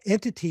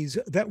entities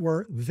that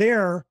were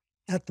there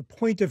at the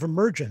point of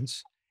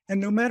emergence.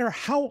 And no matter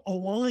how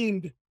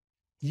aligned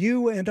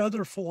you and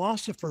other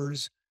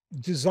philosophers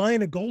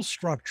design a goal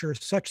structure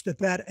such that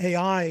that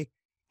AI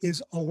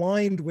is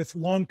aligned with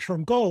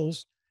long-term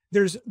goals,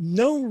 there's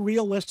no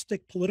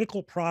realistic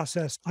political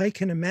process I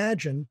can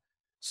imagine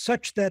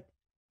such that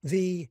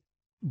the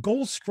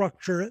goal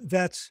structure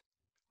that's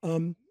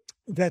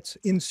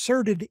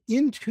inserted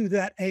into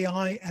that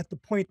AI at the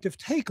point of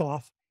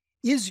takeoff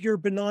is your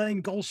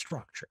benign goal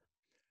structure.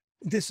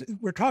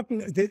 We're talking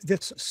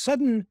this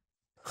sudden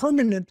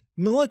permanent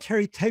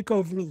military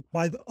takeover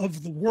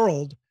of the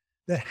world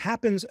that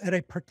happens at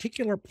a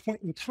particular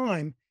point in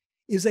time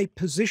is a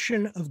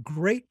position of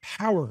great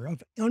power,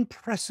 of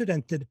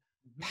unprecedented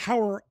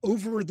power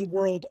over the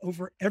world,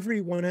 over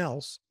everyone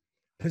else.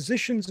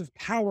 Positions of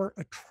power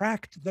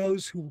attract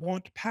those who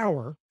want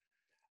power.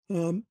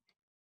 And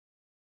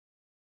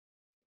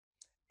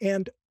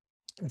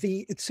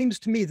it seems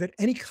to me that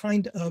any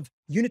kind of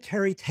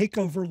unitary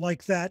takeover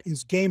like that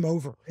is game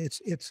over.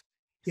 It's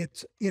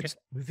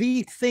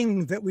the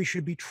thing that we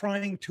should be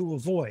trying to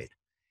avoid.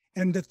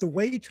 And that the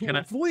way to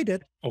avoid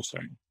it. Oh,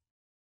 sorry.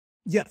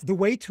 Yeah, the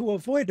way to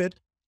avoid it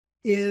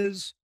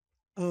is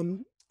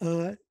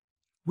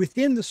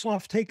within the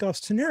soft takeoff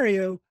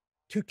scenario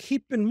to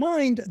keep in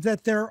mind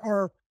that there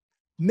are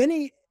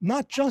many,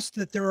 not just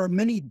that there are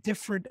many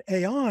different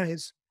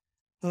AIs,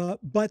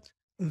 but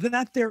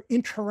that they're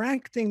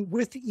interacting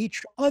with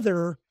each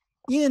other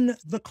in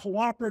the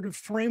cooperative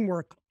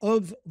framework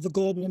of the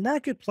global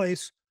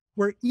marketplace,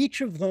 where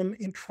each of them,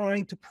 in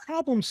trying to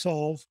problem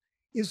solve,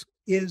 is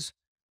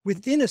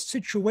within a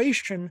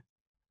situation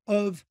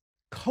of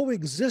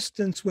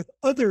coexistence with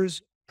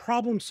others,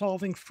 problem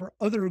solving for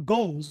other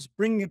goals,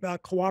 bringing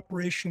about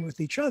cooperation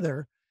with each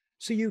other.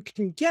 So you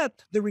can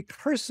get the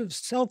recursive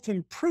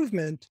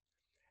self-improvement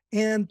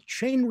and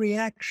chain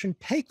reaction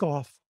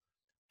takeoff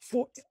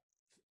for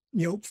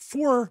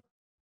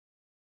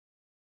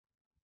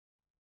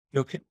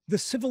the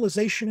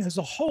civilization as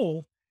a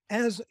whole,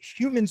 as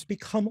humans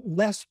become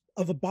less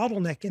of a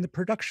bottleneck in the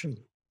production.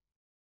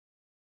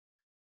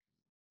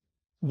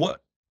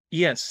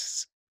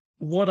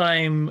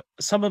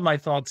 Some of my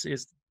thoughts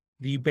is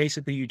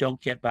you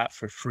don't get that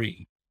for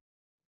free.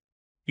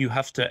 You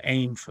have to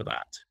aim for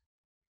that.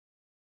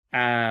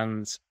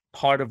 And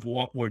part of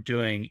what we're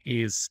doing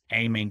is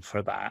aiming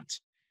for that.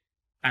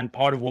 And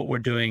part of what we're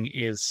doing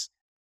is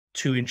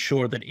to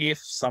ensure that if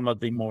some of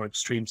the more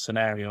extreme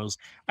scenarios,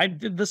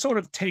 the sort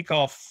of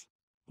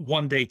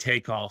one-day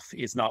takeoff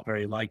is not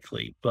very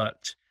likely,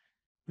 but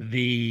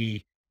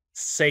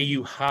say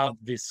you have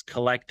this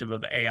collective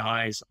of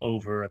AIs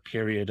over a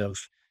period of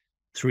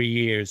 3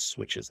 years,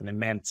 which is an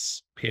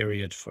immense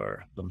period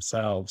for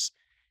themselves.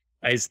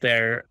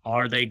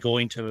 Are they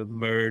going to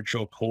merge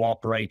or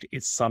cooperate?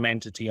 Is some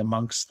entity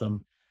amongst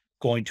them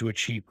going to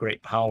achieve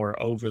great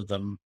power over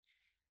them?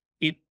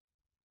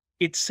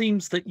 It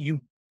seems that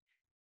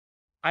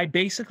I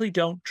basically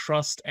don't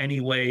trust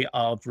any way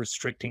of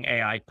restricting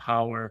AI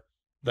power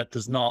that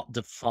does not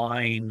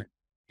define,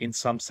 in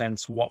some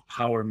sense, what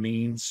power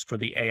means for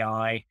the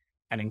AI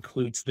and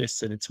includes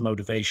this in its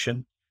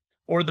motivation,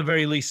 or at the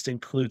very least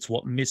includes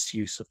what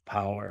misuse of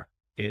power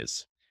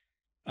is.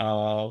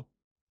 So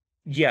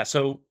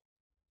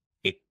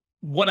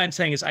what I'm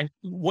saying is,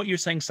 what you're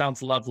saying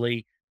sounds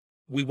lovely.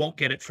 We won't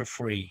get it for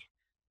free.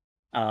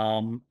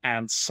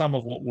 And some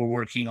of what we're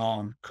working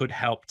on could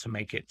help to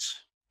make it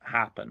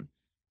happen.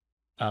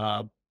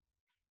 But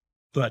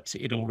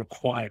it'll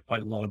require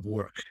quite a lot of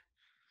work.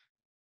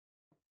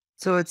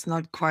 So it's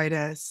not quite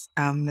as,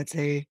 let's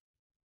say,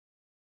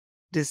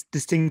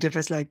 distinctive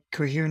as like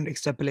coherent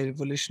extrapolated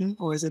evolution,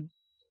 or is it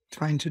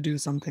trying to do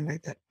something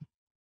like that?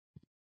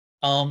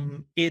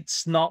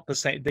 It's not the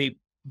same.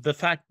 The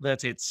fact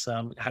that it's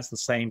has the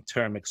same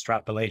term,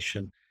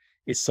 extrapolation,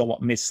 is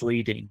somewhat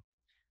misleading.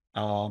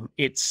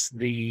 It's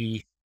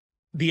the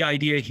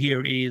idea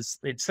here is,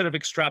 instead of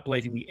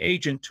extrapolating the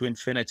agent to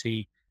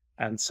infinity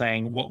and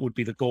saying what would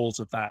be the goals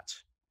of that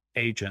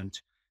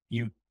agent,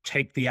 you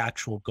take the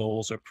actual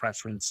goals or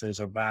preferences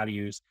or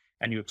values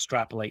and you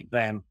extrapolate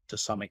them to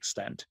some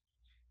extent.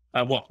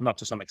 Well, not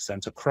to some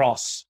extent,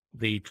 across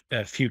the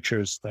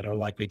futures that are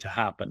likely to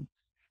happen.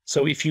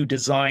 So if you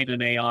design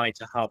an AI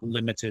to have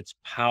limited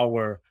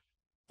power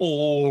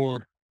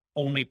or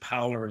only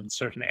power in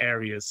certain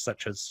areas,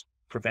 such as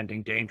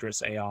preventing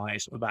dangerous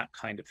AIs or that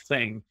kind of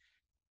thing,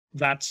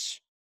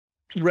 that's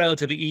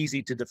relatively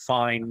easy to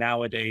define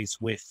nowadays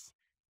with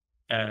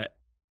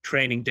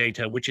training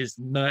data, which is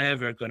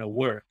never going to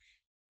work.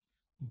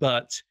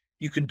 But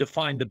you can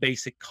define the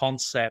basic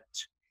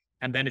concept,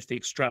 and then if the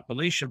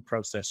extrapolation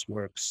process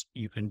works,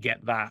 you can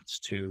get that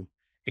to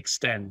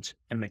extend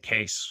in the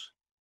case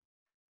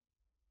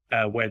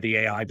where the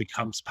AI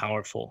becomes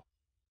powerful.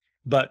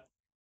 But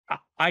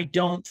I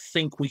don't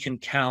think we can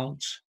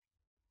count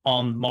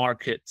on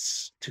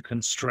markets to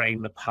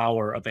constrain the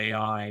power of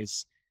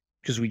AIs,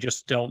 because we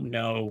just don't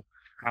know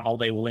how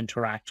they will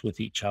interact with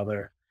each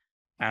other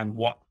and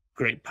what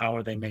great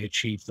power they may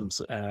achieve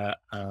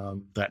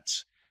that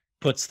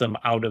puts them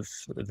out of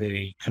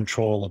the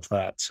control of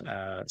that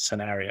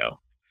scenario.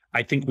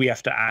 I think we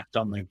have to act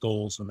on their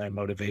goals and their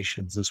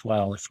motivations as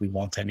well if we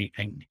want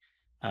anything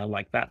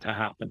like that to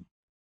happen.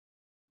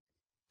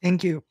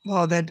 Thank you.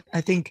 Well, that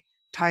I think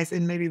ties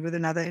in maybe with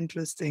another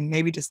interesting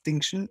maybe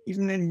distinction,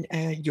 even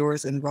in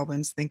yours and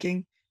Robin's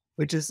thinking,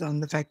 which is on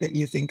the fact that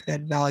you think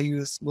that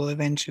values will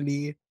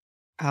eventually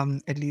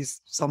at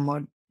least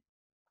somewhat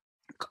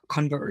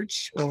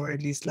converge, or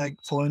at least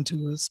like fall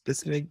into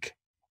specific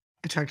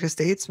attractor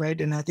states, right?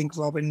 And I think,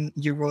 Robin,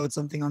 you wrote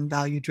something on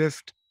value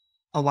drift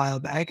a while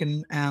back,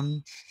 and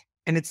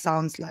it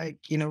sounds like,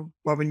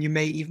 Robin, you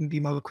may even be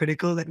more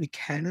critical that we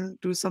can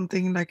do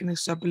something like an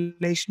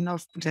extrapolation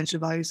of potential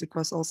values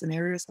across all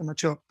scenarios. I'm not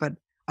sure, but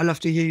I'd love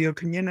to hear your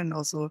opinion, and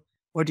also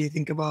what do you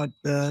think about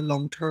the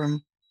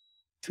long-term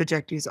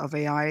trajectories of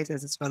AIs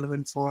as it's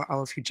relevant for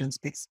our future in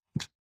space?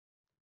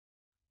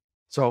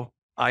 So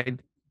I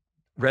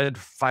read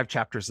 5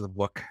 chapters of the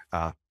book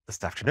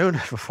this afternoon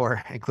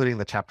before including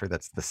the chapter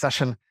that's the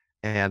session.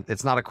 And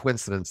it's not a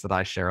coincidence that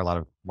I share a lot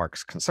of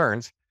Mark's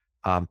concerns.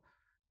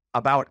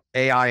 About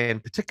AI in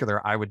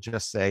particular, I would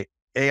just say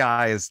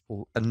AI is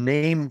a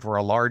name for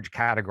a large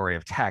category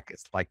of tech.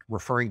 It's like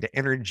referring to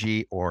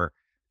energy or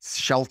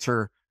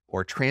shelter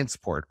or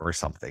transport or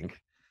something.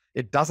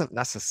 It doesn't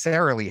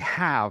necessarily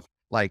have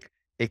like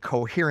a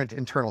coherent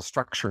internal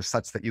structure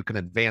such that you can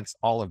advance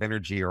all of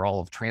energy or all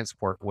of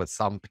transport with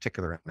some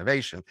particular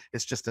innovation.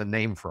 It's just a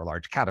name for a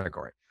large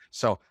category.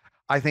 So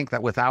I think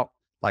that without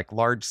like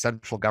large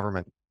central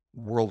government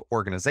world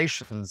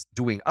organizations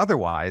doing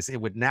otherwise, it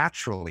would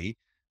naturally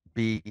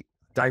be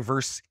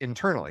diverse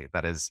internally.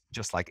 That is,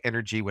 just like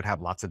energy would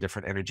have lots of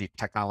different energy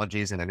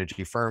technologies and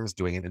energy firms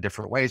doing it in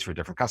different ways for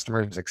different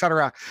customers, et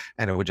cetera.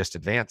 And it would just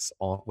advance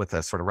with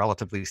a sort of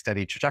relatively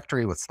steady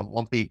trajectory with some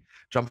lumpy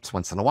jumps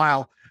once in a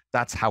while.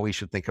 That's how we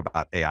should think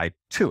about AI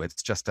too.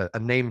 It's just a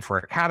name for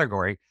a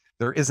category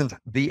there isn't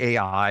the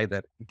AI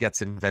that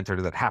gets invented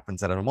or that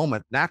happens at a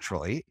moment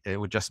naturally. It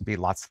would just be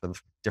lots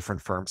of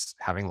different firms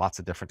having lots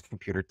of different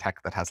computer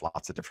tech that has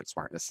lots of different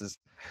smartnesses,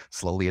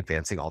 slowly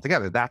advancing all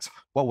together. That's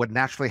what would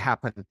naturally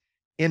happen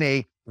in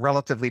a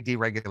relatively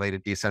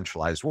deregulated,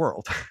 decentralized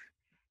world.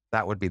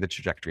 That would be the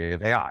trajectory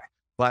of AI.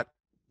 But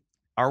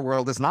our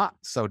world is not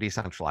so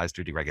decentralized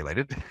or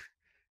deregulated.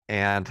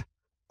 And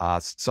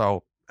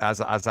so, as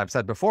I've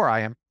said before,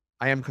 I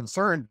am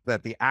concerned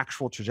that the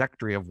actual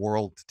trajectory of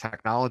world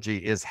technology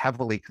is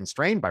heavily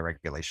constrained by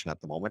regulation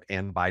at the moment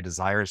and by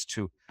desires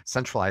to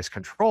centralize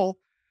control.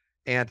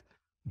 And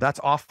that's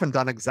often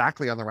done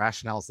exactly on the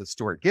rationales that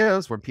Stuart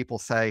gives, where people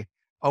say,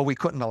 oh, we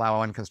couldn't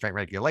allow unconstrained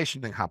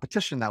regulation and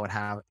competition, that would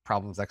have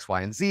problems X,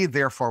 Y, and Z.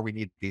 Therefore, we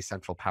need these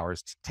central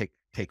powers to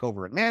take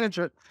over and manage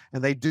it.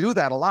 And they do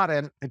that a lot,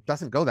 and it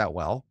doesn't go that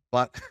well.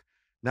 But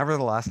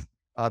nevertheless,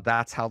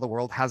 that's how the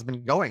world has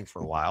been going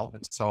for a while.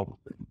 And so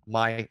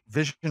my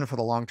vision for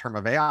the long term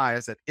of AI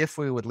is that if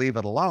we would leave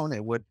it alone,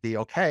 it would be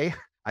okay.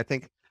 I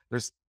think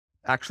there's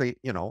actually,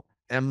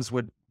 M's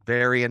would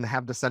vary and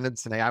have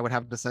descendants, and AI would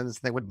have descendants,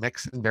 and they would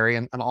mix and vary,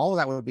 and all of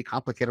that would be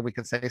complicated. We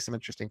could say some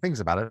interesting things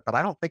about it, but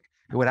I don't think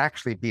it would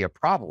actually be a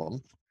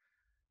problem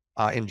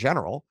in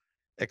general,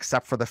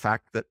 except for the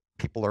fact that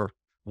people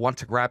want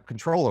to grab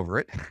control over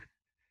it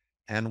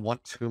and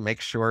want to make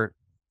sure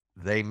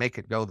they make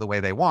it go the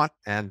way they want.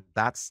 And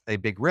that's a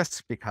big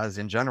risk, because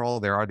in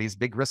general, there are these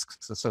big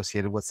risks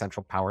associated with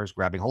central powers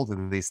grabbing hold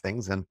of these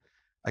things. And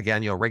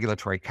again,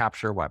 regulatory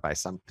capture, whereby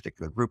some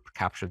particular group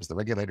captures the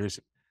regulators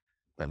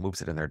and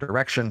moves it in their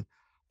direction,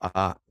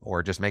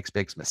 or just makes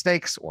big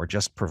mistakes, or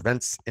just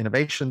prevents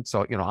innovation.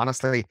 So,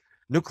 honestly,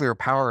 nuclear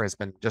power has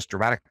been just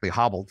dramatically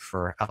hobbled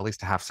for at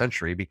least a half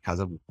century because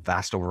of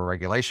vast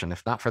overregulation.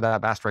 If not for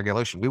that vast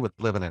regulation, we would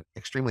live in an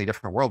extremely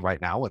different world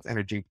right now, with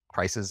energy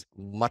prices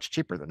much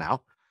cheaper than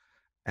now.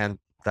 And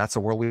that's a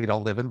world we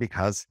don't live in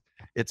because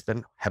it's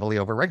been heavily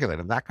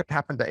overregulated. And that could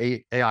happen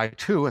to AI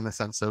too, in the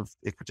sense of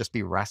it could just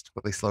be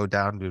drastically slowed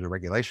down due to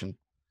regulation.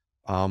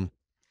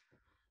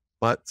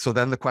 But so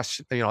then the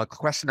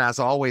question as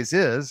always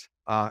is,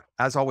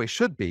 as always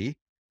should be,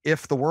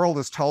 if the world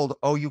is told,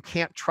 oh, you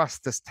can't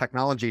trust this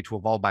technology to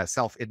evolve by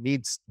itself, it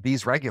needs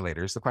these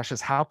regulators. The question is,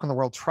 how can the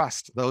world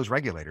trust those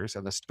regulators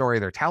and the story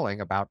they're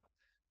telling about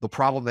the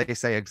problem they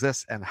say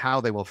exists and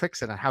how they will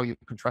fix it and how you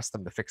can trust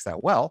them to fix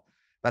that well?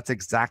 That's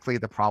exactly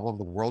the problem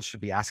the world should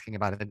be asking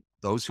about it. And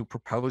those who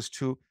propose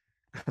to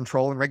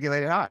control and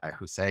regulate AI,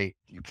 who say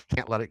you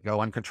can't let it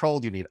go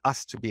uncontrolled, you need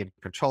us to be in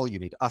control, you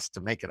need us to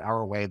make it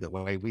our way, the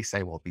way we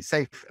say will be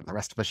safe, and the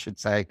rest of us should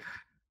say,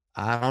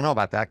 I don't know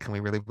about that, can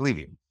we really believe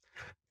you?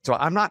 So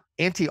I'm not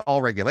anti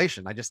all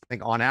regulation. I just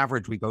think on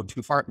average we go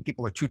too far,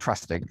 people are too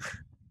trusting.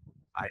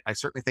 I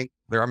certainly think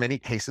there are many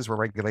cases where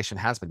regulation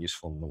has been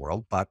useful in the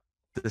world, but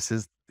this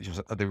is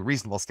the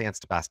reasonable stance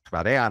to ask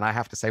about AI. And I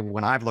have to say,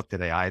 when I've looked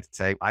at AI, I'd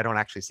say I don't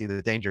actually see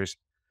the dangers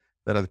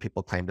that other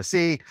people claim to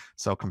see.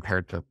 So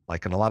compared to,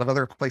 like, in a lot of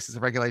other places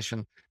of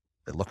regulation,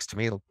 it looks to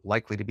me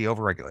likely to be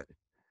overregulated.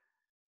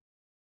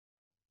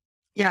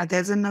 Yeah,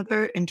 there's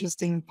another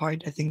interesting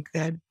point, I think,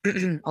 that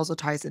also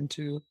ties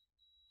into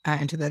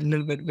that a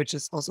little bit, which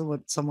is also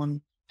what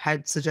someone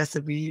had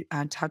suggested we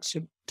touch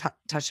about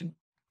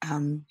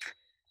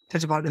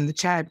in the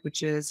chat,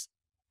 which is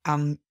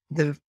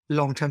the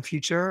long-term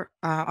future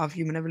of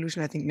human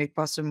evolution. I think Nick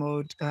Bostrom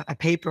wrote a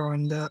paper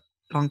on the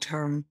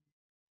long-term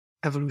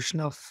evolution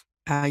of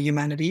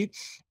humanity,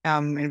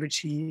 in which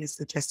he is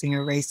suggesting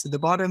a race to the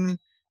bottom.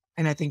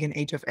 And I think in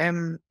Age of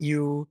M,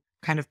 you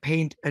kind of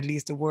paint at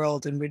least a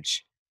world in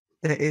which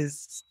there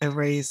is a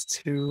race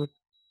to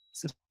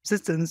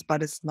subsistence,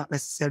 but it's not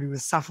necessarily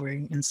with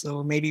suffering. And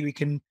so maybe we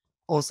can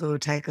also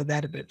tackle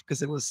that a bit,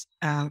 because it was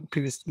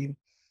previously,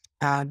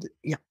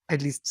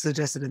 at least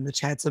suggested in the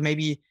chat. So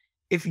maybe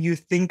if you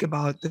think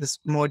about this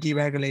more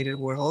deregulated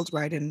world,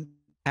 right, and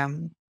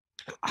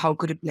how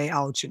could it play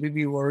out? Should we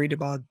be worried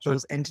about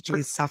those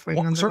entities suffering?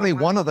 Well, certainly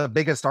one of the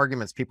biggest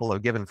arguments people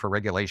have given for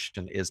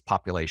regulation is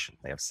population.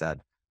 They have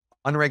said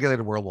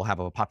unregulated world will have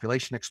a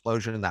population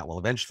explosion that will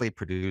eventually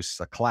produce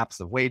a collapse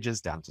of wages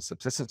down to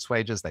subsistence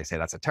wages. They say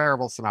that's a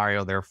terrible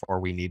scenario,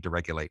 therefore we need to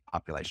regulate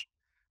population.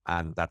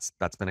 And that's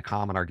been a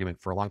common argument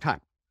for a long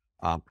time.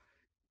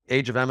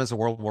 Age of M is a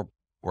world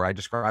where I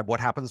describe what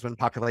happens when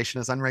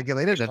population is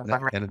unregulated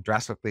and it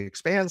drastically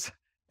expands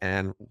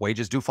and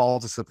wages do fall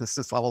to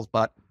subsistence levels.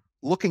 But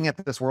looking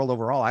at this world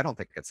overall, I don't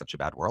think it's such a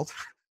bad world.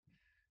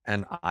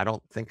 And I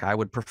don't think I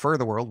would prefer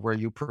the world where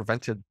you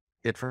prevented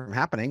it from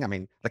happening. I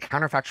mean, the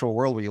counterfactual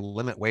world where you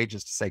limit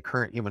wages to say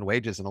current human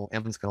wages and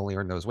M's can only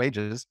earn those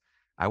wages,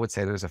 I would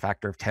say there's a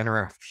factor of 10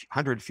 or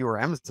 100 fewer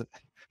M's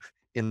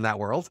in that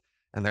world,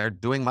 and they're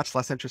doing much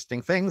less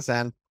interesting things.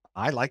 And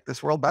I like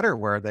this world better,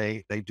 where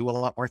they do a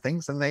lot more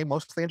things and they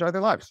mostly enjoy their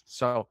lives.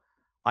 So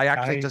I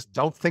actually just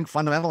don't think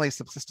fundamentally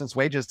subsistence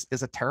wages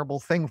is a terrible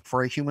thing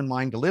for a human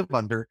mind to live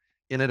under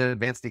in an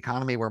advanced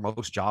economy where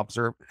most jobs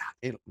are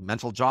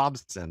mental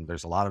jobs and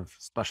there's a lot of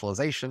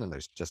specialization and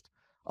there's just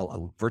a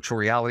virtual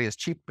reality is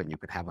cheap and you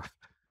can have a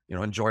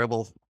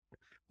enjoyable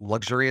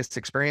luxurious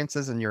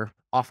experiences in your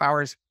off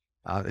hours,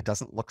 it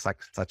doesn't look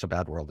like such a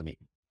bad world to me.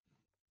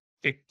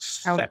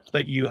 Except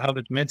that you have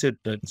admitted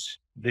that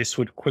this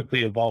would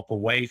quickly evolve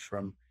away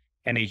from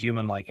any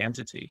human-like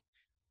entity.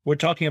 We're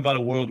talking about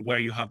a world where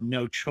you have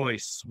no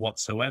choice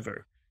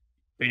whatsoever.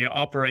 When you're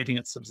operating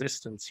at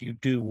subsistence, you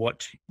do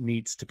what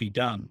needs to be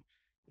done.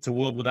 It's a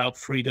world without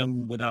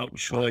freedom, without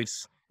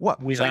choice.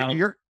 What? Without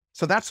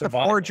so that's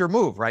survival. the forager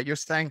move, right? You're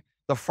saying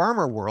the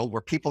farmer world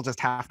where people just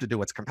have to do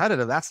what's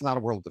competitive, that's not a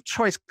world of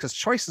choice, because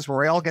choice is where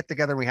we all get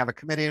together and we have a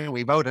committee and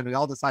we vote and we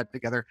all decide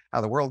together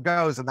how the world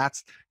goes. And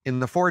that's, in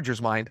the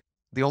forager's mind,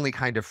 the only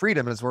kind of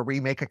freedom is where we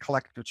make a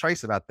collective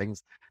choice about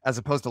things, as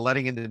opposed to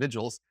letting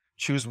individuals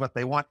choose what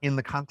they want in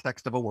the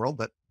context of a world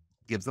that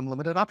gives them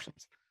limited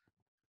options.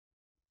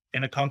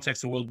 In a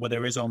context of a world where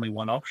there is only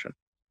one option,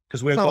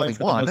 because we're It's not going only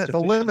for one, the most the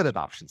limited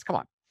options. Come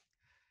on.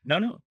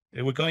 No,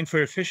 we're going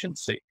for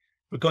efficiency.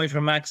 We're going for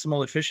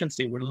maximal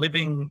efficiency. We're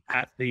living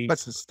at the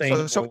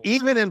sustainable. So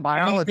even in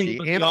biology,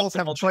 with the animals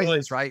have optimal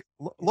choices, choice. right?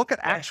 Look at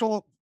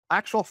actual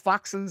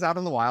foxes out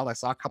in the wild. I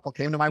saw a couple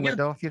came to my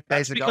window a few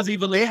days ago. Because They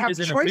evolution have is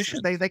choices.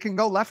 inefficient. They can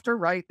go left or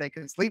right. They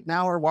can sleep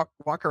now or walk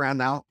around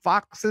now.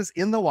 Foxes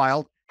in the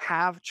wild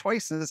have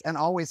choices and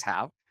always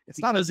have. It's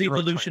not Because a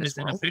evolution is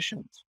world.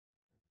 inefficient.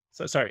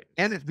 So sorry.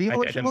 And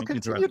evolution will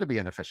continue to be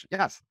inefficient.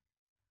 Yes.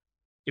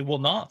 It will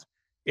not.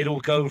 It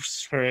will go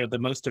for the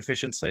most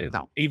efficiency.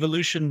 No.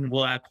 Evolution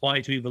will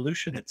apply to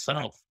evolution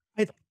itself.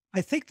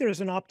 I think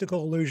there's an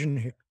optical illusion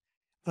here.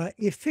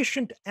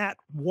 Efficient at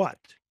what?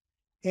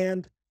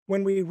 And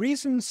when we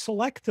reason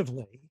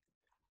selectively,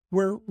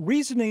 we're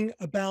reasoning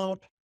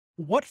about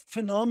what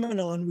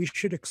phenomenon we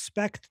should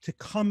expect to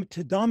come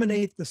to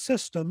dominate the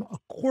system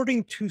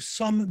according to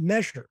some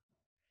measure.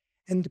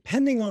 And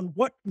depending on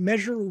what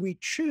measure we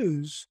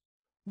choose,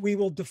 we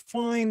will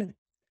define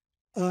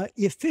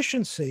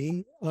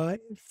efficiency,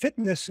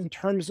 fitness in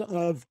terms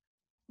of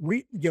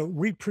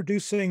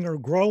reproducing or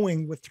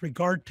growing with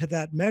regard to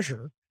that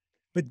measure.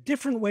 But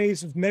different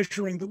ways of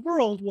measuring the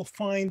world will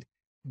find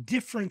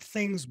different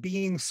things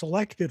being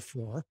selected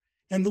for.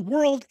 And the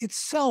world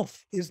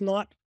itself is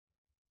not,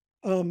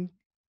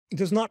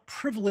 does not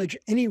privilege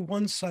any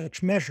one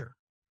such measure.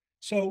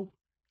 So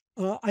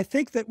I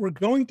think that we're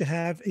going to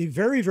have a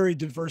very, very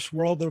diverse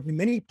world. There'll be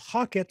many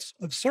pockets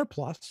of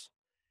surplus.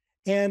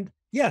 And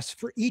yes,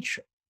 for each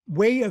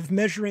way of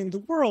measuring the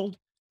world,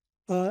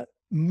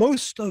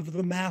 most of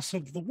the mass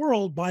of the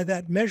world by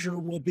that measure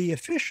will be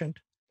efficient.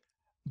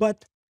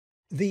 But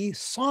the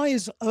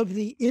size of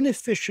the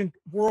inefficient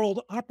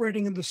world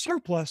operating in the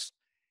surplus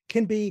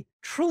can be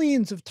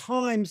trillions of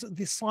times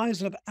the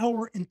size of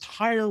our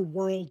entire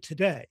world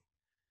today.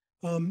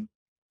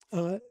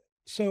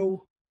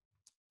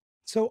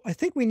 So I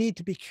think we need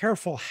to be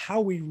careful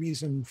how we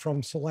reason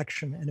from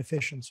selection and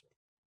efficiency.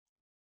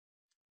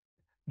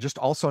 Just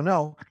also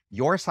know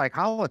your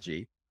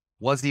psychology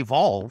was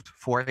evolved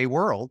for a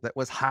world that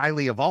was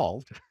highly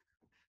evolved.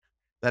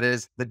 That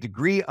is, the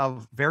degree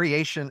of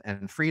variation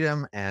and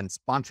freedom and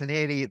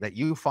spontaneity that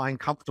you find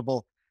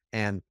comfortable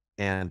and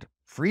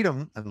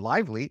freedom and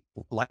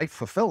life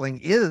fulfilling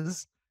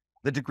is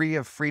the degree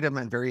of freedom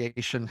and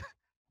variation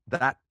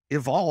that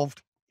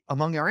evolved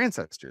among our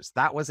ancestors.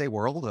 That was a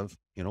world of,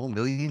 a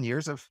million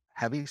years of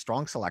heavy,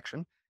 strong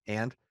selection,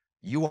 and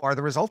you are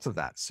the result of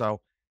that.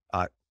 So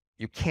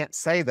you can't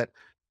say that,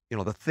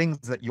 the things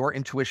that your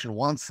intuition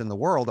wants in the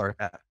world are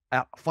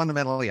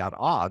fundamentally at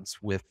odds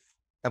with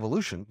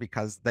evolution,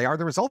 because they are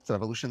the result of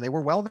evolution. They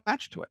were well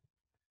matched to it.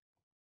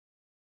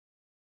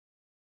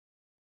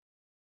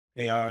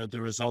 They are the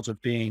result of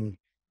being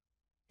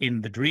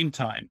in the dream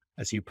time,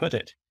 as you put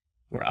it.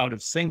 We're out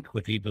of sync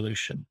with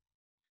evolution.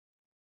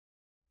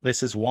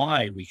 This is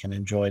why we can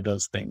enjoy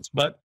those things.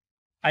 But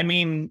I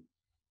mean,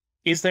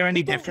 is there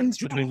any difference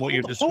between what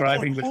you're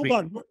describing?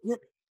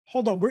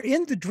 Hold on. We're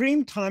in the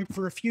dream time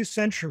for a few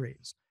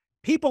centuries.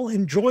 People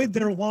enjoyed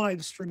their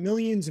lives for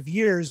millions of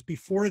years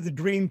before the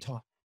dream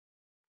time.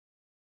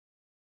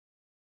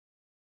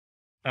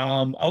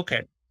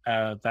 Okay,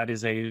 that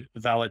is a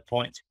valid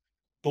point.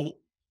 But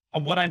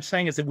what I'm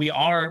saying is that we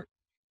are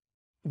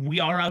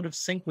out of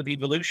sync with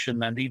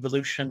evolution, and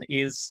evolution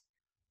is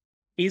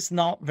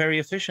not very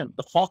efficient.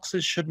 The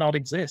foxes should not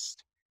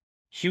exist.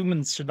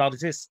 Humans should not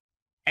exist.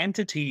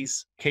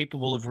 Entities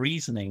capable of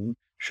reasoning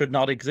should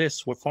not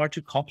exist. We're far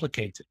too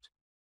complicated.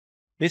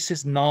 This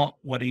is not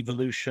what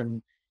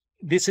evolution.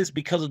 This is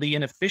because of the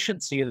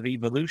inefficiency of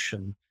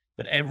evolution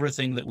that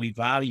everything that we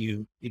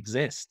value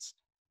exists.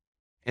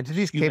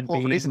 Entities capable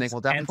of reasoning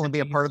will definitely be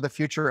a part of the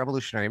future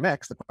evolutionary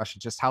mix. The question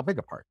is just how big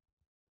a part.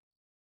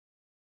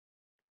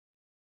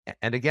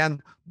 And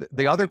again,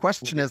 the other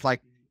question is,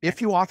 like, if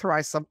you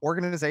authorize some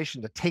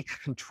organization to take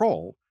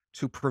control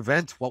to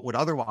prevent what would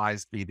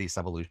otherwise be this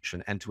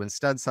evolution and to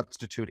instead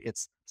substitute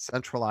its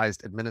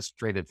centralized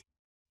administrative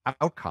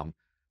outcome,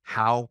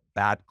 how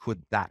bad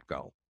could that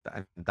go?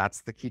 And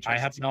that's the key choice. I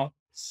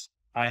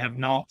have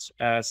not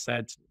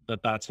said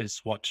that is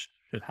what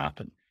should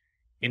happen.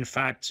 In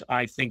fact,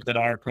 I think that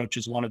our approach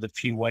is one of the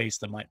few ways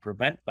that might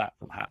prevent that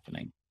from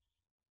happening.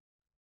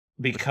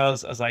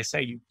 because, as I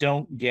say, you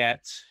don't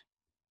get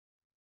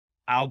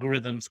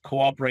algorithms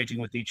cooperating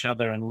with each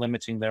other and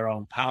limiting their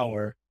own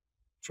power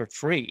for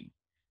free.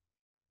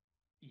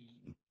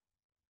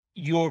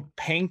 You're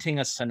painting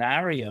a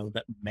scenario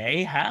that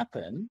may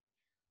happen,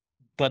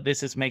 but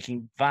this is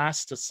making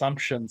vast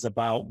assumptions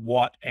about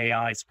what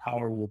AI's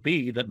power will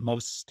be that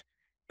most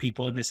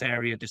people in this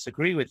area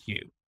disagree with you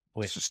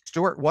with.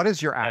 Stuart, what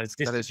is your ask?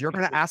 That is, you're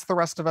going to ask the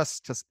rest of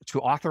us to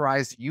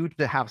authorize you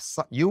to have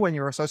you and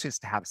your associates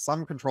to have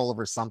some control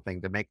over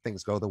something to make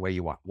things go the way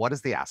you want. What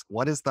is the ask?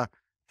 What is the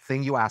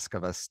thing you ask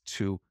of us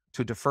to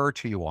defer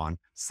to you on,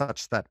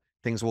 such that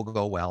things will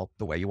go well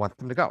the way you want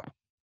them to go?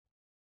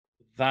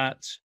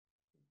 That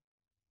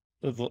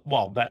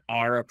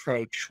our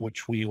approach,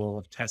 which we will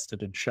have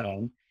tested and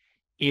shown,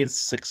 is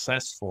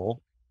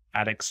successful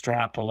at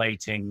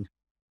extrapolating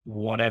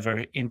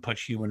whatever input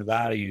human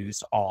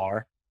values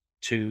are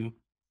to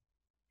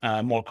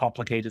more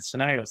complicated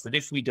scenarios. That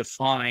if we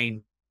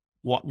define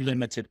what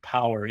limited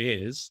power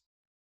is,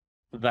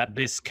 that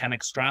this can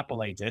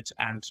extrapolate it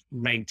and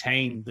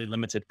maintain the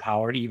limited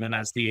power even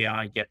as the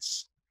AI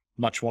gets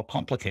much more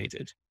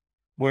complicated.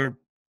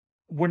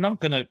 We're not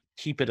going to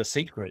keep it a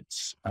secret.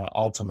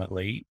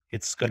 Ultimately,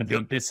 it's going to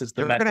be, this is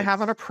the method. You're going to have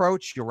an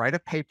approach. You write a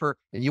paper,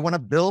 and you want a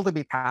bill to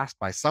be passed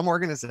by some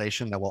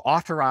organization that will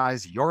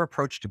authorize your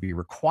approach to be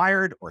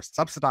required or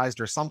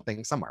subsidized or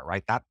something somewhere,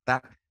 right?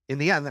 That in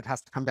the end, that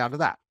has to come down to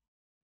that.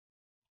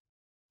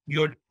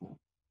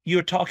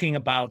 You're talking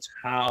about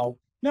how,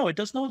 no, it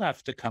does not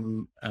have to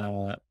come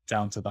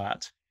down to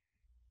that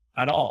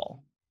at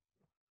all.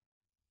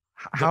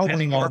 How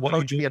will your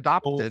approach be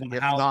adopted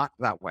if not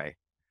that way?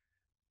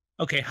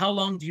 Okay, how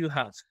long do you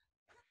have?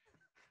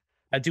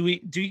 Do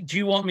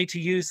you want me to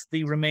use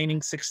the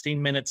remaining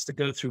 16 minutes to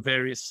go through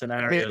various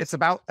scenarios? I mean, it's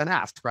about an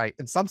ask, right?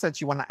 In some sense,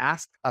 you want to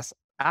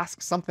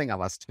ask something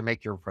of us to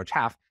make your approach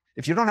half.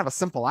 If you don't have a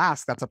simple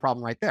ask, that's a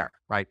problem right there,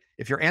 right?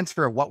 If your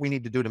answer of what we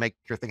need to do to make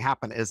your thing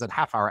happen is a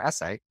half-hour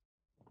essay,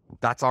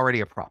 that's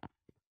already a problem.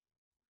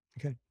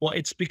 Okay. Well,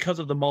 it's because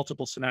of the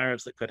multiple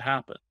scenarios that could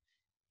happen.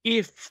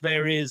 If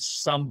there is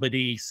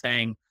somebody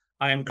saying,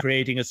 I am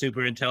creating a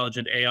super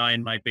intelligent AI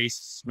in my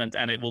basement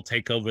and it will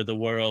take over the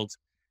world,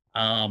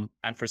 and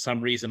for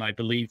some reason I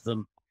believe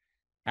them,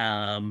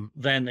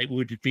 then it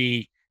would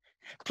be,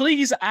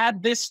 please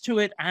add this to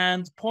it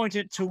and point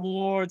it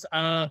towards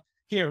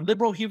here,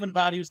 liberal human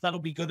values, that'll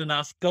be good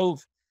enough. Go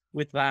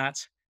with that,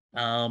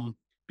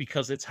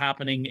 because it's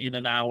happening in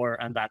an hour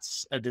and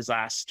that's a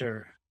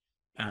disaster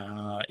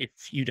if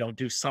you don't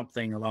do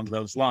something along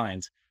those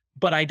lines.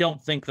 But I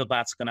don't think that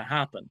that's going to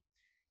happen.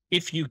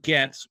 If you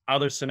get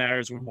other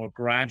scenarios with more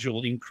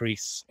gradual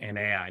increase in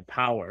AI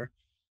power,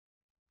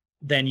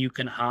 then you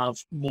can have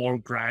more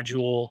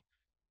gradual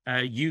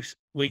use.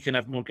 We can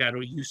have more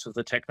gradual use of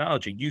the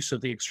technology, use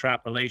of the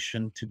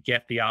extrapolation to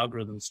get the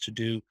algorithms to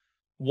do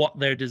what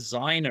their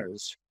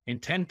designers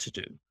intend to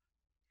do.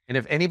 And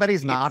if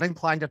anybody's not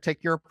inclined to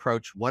take your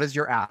approach, what is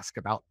your ask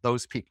about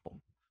those people?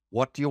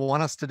 What do you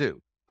want us to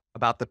do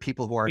about the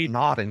people who are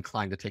not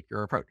inclined to take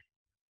your approach?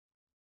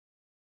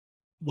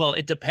 Well,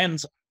 it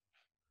depends.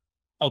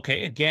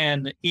 Okay,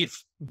 again,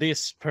 if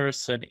this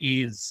person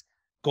is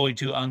going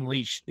to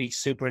unleash the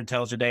super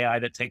intelligent AI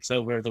that takes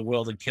over the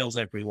world and kills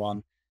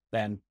everyone,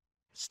 then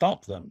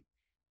stop them.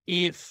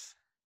 If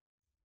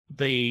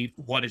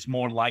what is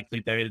more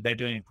likely, they're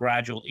doing a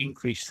gradual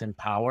increase in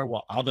power,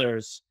 while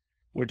others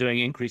were doing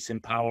increase in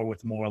power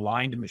with more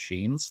aligned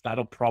machines,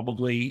 that'll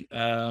probably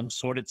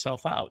sort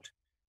itself out.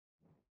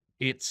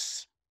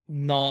 It's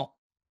not,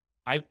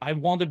 I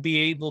want to be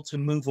able to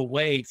move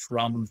away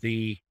from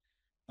the,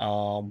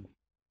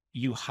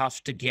 you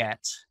have to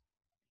get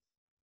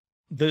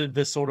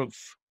the sort of,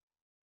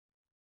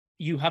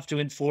 you have to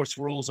enforce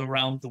rules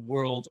around the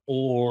world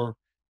or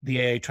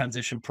the AI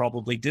transition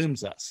probably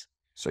dooms us.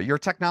 So your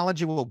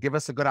technology will give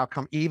us a good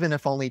outcome, even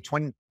if only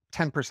 10%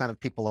 of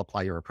people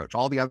apply your approach.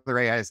 All the other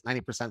AIs,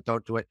 90%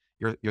 don't do it.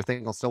 Your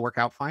thing will still work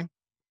out fine?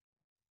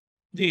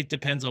 It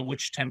depends on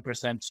which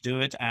 10% do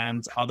it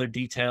and other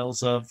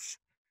details of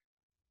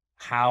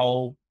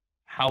how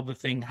the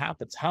thing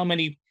happens. How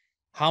many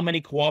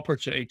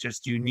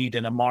cooperators do you need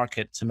in a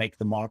market to make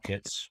the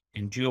market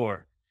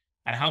endure?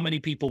 And how many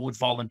people would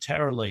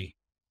voluntarily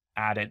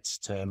add it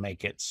to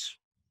make it?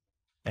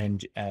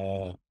 And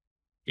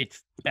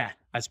if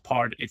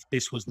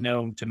this was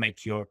known to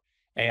make your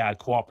AI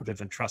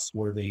cooperative and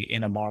trustworthy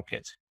in a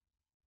market.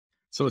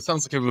 So it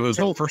sounds like if it was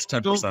the first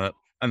 10%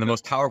 and the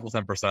most powerful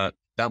 10%,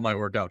 that might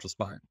work out just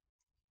fine.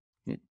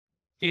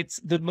 It's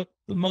the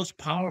most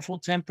powerful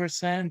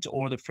 10%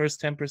 or the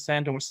first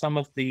 10% or some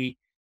of the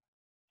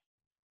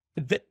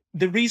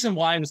reason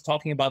why I was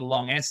talking about a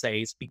long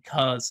essay is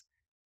because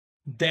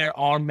there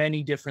are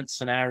many different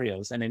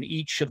scenarios, and in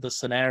each of the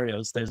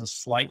scenarios, there's a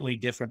slightly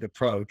different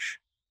approach.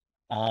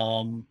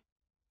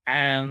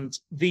 And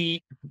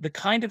the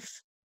kind of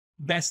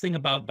best thing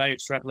about value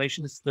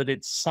extrapolation is that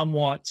it's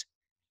somewhat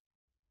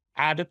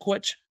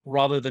adequate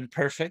rather than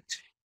perfect,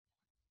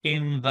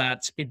 in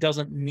that it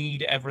doesn't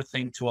need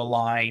everything to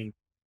align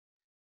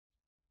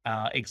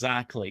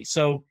exactly.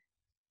 So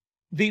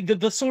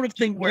The sort of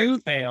thing where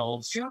it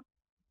fails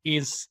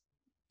is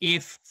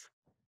if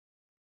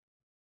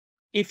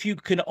you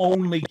can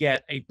only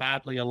get a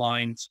badly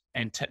aligned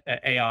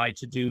AI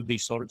to do the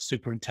sort of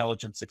super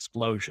intelligence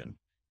explosion.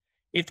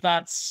 If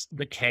that's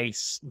the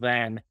case,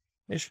 then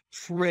there's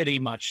pretty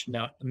much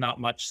not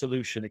much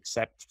solution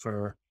except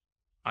for,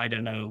 I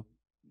don't know,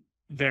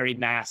 very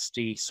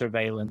nasty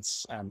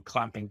surveillance and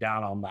clamping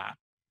down on that.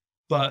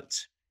 But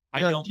I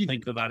don't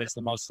think that is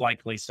the most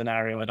likely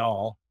scenario at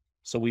all.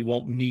 So we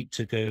won't need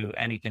to do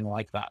anything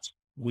like that.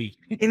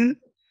 In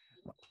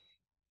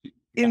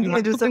the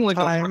interest of Something like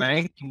a time,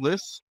 ranked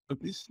list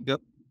of these.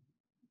 Yep.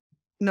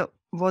 no,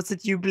 was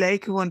it you,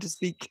 Blake, who want to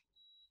speak?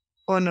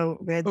 Oh no,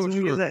 we had Zoom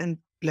sure. user and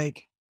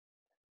Blake.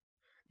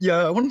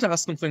 Yeah, I wanted to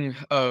ask something,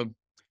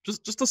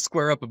 just to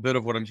square up a bit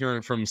of what I'm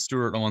hearing from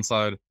Stuart on one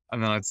side,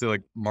 and then I'd say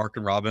like Mark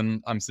and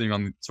Robin, I'm seeing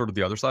on sort of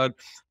the other side.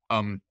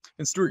 And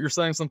Stuart, you're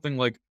saying something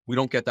like, we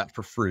don't get that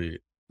for free,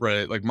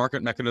 right? Like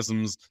market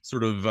mechanisms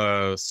sort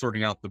of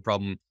sorting out the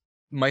problem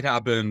might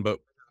happen, but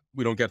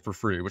we don't get for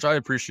free, which I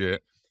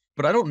appreciate.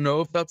 But I don't know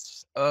if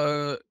that's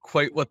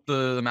quite what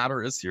the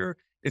matter is here.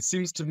 It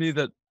seems to me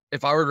that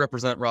if I were to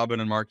represent Robin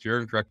and Mark here,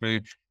 and correct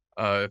me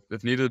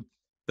if needed,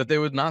 that they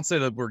would not say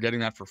that we're getting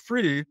that for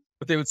free,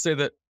 but they would say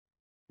that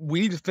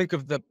we need to think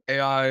of the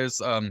AI's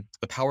the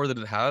power that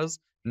it has,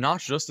 not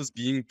just as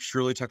being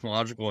purely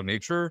technological in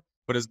nature,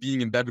 but as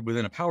being embedded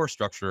within a power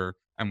structure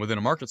and within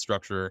a market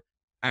structure.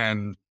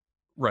 And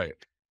right.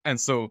 And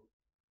so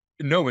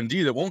no,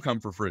 indeed, it won't come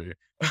for free.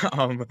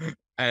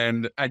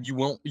 And you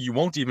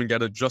won't even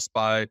get it just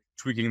by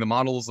tweaking the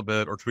models a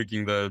bit or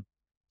tweaking the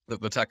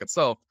tech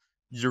itself.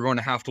 You're going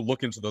to have to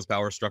look into those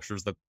power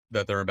structures that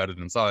they're embedded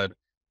inside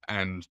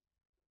and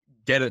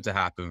get it to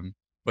happen,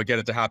 but get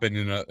it to happen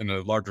in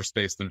a larger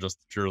space than just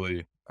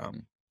purely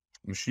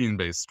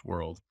machine-based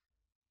world.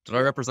 Did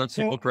I represent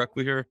people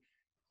correctly here?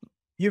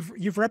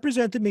 You've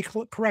represented me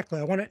correctly.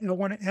 I want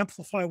to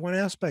amplify one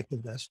aspect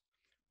of this,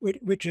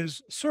 which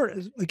is sort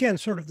of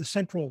the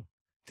central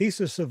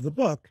thesis of the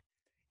book,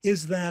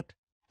 is that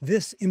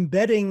this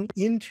embedding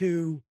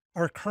into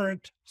our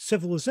current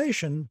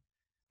civilization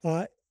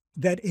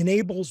that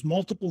enables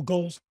multiple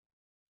goals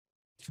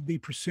to be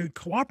pursued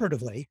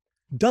cooperatively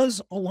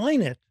does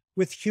align it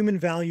with human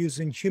values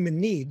and human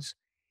needs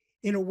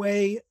in a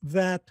way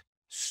that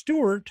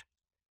Stuart,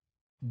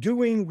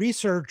 doing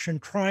research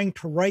and trying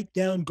to write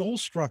down goal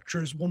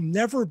structures, will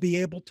never be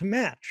able to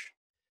match.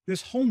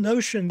 This whole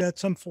notion that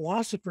some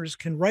philosophers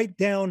can write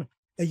down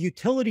a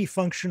utility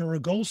function or a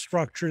goal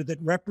structure that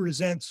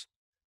represents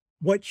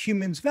what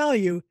humans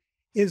value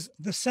is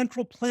the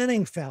central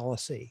planning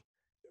fallacy,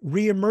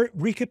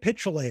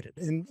 recapitulated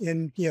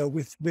in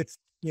with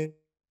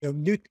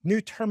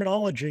new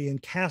terminology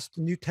and cast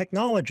new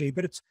technology,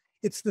 but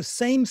it's the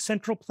same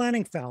central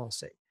planning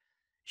fallacy.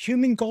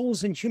 Human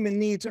goals and human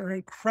needs are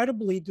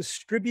incredibly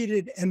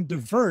distributed and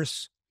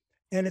diverse,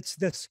 and it's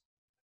this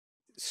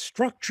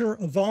structure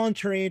of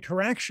voluntary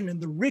interaction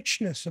and the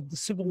richness of the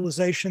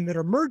civilization that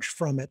emerged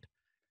from it,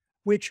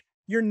 which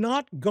you're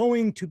not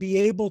going to be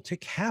able to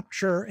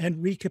capture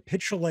and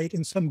recapitulate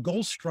in some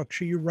goal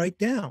structure you write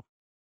down.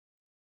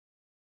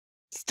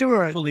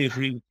 Stuart. I fully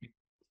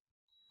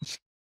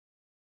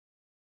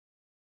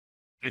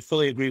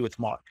agree with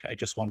Mark. I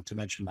just wanted to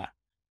mention that.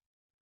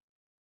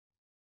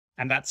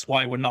 And that's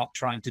why we're not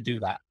trying to do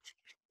that.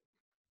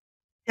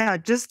 Yeah,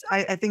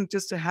 I think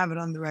just to have it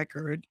on the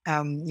record,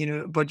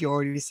 but you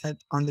already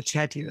said on the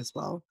chat here as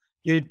well,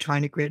 you're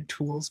trying to create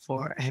tools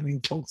for having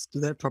folks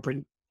do that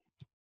properly.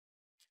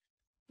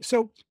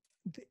 So,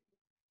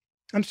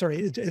 I'm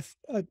sorry, if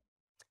I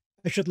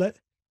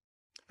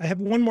have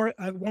one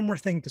more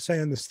thing to say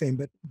on this theme,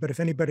 but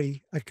if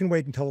anybody, I can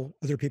wait until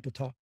other people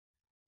talk.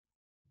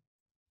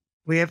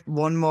 We have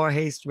one more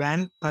raised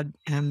hand, but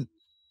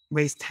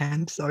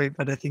sorry,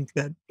 but I think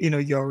that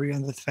you're already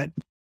on the thread.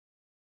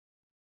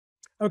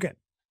 Okay,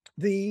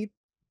 the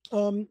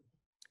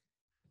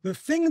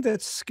thing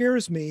that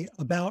scares me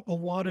about a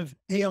lot of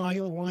AI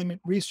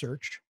alignment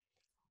research,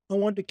 I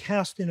wanted to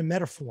cast in a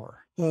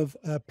metaphor of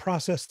a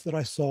process that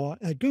I saw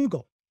at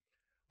Google,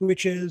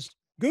 which is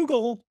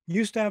Google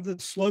used to have the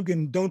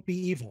slogan, "Don't be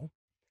evil."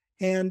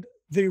 And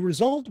the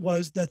result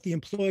was that the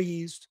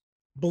employees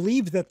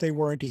believed that they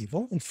weren't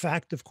evil. In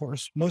fact, of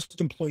course, most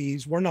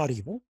employees were not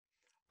evil.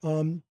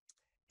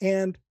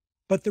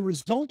 But the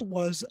result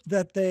was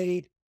that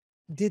they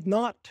did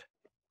not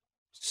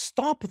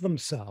stop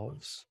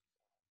themselves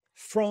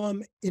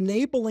from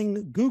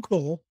enabling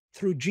Google,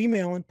 through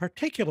Gmail in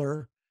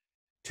particular,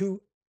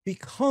 to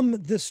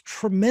become this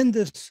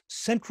tremendous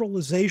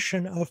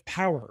centralization of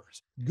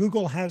powers.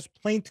 Google has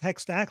plain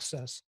text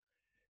access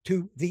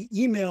to the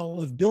email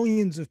of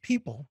billions of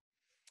people.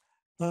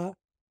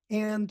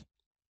 And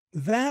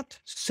that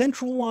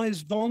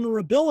centralized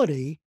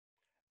vulnerability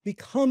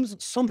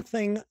becomes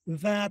something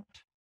that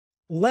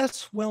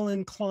less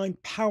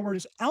well-inclined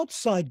powers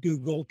outside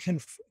Google can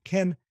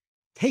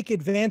take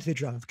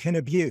advantage of, can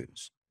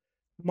abuse.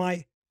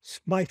 My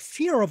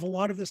fear of a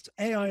lot of this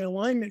AI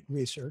alignment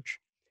research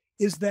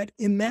is that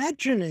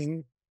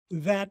imagining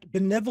that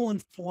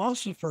benevolent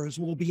philosophers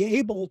will be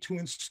able to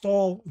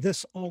install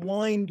this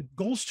aligned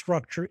goal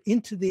structure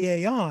into the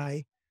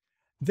AI,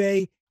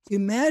 they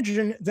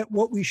imagine that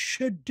what we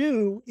should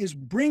do is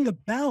bring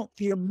about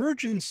the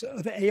emergence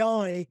of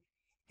AI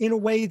in a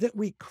way that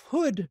we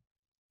could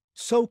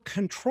so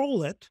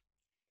control it.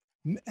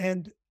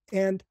 And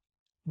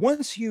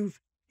once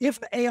if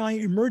AI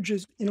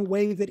emerges in a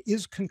way that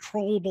is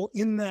controllable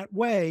in that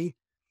way,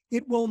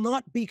 it will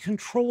not be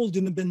controlled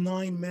in a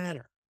benign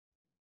manner.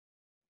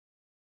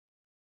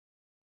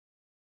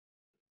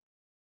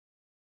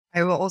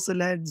 I will also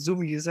let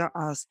Zoom user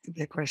ask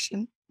their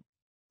question.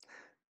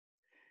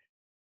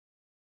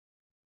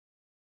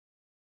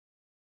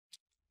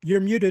 You're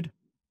muted.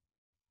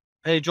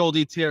 Hey, Joel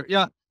Dietz here.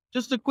 Yeah,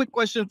 just a quick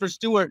question for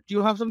Stuart. Do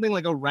you have something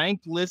like a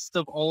ranked list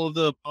of all of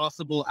the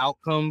possible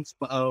outcomes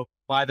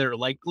by their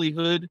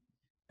likelihood?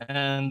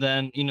 And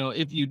then,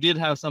 if you did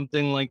have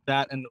something like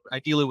that, and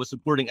ideally with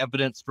supporting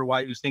evidence for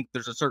why you think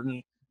there's a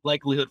certain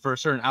likelihood for a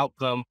certain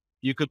outcome,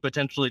 you could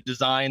potentially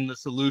design the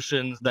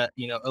solutions that,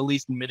 at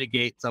least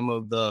mitigate some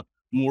of the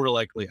more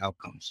likely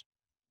outcomes.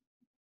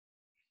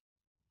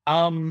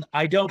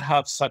 I don't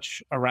have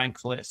such a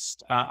rank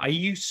list. I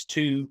used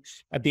to,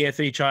 at the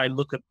FHI,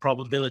 look at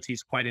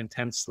probabilities quite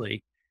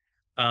intensely,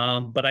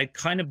 but I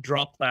kind of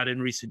dropped that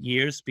in recent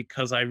years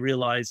because I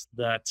realized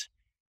that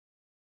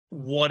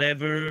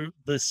whatever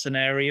the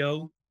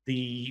scenario,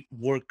 the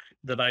work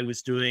that I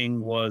was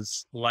doing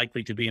was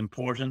likely to be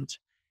important,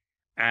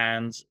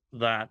 and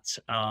that,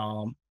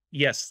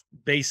 yes,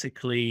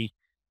 basically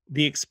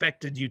the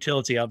expected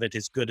utility of it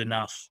is good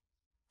enough.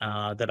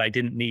 That I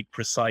didn't need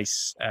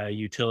precise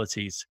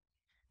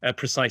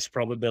precise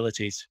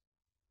probabilities.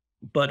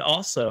 But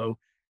also,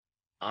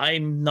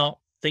 I'm not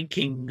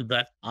thinking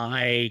that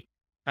I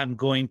am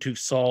going to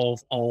solve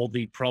all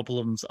the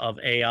problems of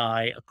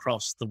AI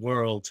across the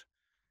world.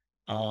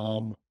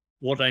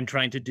 What I'm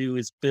trying to do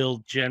is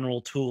build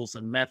general tools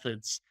and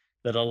methods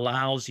that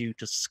allows you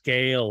to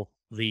scale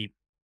the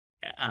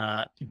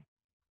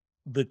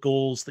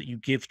goals that you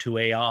give to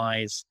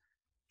AIs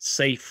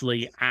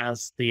safely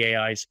as the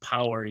AI's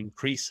power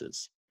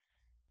increases.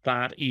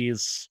 That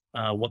is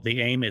what the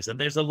aim is. And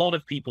there's a lot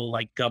of people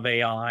like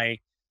GovAI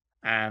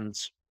and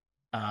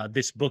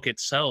this book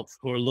itself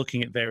who are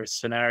looking at various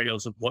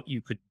scenarios of what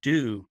you could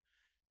do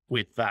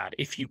with that.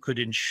 If you could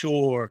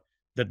ensure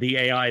that the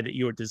AI that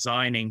you're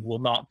designing will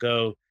not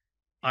go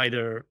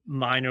either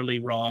minorly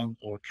wrong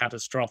or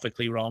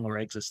catastrophically wrong or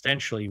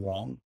existentially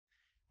wrong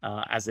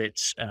as it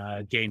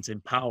gains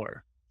in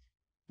power.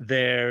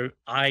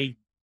 I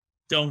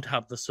don't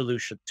have the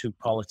solution to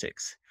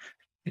politics.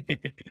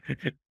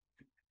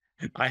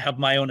 I have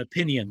my own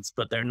opinions,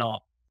 but they're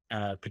not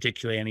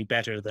particularly any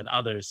better than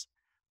others.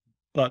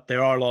 But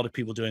there are a lot of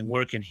people doing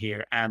work in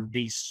here, and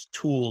these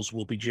tools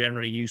will be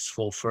generally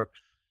useful for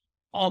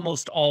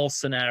almost all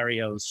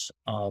scenarios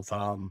of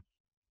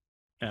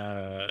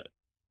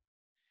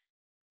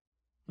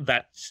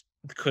that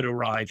could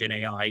arrive in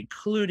AI,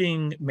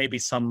 including maybe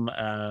some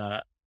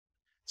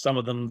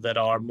of them that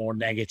are more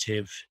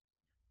negative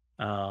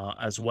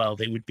as well.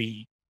 It would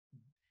be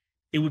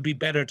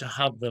better to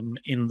have them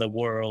in that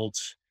world,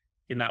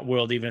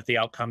 even if the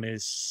outcome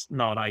is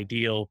not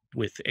ideal,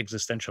 with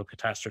existential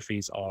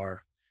catastrophes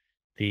are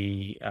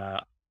the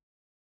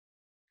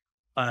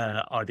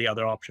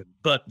other option.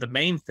 But the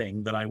main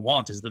thing that I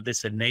want is that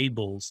this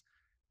enables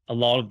a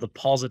lot of the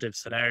positive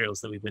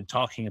scenarios that we've been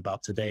talking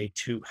about today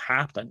to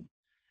happen,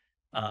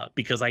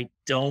 because I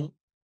don't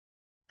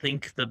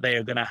think that they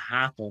are going to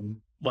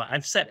happen. Well,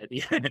 I've said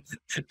it.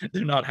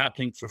 They're not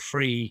happening for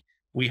free.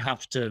 We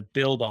have to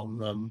build on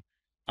them.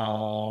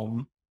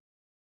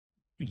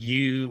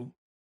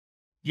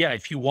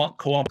 If you want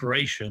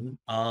cooperation,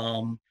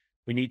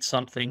 we need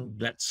something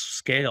that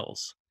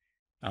scales,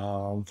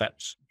 that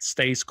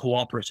stays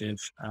cooperative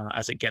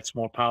as it gets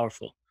more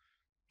powerful.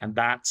 And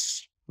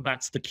that's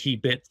the key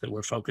bit that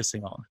we're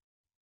focusing on.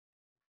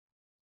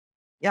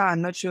 Yeah,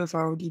 I'm not sure if I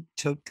already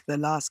took the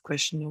last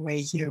question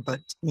away here, but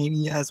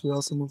maybe as we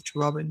also move to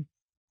Robin,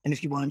 and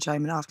if you want to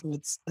chime in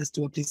afterwards,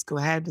 Stuart, please go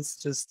ahead. It's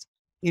just,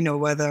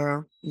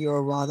 whether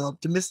you're rather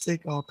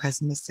optimistic or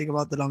pessimistic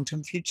about the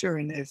long-term future,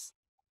 and if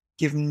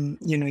given,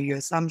 your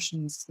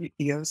assumptions,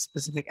 your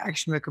specific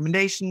action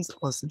recommendations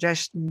or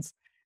suggestions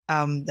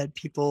that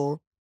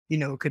people,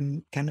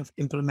 can kind of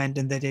implement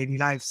in their daily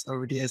lives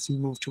already as we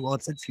move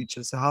towards that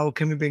future. So how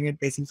can we bring it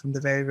basically from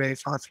the very, very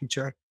far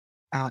future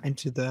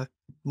into the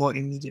more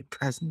immediate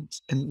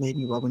present? And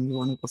maybe, Robin, you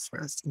want to go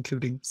first,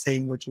 including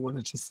saying what you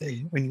wanted to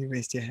say when you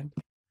raised your hand.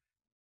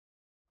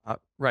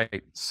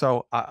 Right.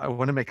 So I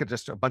want to make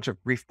just a bunch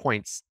of brief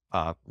points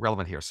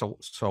relevant here.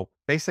 So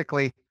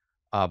basically,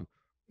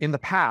 in the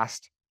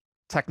past,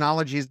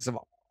 technologies have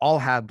all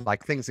had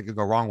like things that could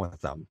go wrong with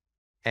them.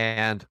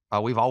 And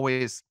we've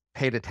always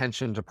paid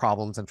attention to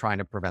problems and trying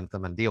to prevent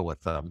them and deal with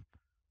them.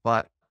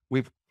 But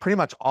we've pretty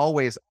much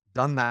always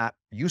done that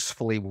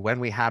usefully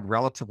when we had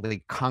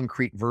relatively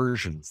concrete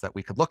versions that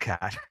we could look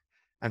at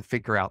and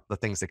figure out the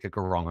things that could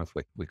go wrong with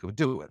what we could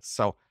do with.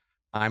 So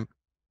I'm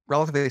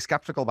relatively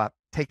skeptical about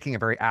taking a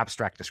very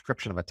abstract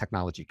description of a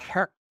technology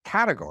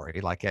category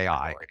like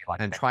AI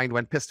and trying to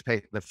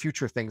anticipate the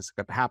future things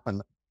that could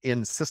happen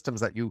in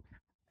systems that you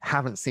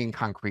haven't seen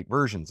concrete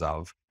versions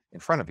of in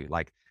front of you,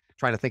 like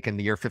trying to think in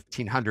the year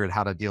 1500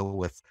 how to deal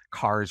with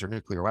cars or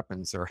nuclear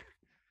weapons or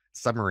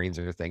submarines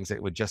or things.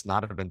 It would just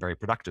not have been very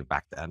productive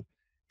back then.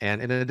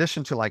 And in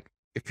addition to, like,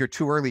 if you're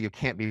too early, you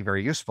can't be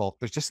very useful.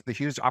 There's just the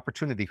huge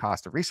opportunity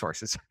cost of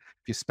resources.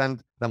 If you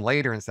spend them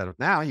later instead of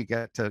now, you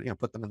get to,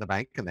 put them in the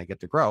bank and they get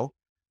to grow.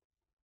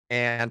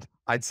 And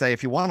I'd say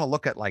if you want to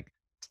look at like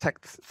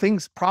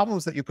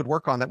problems that you could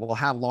work on that will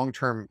have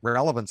long-term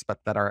relevance, but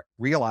that are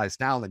realized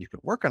now that you could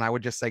work on, I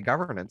would just say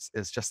governance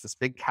is just this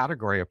big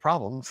category of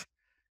problems.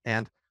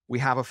 And we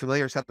have a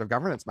familiar set of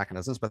governance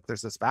mechanisms, but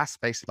there's this vast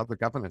space of other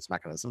governance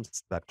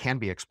mechanisms that can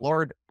be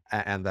explored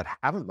and that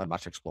haven't been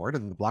much explored.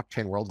 And the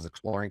blockchain world is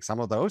exploring some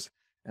of those.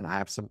 And I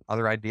have some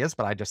other ideas,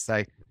 but I just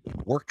say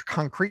work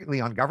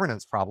concretely on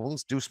governance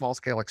problems, do small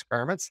scale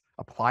experiments,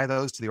 apply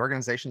those to the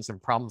organizations and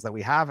problems that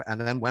we have.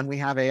 And then when we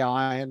have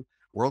AI and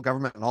world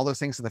government and all those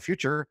things in the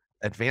future,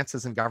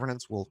 advances in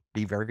governance will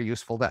be very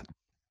useful then.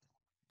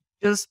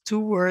 Just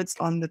 2 words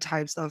on the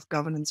types of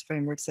governance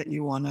frameworks that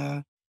you want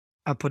to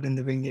put in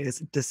the ring. Is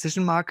it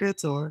decision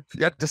markets or?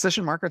 Yeah,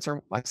 decision markets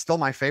are still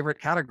my favorite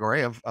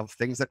category of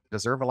things that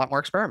deserve a lot more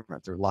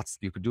experiment.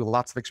 You could do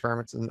lots of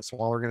experiments in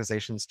small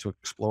organizations to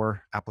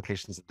explore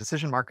applications of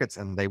decision markets,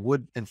 and they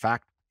would, in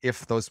fact,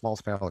 if those small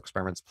scale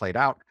experiments played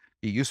out,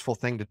 be a useful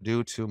thing to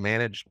do to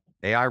manage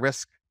AI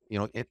risk,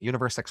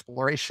 universe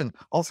exploration.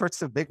 All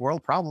sorts of big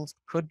world problems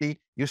could be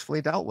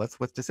usefully dealt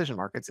with decision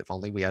markets if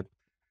only we had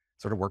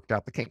sort of worked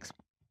out the kinks.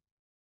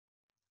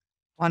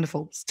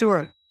 Wonderful.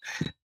 Stuart.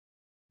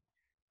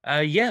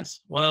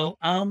 Yes. Well,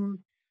 I'm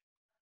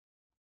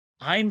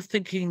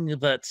thinking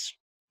that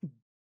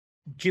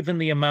given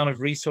the amount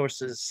of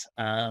resources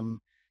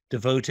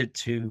devoted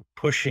to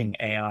pushing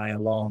AI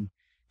along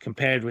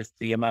compared with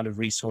the amount of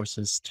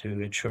resources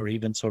to ensure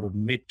even sort of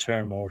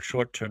midterm or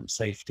short-term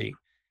safety,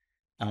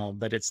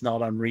 that it's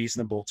not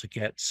unreasonable to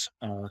get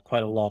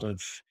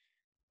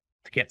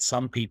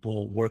some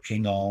people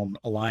working on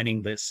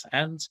aligning this.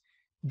 And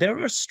there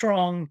are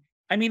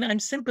I'm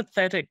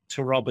sympathetic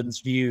to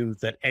Robin's view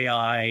that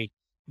AI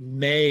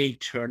may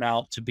turn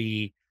out to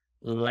be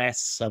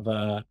less of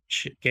a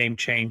game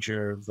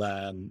changer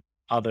than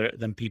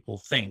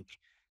people think,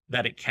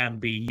 that it can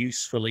be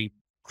usefully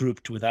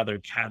grouped with other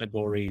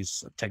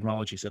categories of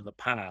technologies in the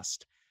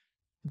past.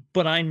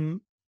 But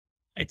I'm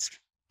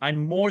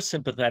more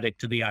sympathetic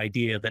to the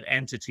idea that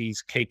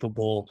entities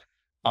capable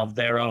of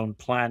their own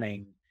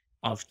planning,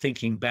 of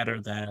thinking better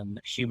than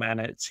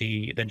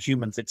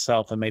humans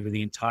itself, and maybe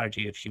the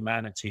entirety of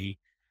humanity,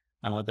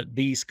 that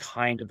these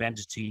kind of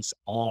entities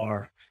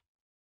are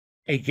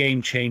a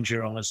game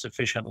changer on a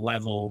sufficient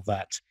level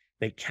that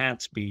they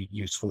can't be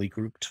usefully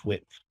grouped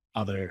with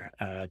other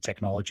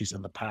technologies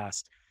in the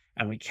past.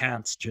 And we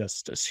can't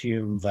just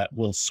assume that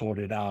we'll sort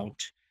it out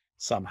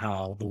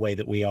somehow the way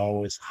that we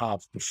always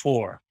have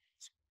before.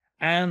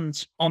 And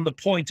on the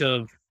point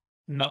of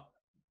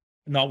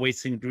not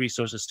wasting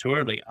resources too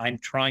early, I'm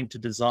trying to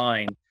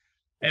design,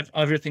 if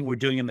everything we're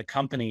doing in the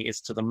company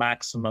is to the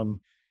maximum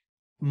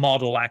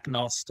model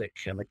agnostic,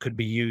 and it could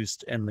be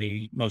used in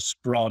the most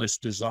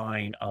broadest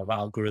design of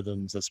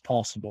algorithms as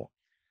possible.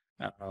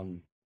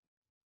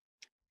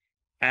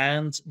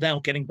 And now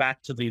getting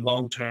back to the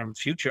long-term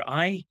future,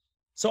 I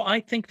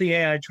think the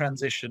AI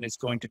transition is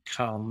going to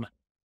come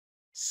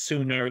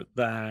sooner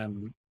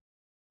than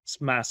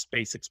mass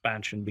space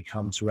expansion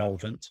becomes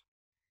relevant.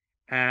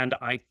 And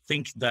I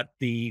think that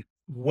the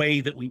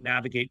way that we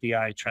navigate the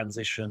AI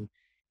transition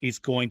is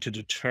going to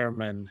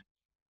determine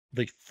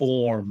the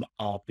form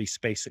of the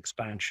space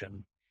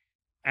expansion.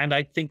 And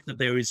I think that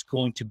there is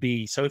going to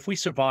be, so if we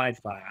survive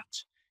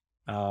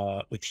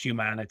that with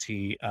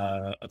humanity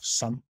of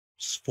some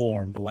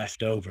form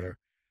left over,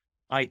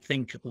 I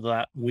think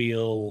that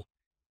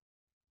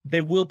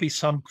there will be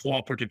some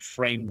cooperative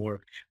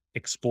framework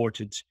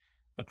exported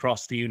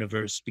across the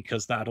universe,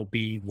 because that'll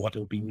be what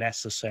will be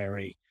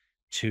necessary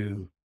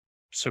to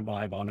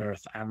survive on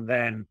Earth. And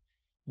then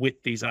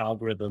with these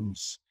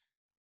algorithms,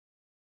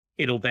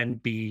 it'll then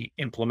be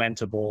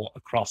implementable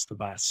across the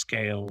vast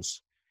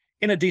scales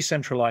in a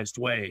decentralized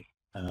way,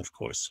 of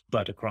course,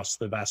 but across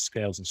the vast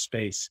scales of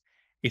space,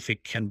 if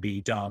it can be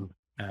done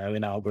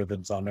in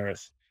algorithms on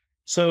Earth.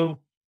 So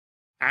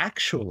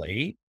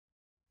actually,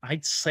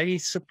 I'd say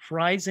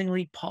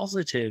surprisingly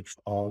positive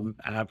on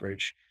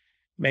average.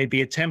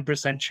 Maybe a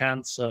 10%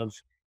 chance of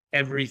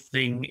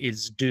everything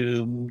is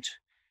doomed,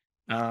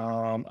 a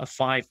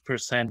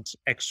 5%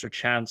 extra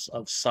chance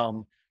of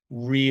some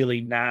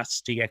really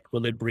nasty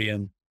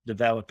equilibrium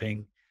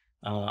developing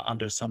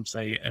under some,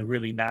 say, a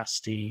really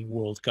nasty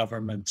world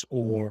government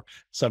or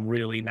some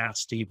really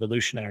nasty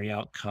evolutionary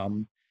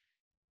outcome.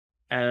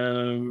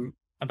 And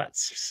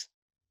that's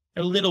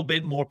a little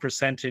bit more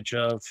percentage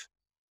of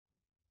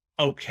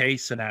okay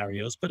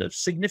scenarios, but a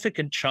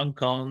significant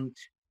chunk on,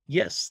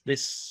 yes,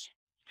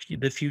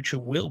 the future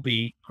will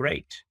be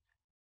great.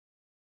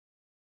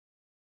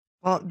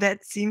 Well,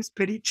 that seems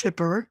pretty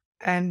chipper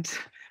and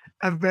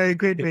a very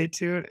great way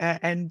to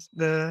end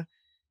the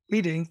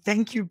meeting.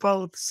 Thank you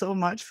both so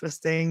much for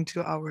staying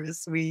 2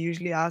 hours. We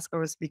usually ask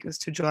our speakers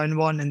to join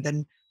one, and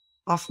then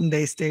often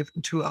they stay for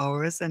 2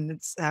 hours, and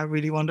it's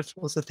really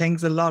wonderful. So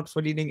thanks a lot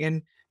for leading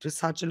in to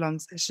such a long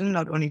session,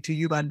 not only to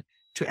you, but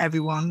to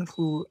everyone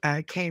who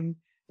came,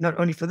 not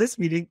only for this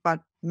meeting, but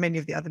many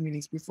of the other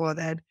meetings before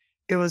that.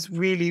 It was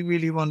really,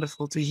 really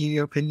wonderful to hear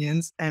your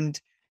opinions. And,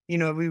 we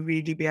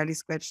really barely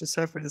scratched the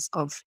surface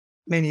of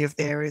many of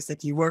the areas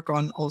that you work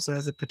on, also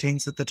as it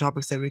pertains to the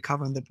topics that we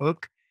cover in the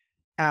book.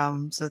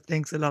 So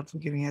thanks a lot for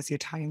giving us your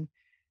time.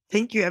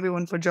 Thank you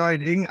everyone for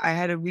joining. I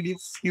had a really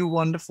few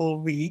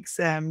wonderful weeks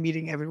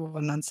meeting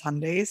everyone on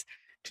Sundays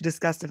to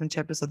discuss different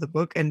chapters of the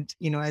book. And,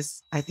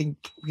 as I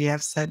think we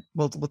have said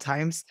multiple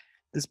times,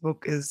 this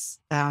book is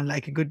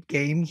like a good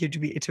game here to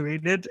be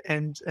iterated.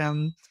 And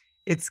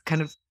it's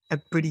kind of a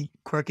pretty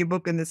quirky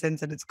book in the sense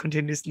that it's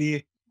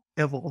continuously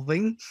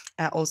evolving.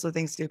 Also,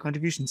 thanks to your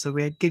contribution. So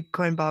we had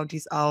Gitcoin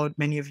bounties out.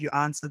 Many of you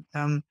answered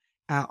them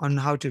on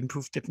how to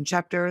improve different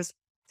chapters.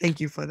 Thank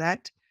you for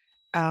that.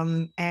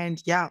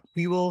 And yeah,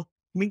 we will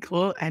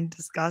mingle and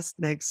discuss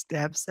next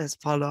steps as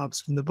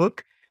follow-ups from the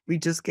book. We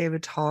just gave a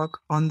talk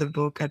on the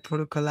book at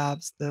Protocol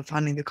Labs, the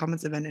Funding the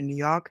Commons event in New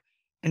York,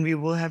 and we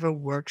will have a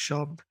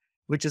workshop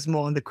which is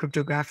more on the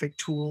cryptographic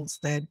tools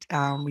that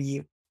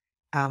we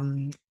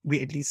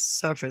at least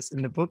surface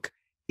in the book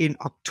in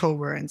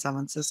October in San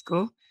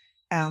Francisco,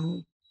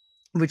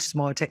 which is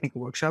more a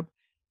technical workshop.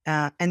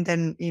 And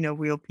then,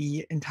 we'll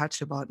be in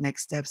touch about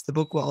next steps. The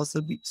book will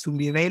also soon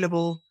be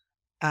available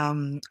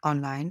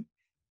online.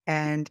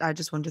 And I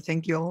just want to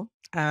thank you all.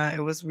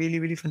 It was really,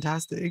 really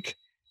fantastic.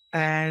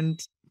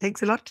 And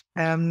thanks a lot.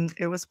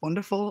 It was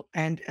wonderful.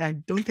 And I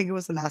don't think it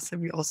was the last time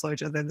we all saw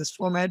each other in this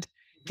format.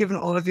 Given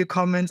all of your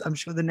comments, I'm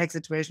sure the next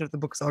iteration of the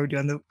book is already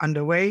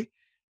underway.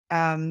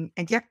 And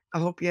yeah, I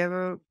hope you have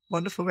a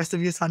wonderful rest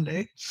of your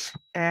Sunday.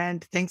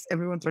 And thanks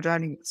everyone for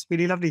joining. It's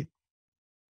really lovely.